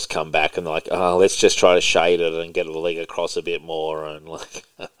 Editorials come back and they're like, oh, let's just try to shade it and get the leg across a bit more and like.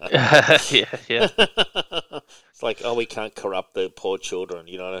 Yeah, yeah. It's like, oh, we can't corrupt the poor children,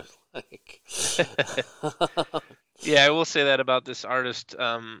 like. Yeah, I will say that about this artist,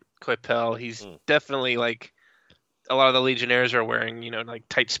 Coipel. He's Mm. definitely like a lot of the Legionnaires are wearing, like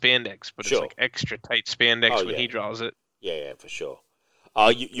tight spandex, but it's Sure. like extra tight Oh spandex when yeah, he draws it. yeah, for sure.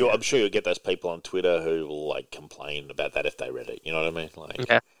 Yeah, I'm sure you'll get those people on Twitter who will like complain about that if they read it. You know what I mean?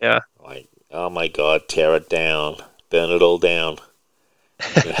 yeah, yeah. Like, oh my god, tear it down, burn it all down.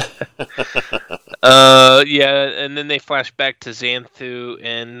 Yeah, Yeah, and then they flash back to Xanthu,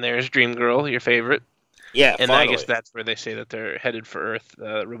 and there's Dream Girl, your favorite, yeah. and I guess Finally, that's where they say that they're headed for Earth,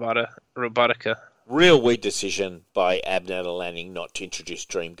 Robotica. real weird decision by Abnett and Lanning not to introduce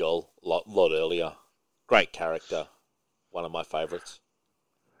Dream Girl lot earlier. Great character, one of my favorites.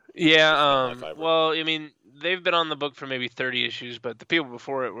 Yeah, If not my favorite. well, I mean, they've been on the book for maybe 30 issues, but the people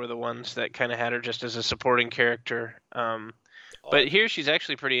before it were the ones that kind of had her just as a supporting character. But here she's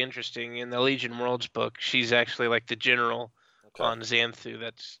actually pretty interesting. In the Legion Worlds book, she's actually like the general on Xanthu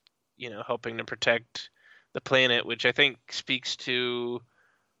that's, helping to protect the planet, which I think speaks to,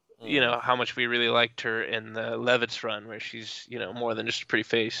 how much we really liked her in the Levitz run, where she's, more than just a pretty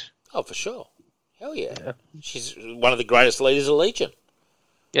face. Oh, for sure. Hell yeah. She's one of the greatest leaders of Legion.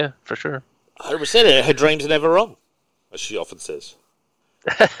 Yeah, for sure. 100%. Her dreams are never wrong, as she often says.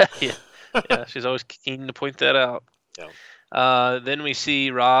 Yeah, she's always keen to point that out. Yeah. Then we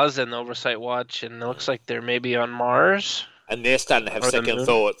see Roz and the Oversight Watch, and it looks like they're maybe on Mars. And they're starting to have second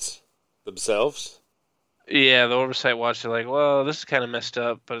thoughts themselves. Yeah, the Oversight Watch, they're like, well, this is kind of messed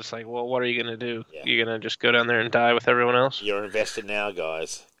up, but it's like, well, what are you going to do? Yeah. You're going to just go down there and die with everyone else? You're invested now,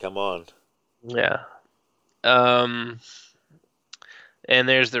 guys. Come on. Yeah. And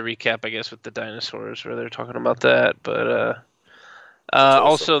there's the recap, I guess, with the dinosaurs, where they're talking about that. But awesome.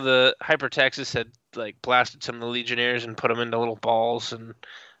 Also, the Hypertaxis had like blasted some of the Legionnaires and put them into little balls, and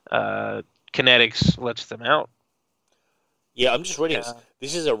Kinetics lets them out. Yeah, I'm just reading this.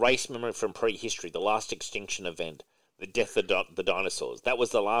 This is a race memory from prehistory, the last extinction event, the death of the dinosaurs. That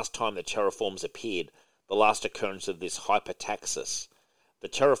was the last time the terraforms appeared, the last occurrence of this Hypertaxis. The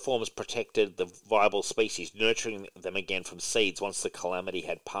terraforms protected the viable species, nurturing them again from seeds once the calamity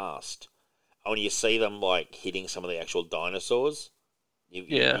had passed. And when you see them like hitting some of the actual dinosaurs,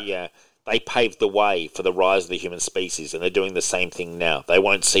 they paved the way for the rise of the human species, and they're doing the same thing now. They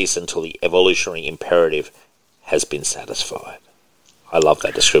won't cease until the evolutionary imperative has been satisfied. I love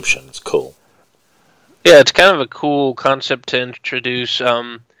that description. It's cool. Yeah, it's kind of a cool concept to introduce,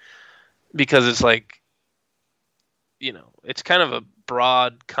 because it's like, it's kind of a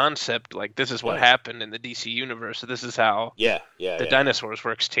broad concept. Like, this is what happened in the DC universe. So this is how the dinosaurs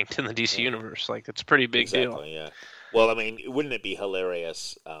were extinct in the DC universe. Like, it's a pretty big deal. Yeah. Well, I mean, wouldn't it be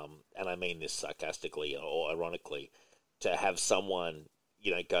hilarious, and I mean this sarcastically or ironically, to have someone,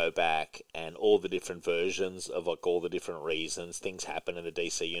 go back and all the different versions of like all the different reasons things happen in the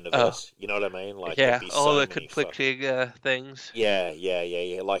DC universe. You know what I mean? Like, all the conflicting things. Yeah.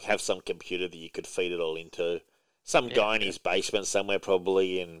 Like, have some computer that you could feed it all into. Some guy in his basement somewhere,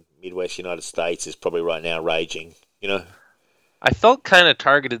 probably in Midwest United States, is probably right now raging. I felt kind of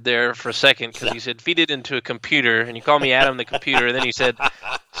targeted there for a second because you said feed it into a computer, and you called me Adam the computer, and then you said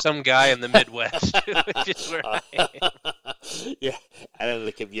some guy in the Midwest, which is where I am. Yeah, and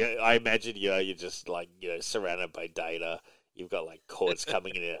then I imagine you're just like surrounded by data. You've got like cords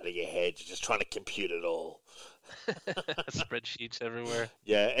coming in and out of your head. You're just trying to compute it all. Spreadsheets everywhere.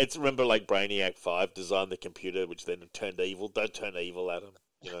 Yeah, it's remember like Brainiac 5 designed the computer, which then turned evil. Don't turn evil, Adam.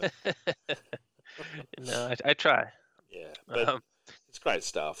 No, I try. Yeah, but it's great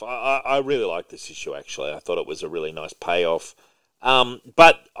stuff. I really like this issue, actually. I thought it was a really nice payoff.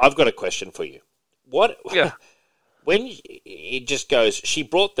 But I've got a question for you. What? Yeah. When it just goes, she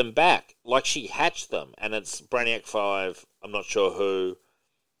brought them back, like she hatched them, and it's Brainiac 5, I'm not sure who,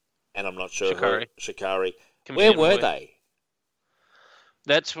 and I'm not sure who. Shikari. Where were they?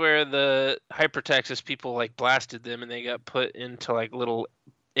 That's where the Hypertaxis people like blasted them, and they got put into like little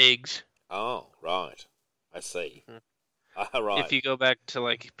eggs. Oh, right. I see. Right. If you go back to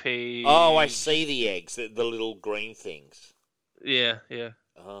like page... Oh, I see the eggs, the little green things. Yeah.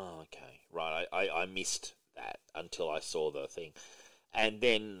 Oh, okay. Right, I missed that until I saw the thing. And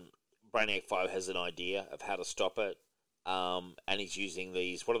then Brainiac 5 has an idea of how to stop it, and he's using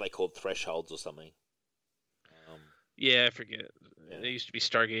these, what are they called, thresholds or something? Yeah, I forget. Yeah. They used to be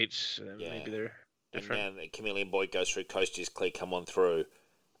Stargates. Maybe they're different. And now the Chameleon Boy goes through, Coast is clear, come on through.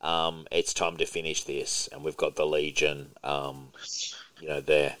 It's time to finish this, and we've got the Legion,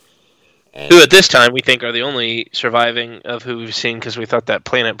 there. And who at this time we think are the only surviving of who we've seen because we thought that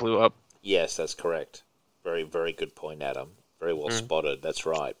planet blew up. Yes, that's correct. Very, very good point, Adam. Very well spotted. That's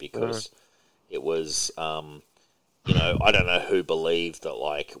right, because it was I don't know who believed that,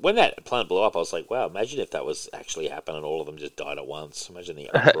 like, when that planet blew up, I was like, wow, imagine if that was actually happening and all of them just died at once. Imagine the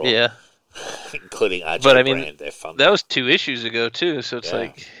uproar, Yeah. including But RJ I mean, Brand, their funder. that was 2 issues ago too, so it's Yeah.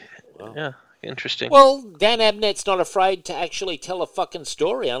 like, Well, yeah, interesting. well, Dan Abnett's not afraid to actually tell a fucking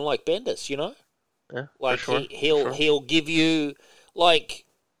story, unlike Bendis, Yeah, Like, for sure. he'll give you, like,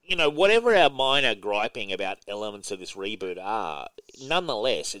 whatever our minor griping about elements of this reboot are,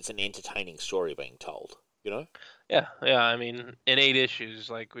 nonetheless, it's an entertaining story being told, Yeah, yeah. I mean, in 8 issues,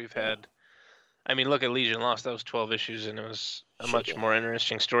 like we've Yeah. had. I mean, look at Legion Lost. That was 12 issues, and it was a Shit, much yeah. more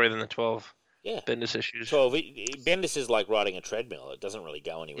interesting story than the 12 Yeah. Bendis issues. 12, Bendis is like riding a treadmill. It doesn't really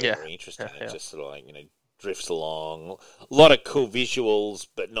go anywhere Yeah. very interesting. Yeah, It yeah. just sort of like, drifts along. A lot of cool visuals,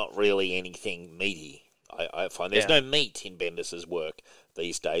 but not really anything meaty. I find there's Yeah. no meat in Bendis's work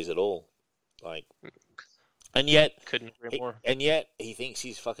these days at all. Like, and yet, Couldn't agree more. he thinks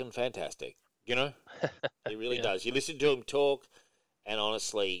he's fucking fantastic. He really Yeah. does. You listen to him talk, and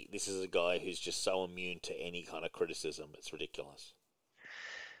honestly, this is a guy who's just so immune to any kind of criticism. It's ridiculous.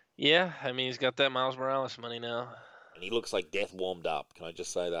 Yeah, I mean, he's got that Miles Morales money now. And he looks like death warmed up. Can I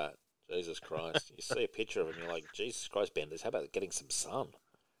just say that? Jesus Christ. You see a picture of him, you're like, Jesus Christ, Bendis, how about getting some sun?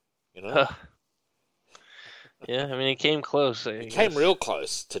 Yeah, I mean, he came close. He came real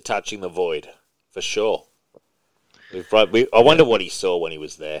close to touching the void, for sure. I wonder what he saw when he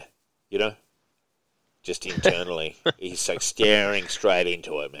was there, Just internally. He's like staring straight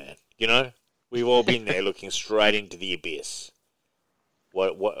into it, man. We've all been there looking straight into the abyss.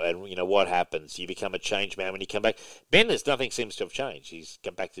 What happens? You become a changed man when you come back. Bendis, nothing seems to have changed. He's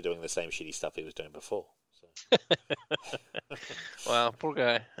come back to doing the same shitty stuff he was doing before. So. Wow, poor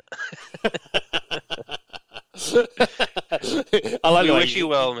guy. I like we wish you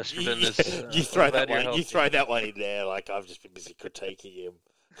well, Mr. Bendis. You throw that one. You throw that one in there. Like, I've just been busy critiquing him.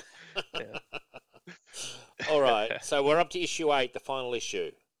 Yeah. All right, so we're up to issue 8, the final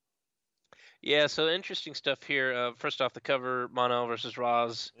issue. Yeah, so interesting stuff here. First off, the cover, Mon-El versus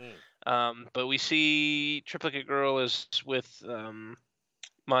Roz. But we see Triplicate Girl is with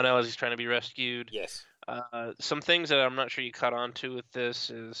Mon-El as he's trying to be rescued. Yes. Some things that I'm not sure you caught on to with this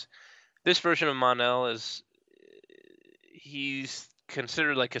is this version of Mon-El is he's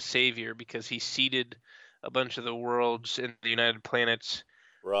considered like a savior because he seeded a bunch of the worlds in the United Planets.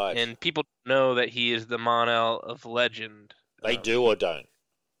 Right. And people know that he is the Mon-El of legend. They do or don't?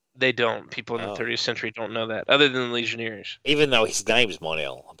 They don't. People in the 30th century don't know that, other than the Legionnaires. Even though his name's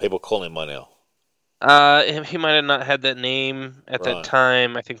Mon-El. People call him Mon-El. He might have not had that name at that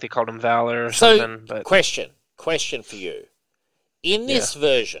time. I think they called him Valor or so, something. But question for you. In this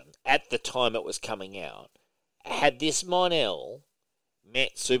version, at the time it was coming out, had this Mon-El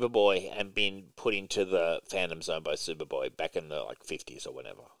met Superboy and been put into the Phantom Zone by Superboy back in the 50s or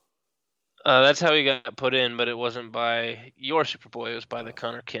whatever? That's how he got put in, but it wasn't by your Superboy. It was by the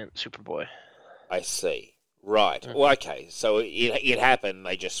Connor Kent Superboy. I see. Right. Well, okay. So it happened.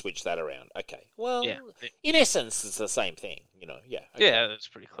 They just switched that around. Okay. Well, in essence, it's the same thing. Yeah. Okay. Yeah, that's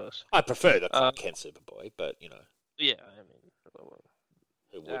pretty close. I prefer the Connor Kent Superboy, but Yeah, I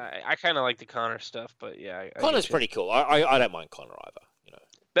mean, I kind of like the Connor stuff, but yeah, Connor's pretty cool. I don't mind Connor either.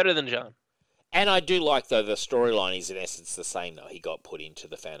 Better than John. And I do like though the storyline is in essence the same though. He got put into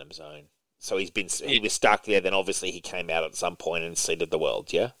the Phantom Zone. So he was stuck there. Then obviously he came out at some point and seeded the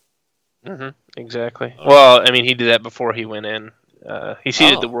world. Yeah. Exactly. Well, I mean, he did that before he went in. He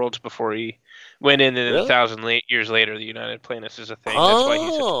seeded the worlds before he went in, and then 1,000 years later, the United Planets is a thing. That's why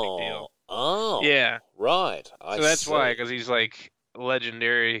he's such a big deal. Oh. Yeah. Right. So that's why, because he's like a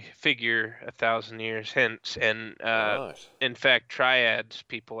legendary figure 1,000 years hence, and in fact, Triads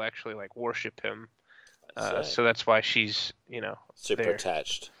people actually like worship him. So that's why she's super there.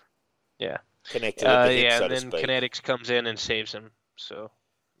 attached. Yeah. Connected at the hip, so and to then speak. Kinetics comes in and saves him. So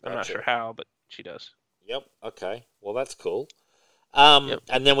I'm not sure how, but she does. Yep. Okay. Well, that's cool. And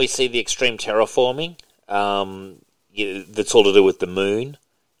then we see the extreme terraforming. That's all to do with the moon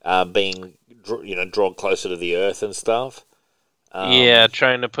being, drawn closer to the Earth and stuff.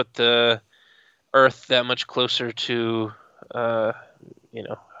 Trying to put the Earth that much closer to, the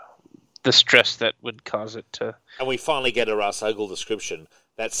stress that would cause it to. And we finally get a Ra's al Ghul description.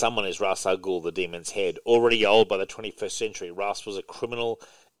 That someone is Ra's al Ghul, the demon's head. Already old by the 21st century, Ra's was a criminal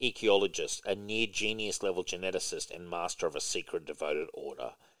archaeologist, a near-genius-level geneticist, and master of a secret devoted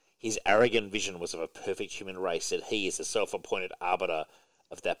order. His arrogant vision was of a perfect human race that he, as the self-appointed arbiter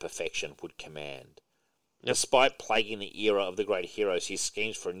of that perfection, would command. Despite plaguing the era of the great heroes, his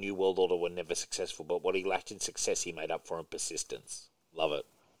schemes for a new world order were never successful, but what he lacked in success he made up for in persistence. Love it.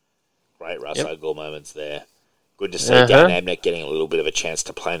 Great Ra's al Ghul moments there. Good to see Dan Abnett getting a little bit of a chance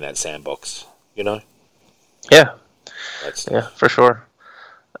to play in that sandbox, Yeah, Great stuff. Yeah, for sure.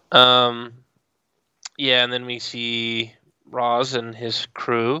 Yeah, and then we see Roz and his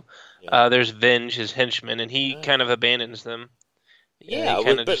crew. Yeah. There's Venge, his henchman, and he Yeah. kind of abandons them. Yeah, he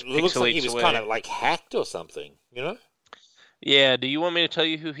kind of but just it looks like he pixelates was away. kind of like hacked or something, you know? Yeah, do you want me to tell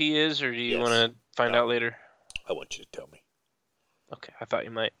you who he is, or do you Yes. want to find No. out later? I want you to tell me. Okay, I thought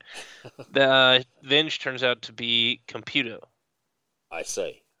you might. The Venge turns out to be Computo. I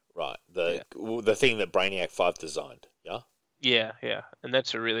see. Right. The thing that Brainiac 5 designed, yeah? Yeah, yeah, and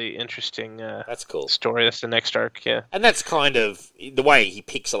that's a really interesting That's cool. story. That's the next arc, yeah. And that's kind of the way he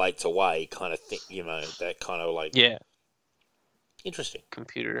pixelates away, kind of thing, that kind of like. Yeah. Interesting.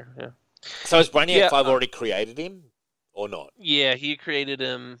 Computer, yeah. So has Brainiac 5 already created him or not? Yeah, he created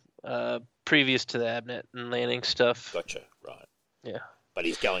him previous to the Abnett and Lanning stuff. Gotcha. Right. Yeah. But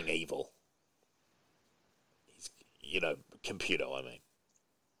he's going evil. He's, Computer, I mean.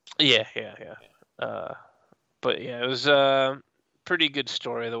 Yeah. But yeah, it was pretty good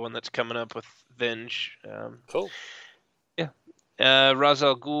story, the one that's coming up with Venge. Cool. Yeah. Ra's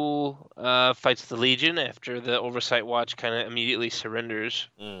al Ghul fights the Legion after the Oversight Watch kind of immediately surrenders.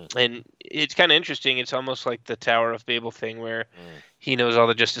 And it's kind of interesting. It's almost like the Tower of Babel thing where he knows all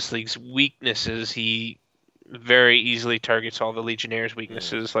the Justice League's weaknesses. He very easily targets all the Legionnaires'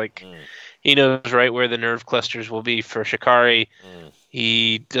 weaknesses. He knows right where the nerve clusters will be for Shikari.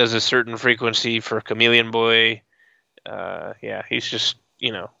 He does a certain frequency for Chameleon Boy. Yeah, he's just,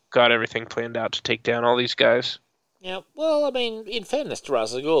 got everything planned out to take down all these guys. Yeah, well, I mean, in fairness to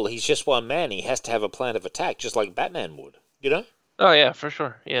Ra's al Ghul, he's just one man. He has to have a plan of attack, just like Batman would, Oh, yeah, for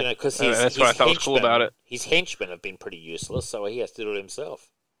sure. Yeah, because that's what I thought was cool about it. His henchmen have been pretty useless, so he has to do it himself.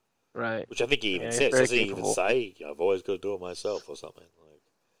 Right. Which I think he even says. Does he even say, I've always got to do it myself or something?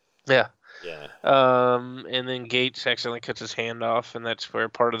 Yeah. Yeah. And then Gates accidentally cuts his hand off, and that's where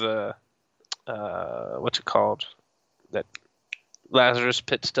part of the, what's it called? That Lazarus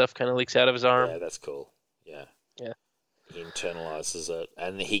pit stuff kind of leaks out of his arm. Yeah, that's cool. Yeah. Yeah. He internalizes it.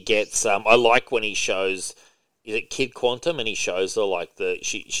 And he gets, I like when he shows, is it Kid Quantum? And he shows her like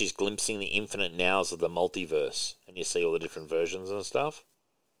she's glimpsing the infinite nows of the multiverse. And you see all the different versions and stuff.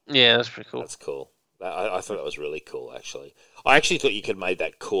 Yeah, that's pretty cool. That's cool. I thought that was really cool, actually. I actually thought you could have made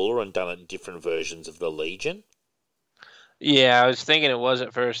that cooler and done it in different versions of the Legion. Yeah, I was thinking it was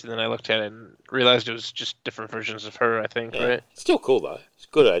at first, and then I looked at it and realized it was just different versions of her, I think, right? Still cool, though. It's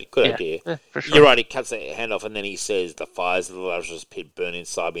a good idea. Yeah, for sure. You're right, he cuts the hand off, and then he says, the fires of the Lazarus pit burn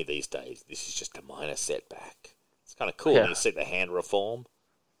inside me these days. This is just a minor setback. It's kind of cool when you see the hand reform.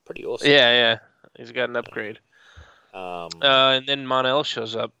 Pretty awesome. Yeah. He's got an upgrade. And then Mon-El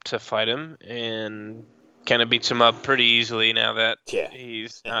shows up to fight him, and kind of beats him up pretty easily now that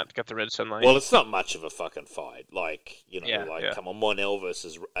he's not got the red sunlight. Well, it's not much of a fucking fight. Come on, Mon-El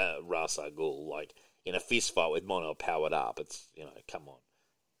versus Ra's al Ghul. In a fist fight with Mon-El powered up, it's, come on.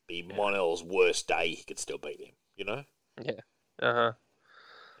 Be Mon-El's worst day, he could still beat him, Yeah. Uh-huh.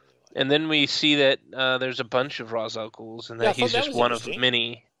 And then we see that there's a bunch of Ra's al Ghuls, and that he's just one of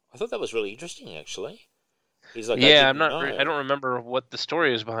many. I thought that was really interesting, actually. He's like, I don't remember what the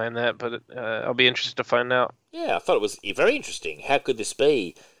story is behind that, but I'll be interested to find out. Yeah, I thought it was very interesting. How could this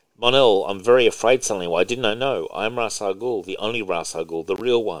be? Mon-El, I'm very afraid suddenly. Why didn't I know? I'm Ra's al Ghul, the only Ra's al Ghul, the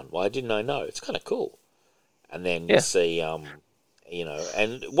real one. Why didn't I know? It's kind of cool. And then you see, and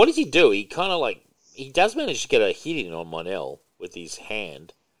what does he do? He kind of he does manage to get a hit in on Mon-El with his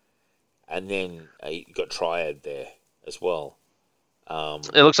hand. And then he got Triad there as well.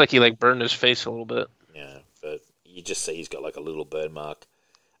 It looks like he burned his face a little bit. Yeah, but you just see he's got a little burn mark.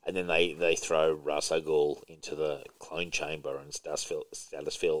 And then they throw Ra's al Ghul into the clone chamber and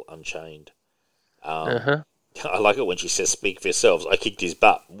Status feel unchained. I like it when she says, speak for yourselves. I kicked his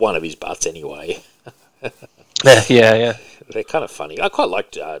butt. One of his butts anyway. Yeah. They're kind of funny. I quite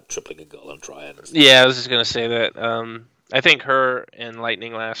liked Triplicate Girl and Triad. Yeah, I was just going to say that. I think her and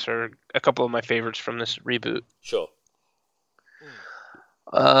Lightning Lass are a couple of my favorites from this reboot. Sure.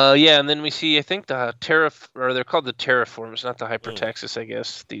 And then we see, I think they're called the Terraforms, not the Hypertaxis, I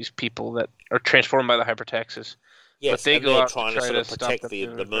guess. These people that are transformed by the Hypertaxis. Yes, but they go out trying to sort of protect the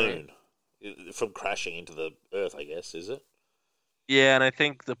moon from crashing into the Earth, I guess, is it? Yeah, and I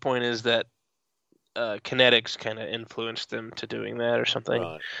think the point is that kinetics kind of influenced them to doing that or something.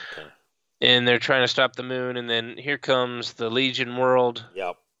 Right, okay. And they're trying to stop the moon, and then here comes the Legion world.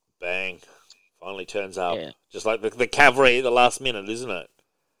 Yep, bang. Finally turns up. Yeah. Just like the cavalry at the last minute, isn't it?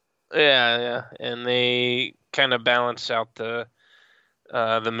 Yeah, and they kind of balance out the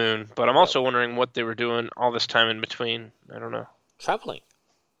moon. But I'm also wondering what they were doing all this time in between. I don't know. Traveling.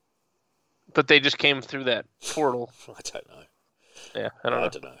 But they just came through that portal. I don't know. Yeah, I don't I know.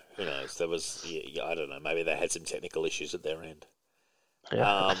 don't know. Who knows? There was, I don't know. Maybe they had some technical issues at their end.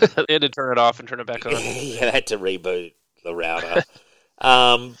 Yeah, they had to turn it off and turn it back on. Yeah, they had to reboot the router.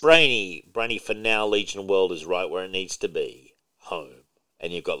 Brainy, for now, Legion World is right where it needs to be, home.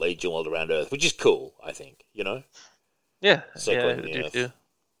 And you've got Legion World around Earth, which is cool, I think, Yeah, Circling I the do Earth. too.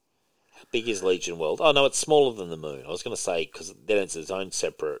 How big is Legion World? Oh, no, it's smaller than the moon. I was going to say, because then it's its own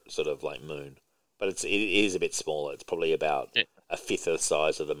separate sort of like moon. But it is a bit smaller. It's probably about a fifth of the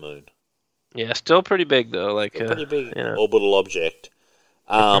size of the moon. Yeah, still pretty big though. Like Still pretty big you know. orbital object.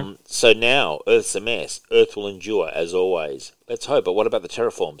 So now, Earth's a mess. Earth will endure, as always. Let's hope. But what about the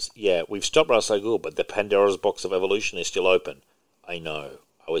terraforms? Yeah, we've stopped Ra's al Ghul, but the Pandora's box of evolution is still open. I know.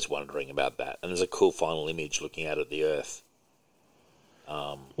 I was wondering about that. And there's a cool final image looking out at the Earth.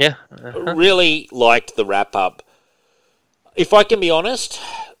 Yeah. Really liked the wrap-up. If I can be honest,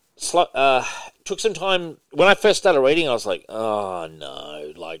 took some time. When I first started reading, I was like, oh,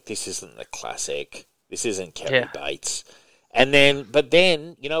 no. Like, this isn't the classic. This isn't Kerry Bates. But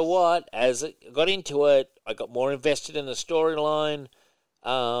then, you know what? As I got into it, I got more invested in the storyline,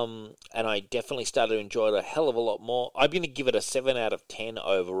 and I definitely started to enjoy it a hell of a lot more. I'm going to give it a 7 out of 10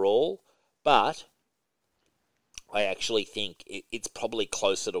 overall, but I actually think it's probably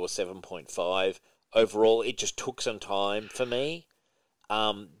closer to a 7.5. Overall, it just took some time for me.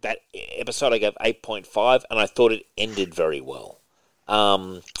 That episode I gave 8.5, and I thought it ended very well.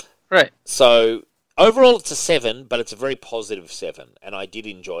 Right. So overall, it's a 7, but it's a very positive 7, and I did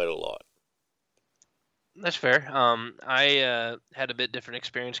enjoy it a lot. That's fair. I had a bit different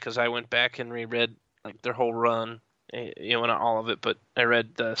experience because I went back and reread like their whole run. Not all of it, but I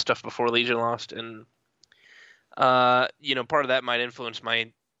read the stuff before Legion lost, and part of that might influence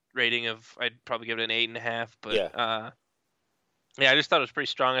my rating of. I'd probably give it an 8.5. But I just thought it was pretty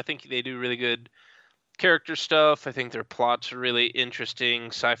strong. I think they do really good character stuff. I think their plots are really interesting,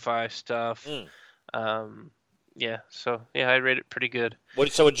 sci-fi stuff. I rate it pretty good.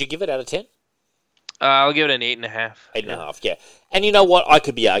 So would you give it out of 10? I'll give it an 8.5. 8.5, yeah. And you know what? I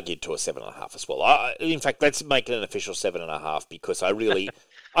could be argued to a 7.5 as well. In fact, let's make it an official 7.5 because I really,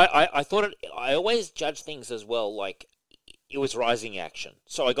 I thought I always judge things as well like it was rising action,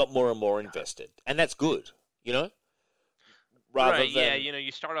 so I got more and more invested, and that's good, Rather than,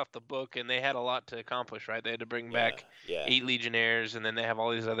 you start off the book and they had a lot to accomplish, right? They had to bring back 8 Legionnaires, and then they have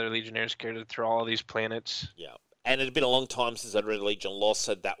all these other Legionnaires scattered through all these planets. Yeah. And it had been a long time since I'd read Legion Lost,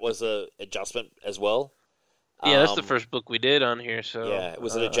 so that was an adjustment as well. Yeah, that's the first book we did on here, so... Yeah, it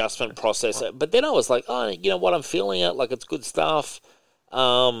was an adjustment process. But then I was like, oh, you know what, I'm feeling it, like it's good stuff.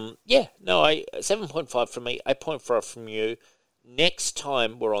 7.5 from me, 8.5 from you. Next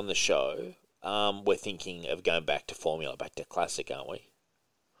time we're on the show, we're thinking of going back to Formula, back to Classic, aren't we?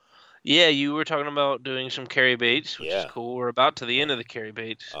 Yeah, you were talking about doing some Kerry Bates, which is cool. We're about to the end of the Kerry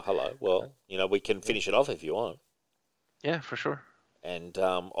Bates. Oh, hello. Well, we can finish it off if you want. Yeah, for sure. And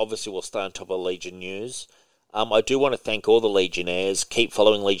obviously we'll stay on top of Legion news. I do want to thank all the Legionnaires. Keep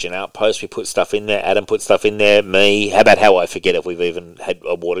following Legion Outpost. We put stuff in there. Adam put stuff in there. Me. How about how I forget if we've even had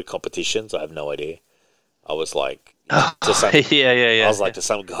awarded competitions? I have no idea. I was like... I was like to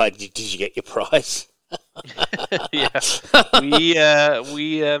some guy, did you get your prize? We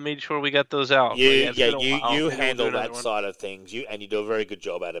made sure we got those out. You handle that side of things. You do a very good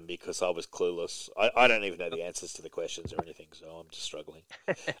job, Adam, because I was clueless. I don't even know the answers to the questions or anything, so I'm just struggling.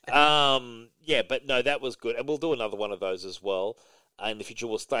 But no, that was good, and we'll do another one of those as well. In the future,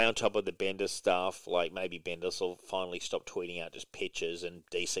 we'll stay on top of the Bendis stuff. Like maybe Bendis will finally stop tweeting out just pictures, and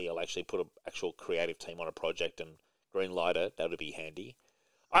DC will actually put an actual creative team on a project and green light it. That would be handy.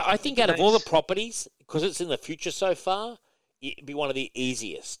 I think out of all the properties, because it's in the future so far, it'd be one of the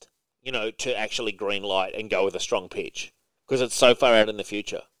easiest, to actually green light and go with a strong pitch, because it's so far out in the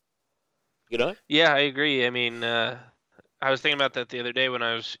future, Yeah, I agree. I mean, I was thinking about that the other day when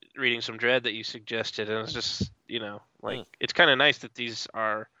I was reading some Dread that you suggested, and it's just, it's kind of nice that these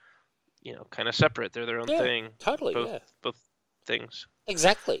are, kind of separate. They're their own thing. Totally, both things.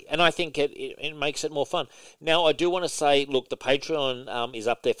 Exactly, and I think it makes it more fun. Now, I do want to say, look, the Patreon is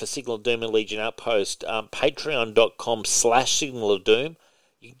up there for Signal of Doom and Legion Outpost. Patreon.com/Signal of Doom.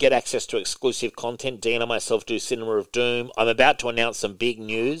 You can get access to exclusive content. Dean and myself do Cinema of Doom. I'm about to announce some big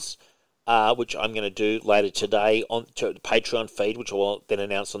news, which I'm going to do later today on to the Patreon feed, which I will then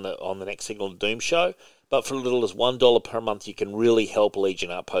announce on the next Signal of Doom show. But for as little as $1 per month, you can really help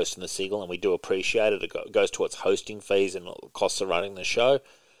Legion Outpost and the Signal, and we do appreciate it. It goes towards hosting fees and costs of running the show.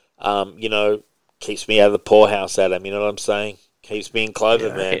 Keeps me out of the poorhouse, Adam. You know what I'm saying? Keeps me in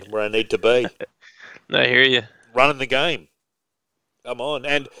Clover, man, where I need to be. I hear you. Running the game. Come on.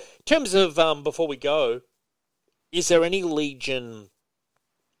 And in terms of, before we go, Is there any Legion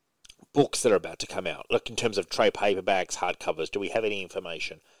books that are about to come out, like in terms of trade paperbacks, hardcovers? Do we have any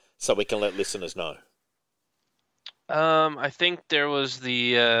information so we can let listeners know? I think there was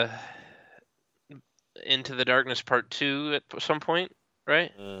the Into the Darkness Part 2 at some point,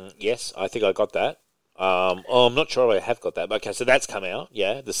 right? Yes, I think I got that. I'm not sure I have got that. Okay, so that's come out,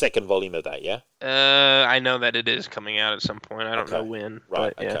 yeah? The second volume of that, yeah? I know that it is coming out at some point. I don't know Okay. when.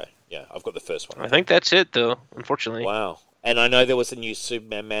 Right, but, yeah. okay. Yeah, I've got the first one. I think that's it, though, unfortunately. Wow. And I know there was a new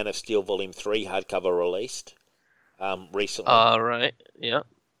Superman Man of Steel Volume 3 hardcover released recently. Right, yeah.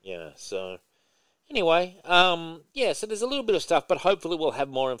 Yeah, so anyway, yeah, so there's a little bit of stuff, but hopefully we'll have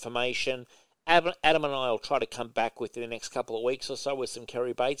more information. Adam and I will try to come back within the next couple of weeks or so with some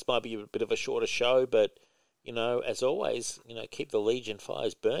Kerry Bates. Might be a bit of a shorter show, but, as always, keep the Legion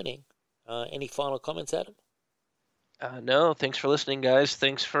fires burning. Any final comments, Adam? No, thanks for listening, guys.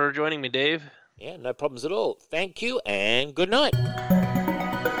 Thanks for joining me, Dave. Yeah, no problems at all. Thank you, and good night.